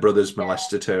 that her brothers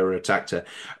molested her or attacked her.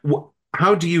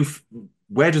 How do you,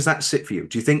 where does that sit for you?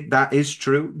 Do you think that is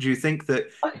true? Do you think that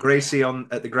Gracie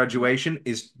at the graduation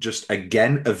is just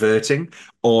again averting?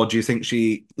 Or do you think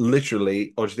she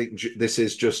literally, or do you think this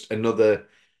is just another,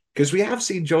 because we have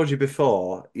seen Georgie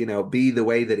before, be the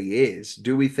way that he is.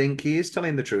 Do we think he is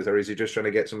telling the truth, or is he just trying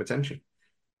to get some attention?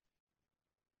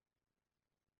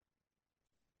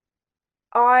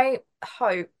 I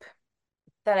hope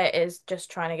that it is just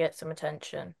trying to get some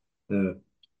attention.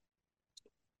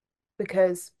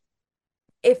 Because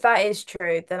if that is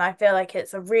true, then I feel like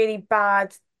it's a really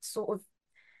bad sort of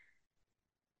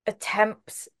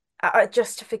attempt at a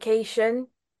justification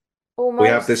almost. We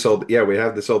have this all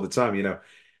the time,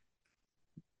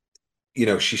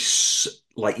 she's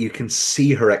like, you can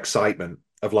see her excitement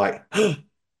of like, oh,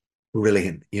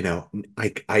 brilliant,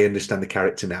 I understand the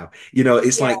character now.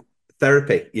 It's like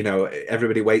therapy,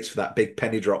 everybody waits for that big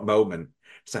penny drop moment.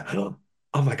 It's like,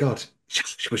 oh my God,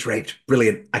 she was raped.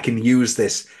 Brilliant. I can use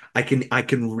this. I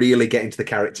can really get into the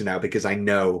character now because I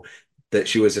know that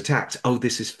she was attacked. Oh,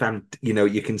 this is fan,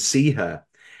 you can see her.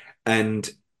 And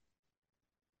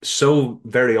so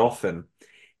very often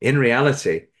in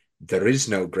reality, there is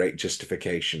no great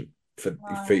justification for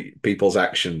people's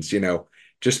actions,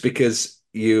 just because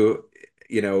you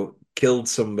killed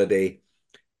somebody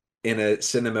in a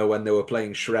cinema when they were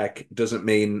playing Shrek doesn't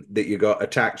mean that you got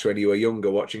attacked when you were younger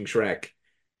watching Shrek.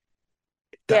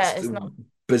 That's the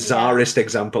bizarrest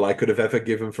example I could have ever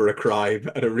given for a crime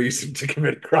and a reason to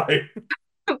commit a crime.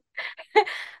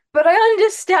 But I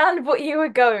understand what you were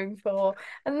going for,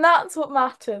 and that's what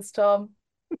matters, Tom.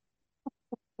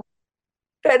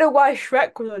 Don't know why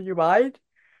Shrek was on your mind.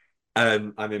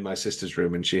 I'm in my sister's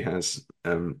room and she has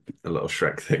a little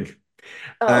Shrek thing.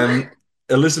 Oh.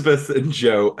 Elizabeth and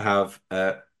Joe have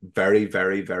very,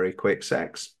 very, very quick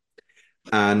sex.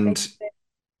 And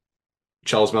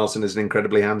Charles Melton is an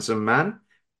incredibly handsome man.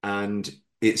 And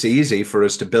it's easy for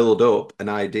us to build up an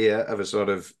idea of a sort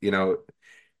of,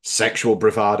 sexual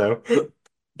bravado.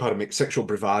 Pardon me, sexual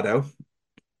bravado.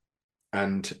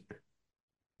 And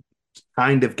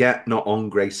kind of get not on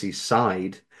Gracie's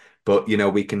side, but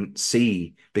we can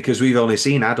see, because we've only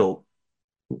seen adult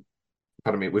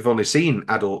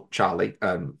Charlie,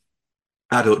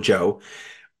 adult Joe.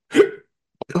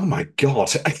 Oh my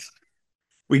God.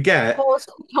 We get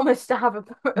Caused Thomas to have a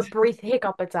brief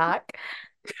hiccup attack.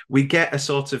 We get a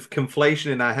sort of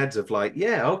conflation in our heads of like,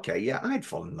 yeah, okay, yeah, I'd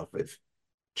fall in love with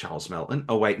Charles Melton.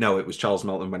 Oh wait, no, it was Charles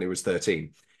Melton when he was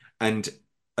 13. And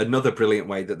another brilliant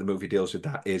way that the movie deals with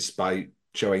that is by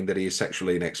showing that he is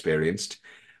sexually inexperienced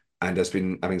and has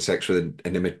been having sex with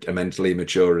a mentally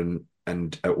immature and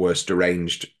at worst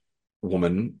deranged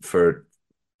woman for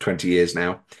 20 years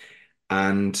now.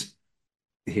 And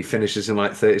he finishes in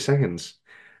like 30 seconds.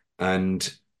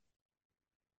 And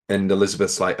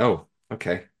Elizabeth's like, oh,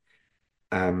 okay.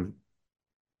 How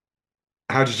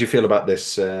did you feel about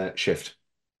this shift?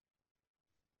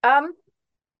 Kind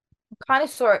of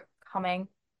saw it coming.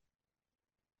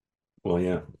 Well,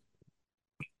 yeah.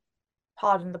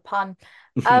 Pardon the pun.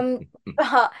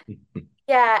 But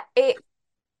yeah, I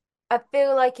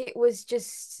feel like it was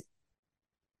just,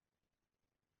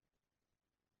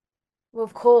 well,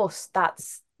 of course,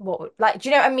 that's what, like, do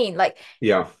you know what I mean? Like,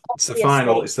 yeah, it's the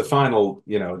final,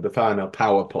 the final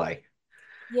power play.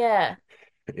 Yeah.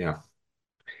 Yeah.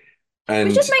 Which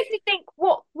And just makes me think,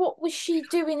 what was she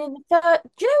doing in the third?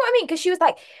 Do you know what I mean? Because she was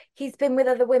like, he's been with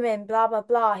other women, blah blah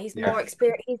blah. He's yeah. more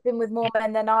experienced. He's been with more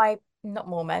men than I, not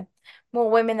more men, more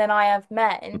women than I have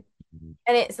men.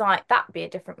 And it's like that'd be a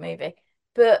different movie.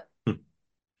 But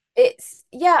it's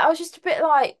yeah, I was just a bit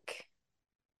like,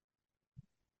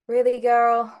 really,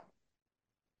 girl,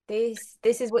 this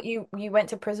is what you went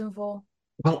to prison for.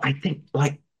 Well, I think,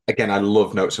 like, again, I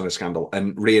love Notes on a Scandal,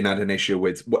 and Rian had an issue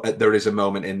with. There is a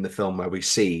moment in the film where we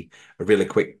see a really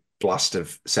quick blast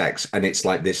of sex, and it's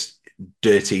like this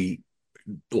dirty,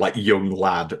 like young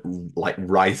lad, like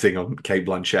writhing on Kate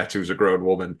Blanchett, who's a grown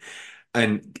woman,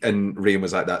 and Rian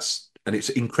was like, "That's," and it's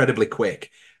incredibly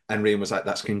quick, and Rian was like,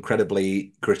 "That's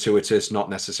incredibly gratuitous, not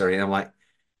necessary," and I'm like.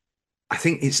 I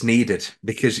think it's needed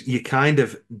because you kind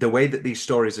of the way that these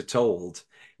stories are told,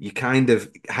 you kind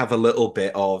of have a little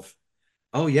bit of,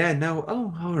 oh yeah, no,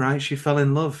 oh, all right, she fell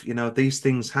in love. You know, these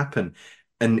things happen.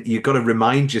 And you've got to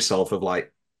remind yourself of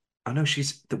like, I know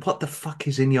she's what the fuck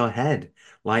is in your head?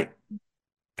 Like,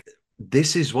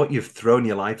 this is what you've thrown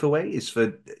your life away is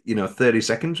for, 30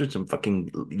 seconds with some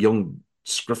fucking young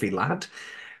scruffy lad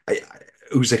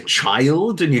who's a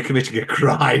child and you're committing a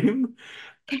crime.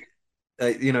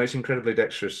 It's incredibly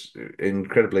dexterous,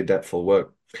 incredibly depthful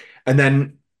work. And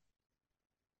then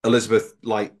Elizabeth,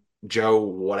 like Joe,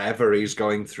 whatever he's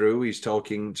going through, he's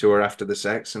talking to her after the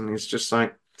sex, and he's just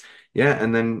like, yeah.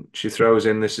 And then she throws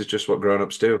in, "This is just what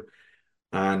grown-ups do."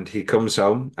 And he comes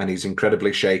home and he's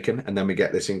incredibly shaken. And then we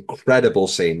get this incredible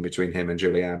scene between him and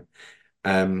Julianne.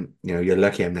 You're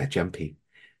lucky I'm that jumpy,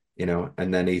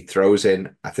 and then he throws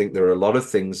in, I think there are a lot of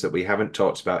things that we haven't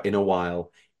talked about in a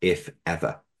while, if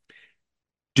ever.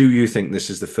 Do you think this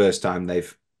is the first time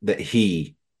that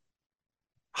he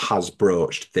has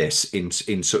broached this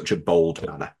in such a bold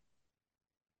manner?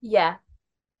 Yeah.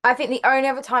 I think the only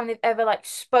other time they've ever like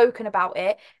spoken about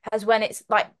it has when it's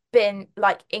like been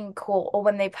like in court or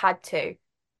when they've had to.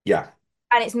 Yeah.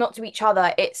 And it's not to each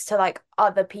other, it's to like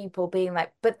other people being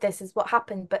like, but this is what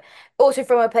happened. But also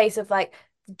from a place of like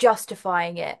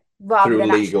justifying it rather Through than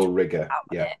actually legal talking rigor. about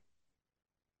Yeah. it.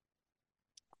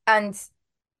 And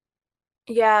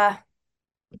yeah,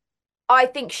 I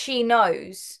think she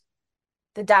knows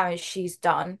the damage she's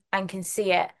done and can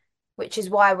see it, which is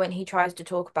why when he tries to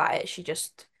talk about it, she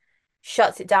just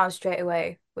shuts it down straight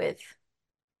away with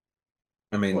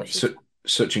I mean, what she's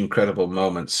such incredible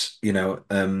moments,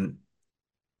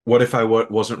 what if I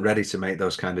wasn't ready to make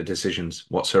those kind of decisions?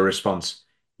 What's her response?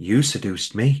 You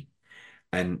seduced me.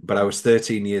 But I was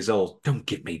 13 years old. Don't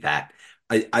give me that.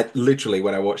 I literally,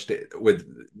 when I watched it with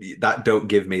that, don't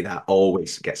give me that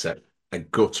always gets a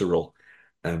guttural.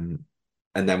 And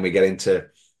then we get into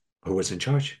who was in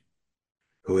charge?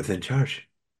 Who was in charge?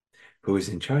 Who is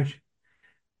in charge?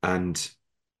 And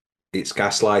it's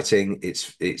gaslighting.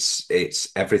 It's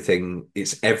everything.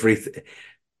 It's everything.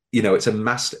 It's a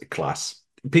master class.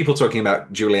 People talking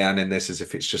about Julianne in this as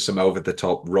if it's just some over the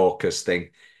top raucous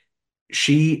thing.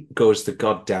 She goes the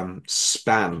goddamn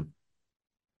span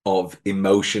of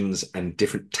emotions and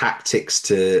different tactics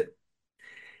to.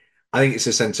 I think it's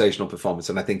a sensational performance,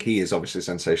 and I think he is obviously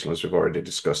sensational, as we've already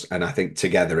discussed. And I think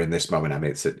together in this moment, I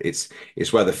mean,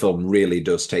 it's where the film really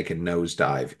does take a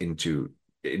nosedive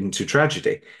into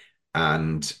tragedy,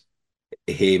 and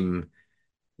him,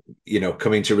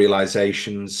 coming to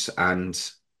realizations, and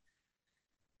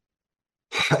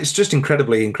it's just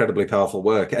incredibly, incredibly powerful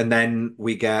work. And then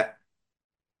we get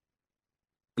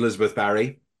Elizabeth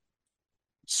Barry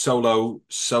solo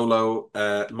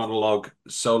monologue,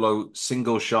 solo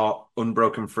single shot,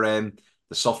 unbroken frame,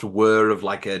 the soft whir of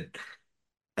like an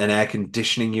air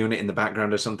conditioning unit in the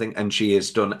background or something, and she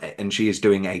is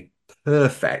doing a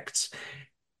perfect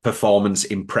performance,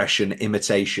 impression,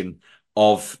 imitation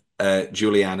of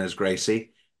Julianne as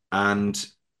Gracie, and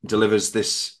delivers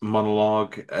this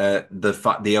monologue,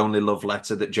 the only love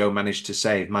letter that Joe managed to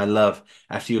say. My love,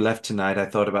 after you left tonight, I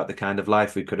thought about the kind of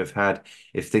life we could have had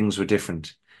if things were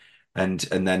different. And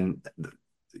then,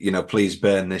 please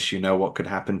burn this. You know what could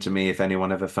happen to me if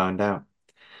anyone ever found out.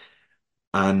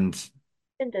 And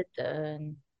dun, dun,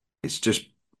 dun. It's just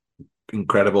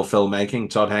incredible filmmaking.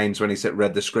 Todd Haynes, when he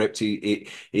read the script, he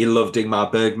loved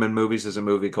Ingmar Bergman movies. There's a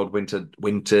movie called Winter.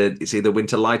 It's either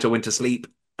Winter Light or Winter Sleep.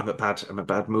 I'm a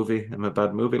bad movie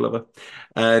lover,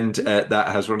 and that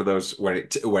has one of those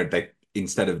where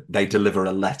they deliver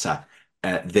a letter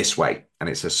this way, and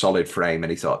it's a solid frame. And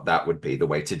he thought that would be the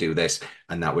way to do this,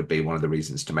 and that would be one of the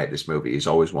reasons to make this movie. He's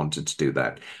always wanted to do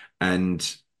that,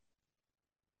 and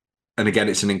again,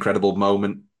 it's an incredible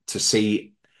moment to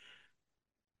see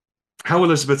How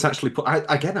Elizabeth actually put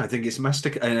again, I think it's master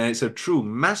and it's a true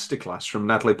masterclass from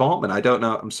Natalie Portman. I don't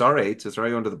know. I'm sorry to throw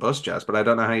you under the bus, Jazz, but I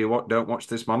don't know how you don't watch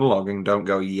this monologue and don't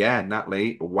go, yeah,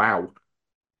 Natalie, wow.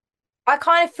 I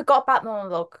kind of forgot about the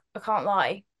monologue. I can't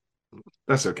lie.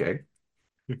 That's okay.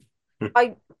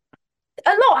 I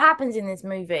A lot happens in this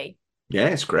movie. Yeah,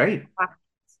 it's great.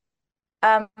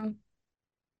 Um,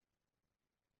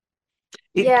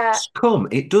 It yeah, does come.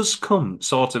 It does come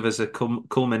sort of as a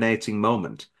culminating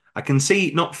moment. I can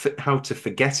see not how to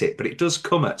forget it, but it does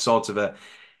come at sort of a,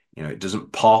 it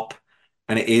doesn't pop,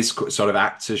 and it is sort of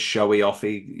actors showy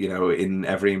offy, in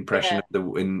every impression yeah.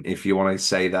 of if you want to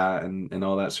say that and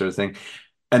all that sort of thing.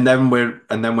 And then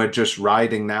we're just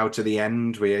riding now to the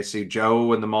end. We see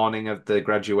Joe in the morning of the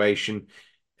graduation,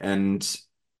 and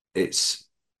it's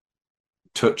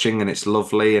touching and it's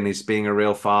lovely, and he's being a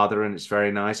real father, and it's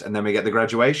very nice. And then we get the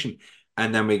graduation,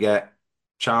 and then we get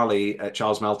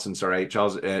Charles Melton, sorry,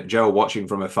 Joe watching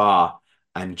from afar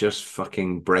and just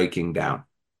fucking breaking down.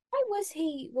 Why was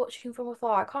he watching from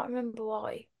afar? I can't remember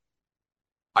why.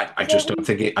 I Is there a just don't reason?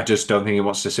 think I just don't think he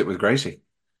wants to sit with Gracie.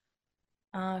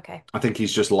 Oh, okay. I think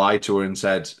he's just lied to her and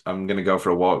said, "I'm going to go for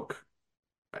a walk,"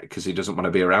 because he doesn't want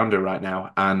to be around her right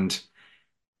now. And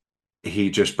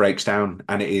he just breaks down,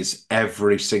 and it is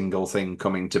every single thing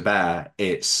coming to bear.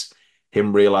 It's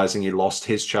him realizing he lost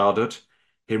his childhood,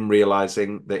 him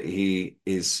realizing that he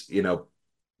is,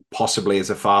 possibly as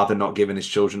a father not giving his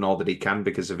children all that he can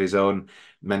because of his own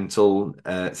mental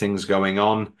things going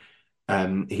on.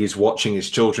 He's watching his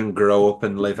children grow up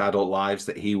and live adult lives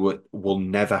that he will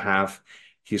never have.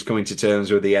 He's coming to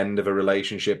terms with the end of a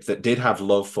relationship that did have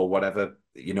love, for whatever,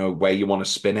 way you want to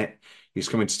spin it. He's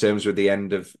coming to terms with the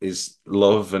end of his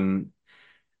love, and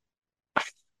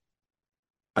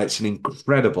it's an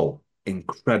incredible,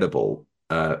 incredible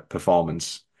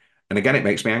performance. And again, it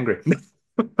makes me angry.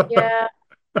 Yeah,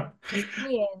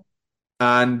 Ian.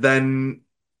 And then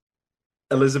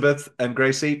Elizabeth and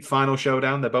Gracie, final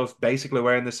showdown. They're both basically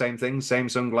wearing the same thing, same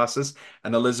sunglasses.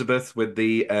 And Elizabeth, with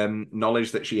the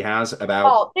knowledge that she has about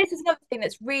Oh, this is another thing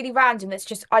that's really random. That's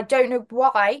just I don't know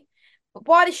why, but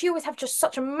why does she always have just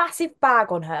such a massive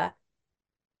bag on her?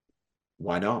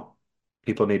 why not?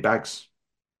 People need bags.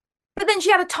 But then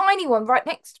she had a tiny one right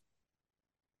next.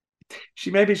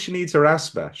 Maybe she needs her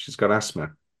asthma. She's got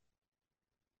asthma.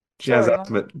 She has Sorry, Mum.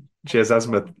 asthma. She has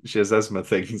asthma. She has asthma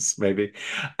things, maybe.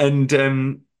 And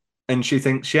she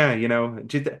thinks, yeah,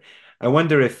 I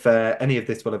wonder if any of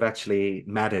this will have actually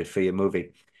mattered for your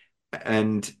movie.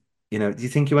 And, do you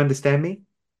think you understand me?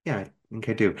 Yeah, I think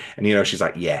I do. And, she's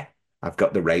like, yeah, I've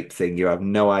got the rape thing. You have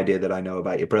no idea that I know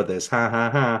about your brothers. Ha ha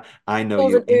ha. I know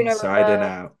Pulls you an Uno inside and reverse.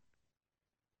 out.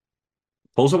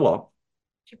 Pulls a what?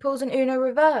 She pulls an Uno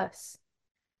reverse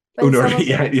when Una, someone's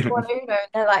yeah, yeah. on Uno, and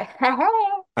they're like,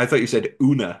 ha. I thought you said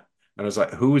Una. And I was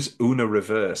like, who's Una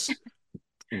Reverse?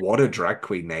 What a drag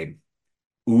queen name.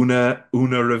 Una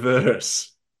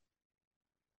Reverse.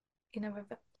 Uno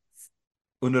reverse.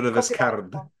 Una Reverse Copyright.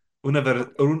 card. Una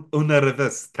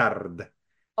Reverse card.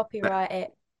 Copyright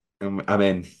it. I'm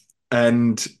in.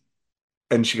 And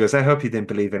and she goes, I hope you didn't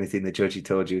believe anything that Georgie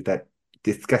told you. That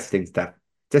disgusting stuff.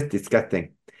 Just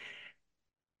disgusting.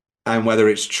 And whether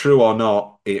it's true or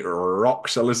not, it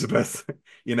rocks Elizabeth,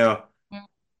 you know. Mm.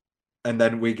 And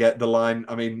then we get the line.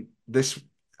 I mean,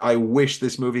 I wish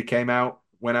this movie came out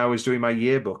when I was doing my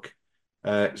yearbook.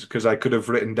 Because I could have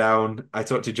written down, I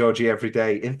talk to Georgie every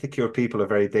day. Insecure people are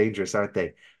very dangerous, aren't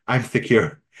they? I'm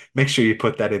secure. Make sure you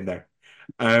put that in there.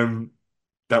 Um,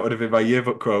 that would have been my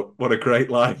yearbook quote. What a great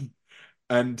line.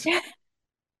 And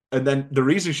and then the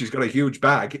reason she's got a huge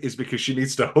bag is because she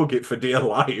needs to hug it for dear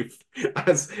life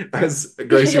as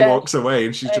Gracie Yeah. walks away,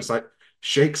 and she's just like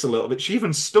shakes a little bit. She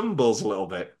even stumbles a little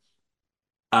bit.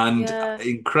 And Yeah.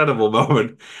 incredible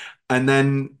moment. And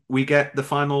then we get the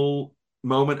final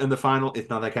moment, and the final, it's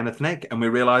not that kind of thing. And we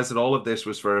realize that all of this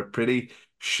was for a pretty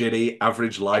shitty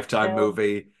average Lifetime Film.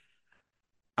 movie.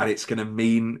 And it's going to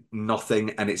mean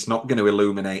nothing, and it's not going to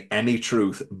illuminate any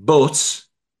truth, but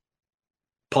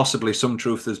possibly some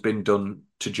truth has been done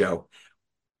to Joe.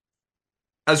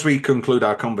 As we conclude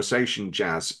our conversation,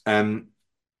 Jazz,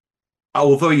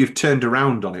 although you've turned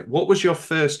around on it, what was your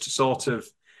first sort of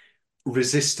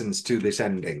resistance to this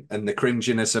ending and the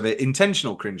cringiness of it,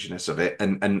 intentional cringiness of it,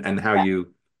 and how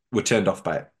you were turned off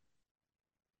by it?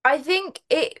 I think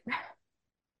it.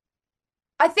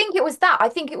 I think it was that. I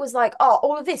think it was like, oh,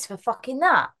 all of this for fucking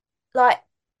that. Like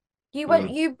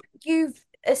Mm. you've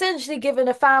essentially given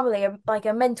a family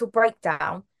a mental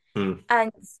breakdown, Mm.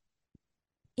 and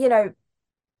you know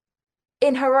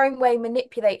in her own way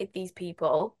manipulated these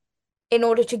people in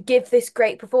order to give this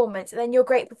great performance, and then your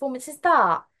great performance is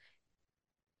that.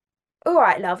 all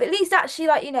right, love. At least actually,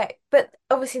 like, but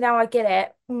obviously now I get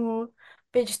it.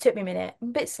 But it just took me a minute. I'm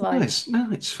a bit slow. No,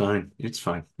 it's fine. It's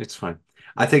fine. It's fine.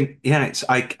 I think, yeah,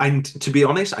 and to be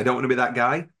honest, I don't want to be that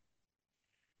guy.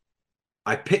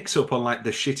 I picked up on like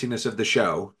the shittiness of the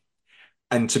show,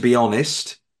 and to be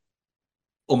honest,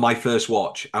 on my first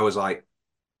watch, I was like,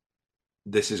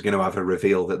 this is going to have a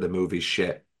reveal that the movie's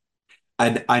shit.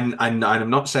 And I'm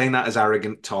not saying that as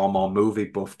arrogant Tom or movie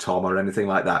buff Tom or anything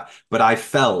like that, but I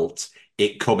felt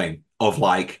it coming of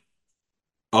like,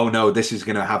 oh no, this is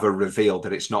going to have a reveal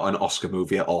that it's not an Oscar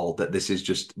movie at all, that this is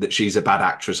just that she's a bad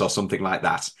actress or something like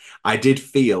that. I did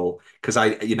feel, because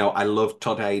I love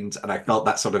Todd Haynes, and I felt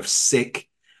that sort of sick,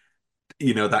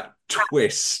 that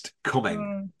twist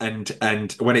coming.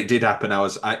 And when it did happen,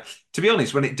 to be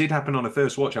honest, when it did happen on a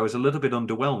first watch, I was a little bit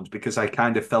underwhelmed because I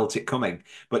kind of felt it coming.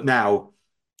 But now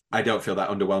I don't feel that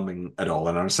underwhelming at all.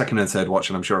 And on a second and third watch,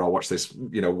 and I'm sure I'll watch this,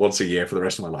 once a year for the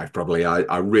rest of my life, probably.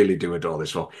 I really do adore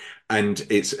this film. And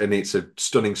it's a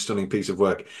stunning, stunning piece of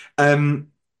work.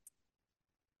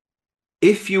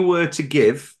 If you were to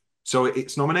give, so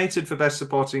it's nominated for Best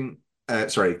Supporting,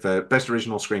 for Best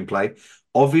Original Screenplay.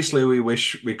 Obviously, we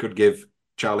wish we could give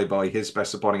Charlie Boy his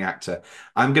Best Supporting Actor.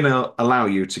 I'm going to allow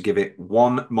you to give it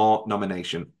one more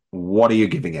nomination. What are you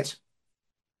giving it?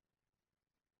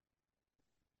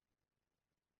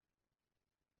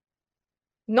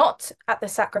 Not at the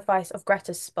sacrifice of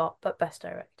Greta's spot, but Best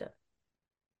Director.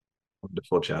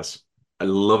 Wonderful, Jazz. I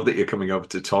love that you're coming over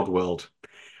to Todd World.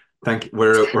 Thank you.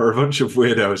 We're a bunch of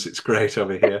weirdos. It's great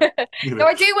over here. No,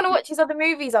 I do want to watch his other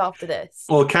movies after this.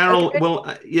 Well, Carol,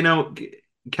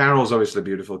 Carol's obviously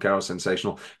beautiful. Carol's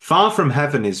sensational. Far From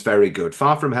Heaven is very good.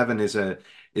 Far From Heaven is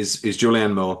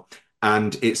Julianne Moore,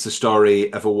 and it's the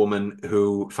story of a woman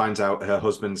who finds out her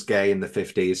husband's gay in the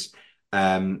 50s.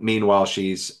 Meanwhile,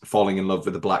 she's falling in love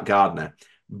with a black gardener,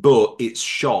 but it's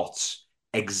shot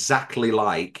exactly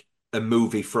like a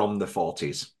movie from the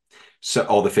 40s,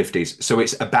 or the 50s. So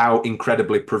it's about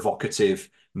incredibly provocative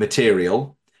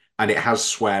material, and it has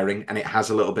swearing, and it has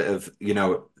a little bit of,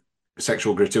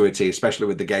 sexual gratuity, especially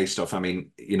with the gay stuff. I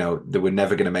mean, they were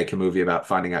never going to make a movie about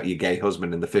finding out your gay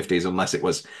husband in the 50s unless it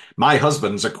was, my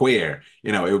husband's a queer.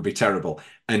 It would be terrible.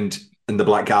 And the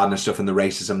black gardener stuff and the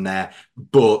racism there,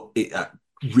 but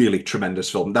really tremendous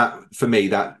film. That, for me,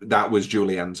 that was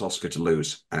Julianne's Oscar to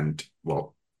lose, and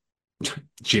well,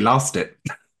 she lost it.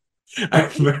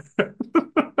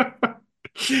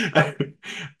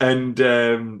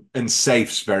 And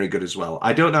Safe's very good as well.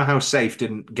 I don't know how Safe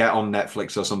didn't get on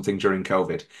Netflix or something during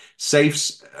COVID.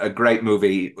 Safe's a great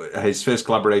movie. His first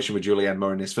collaboration with Julianne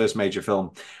Moore in his first major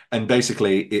film, and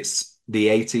basically it's the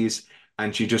 80s,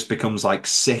 and she just becomes like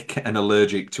sick and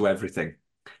allergic to everything,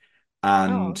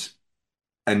 and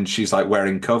she's like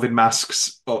wearing COVID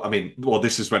masks.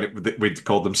 This is when we'd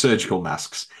call them surgical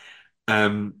masks.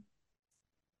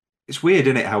 It's weird,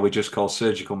 isn't it, how we just call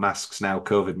surgical masks now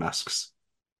COVID masks?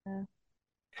 Yeah.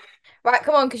 Right,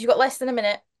 come on, because you've got less than a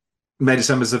minute. May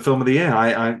December's the film of the year.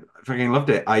 I fucking loved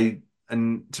it. I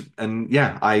think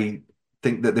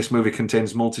that this movie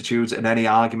contains multitudes, and any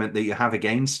argument that you have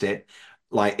against it,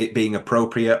 like it being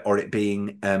appropriate or it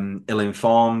being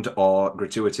ill-informed or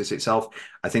gratuitous itself,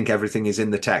 I think everything is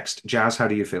in the text. Jazz, how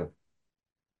do you feel?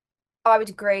 I would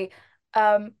agree.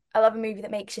 I love a movie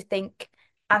that makes you think,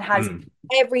 and has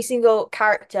every single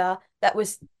character that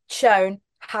was shown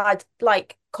had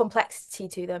like complexity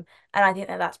to them, and I think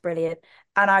that that's brilliant.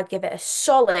 And I'd give it a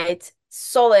solid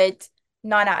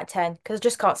 9 out of 10 because I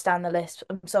just can't stand the list.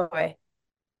 I'm sorry.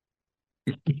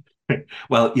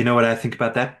 Well, you know what I think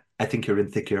about that? I think you're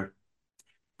insecure,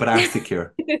 but I'm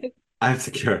secure. I'm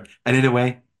secure, and in a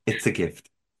way, it's a gift.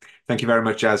 Thank you very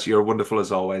much, Jazz. You're wonderful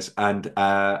as always, and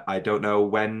I don't know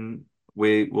when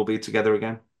we will be together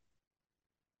again.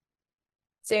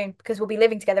 Soon, because we'll be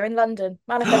living together in London.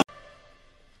 Manifest.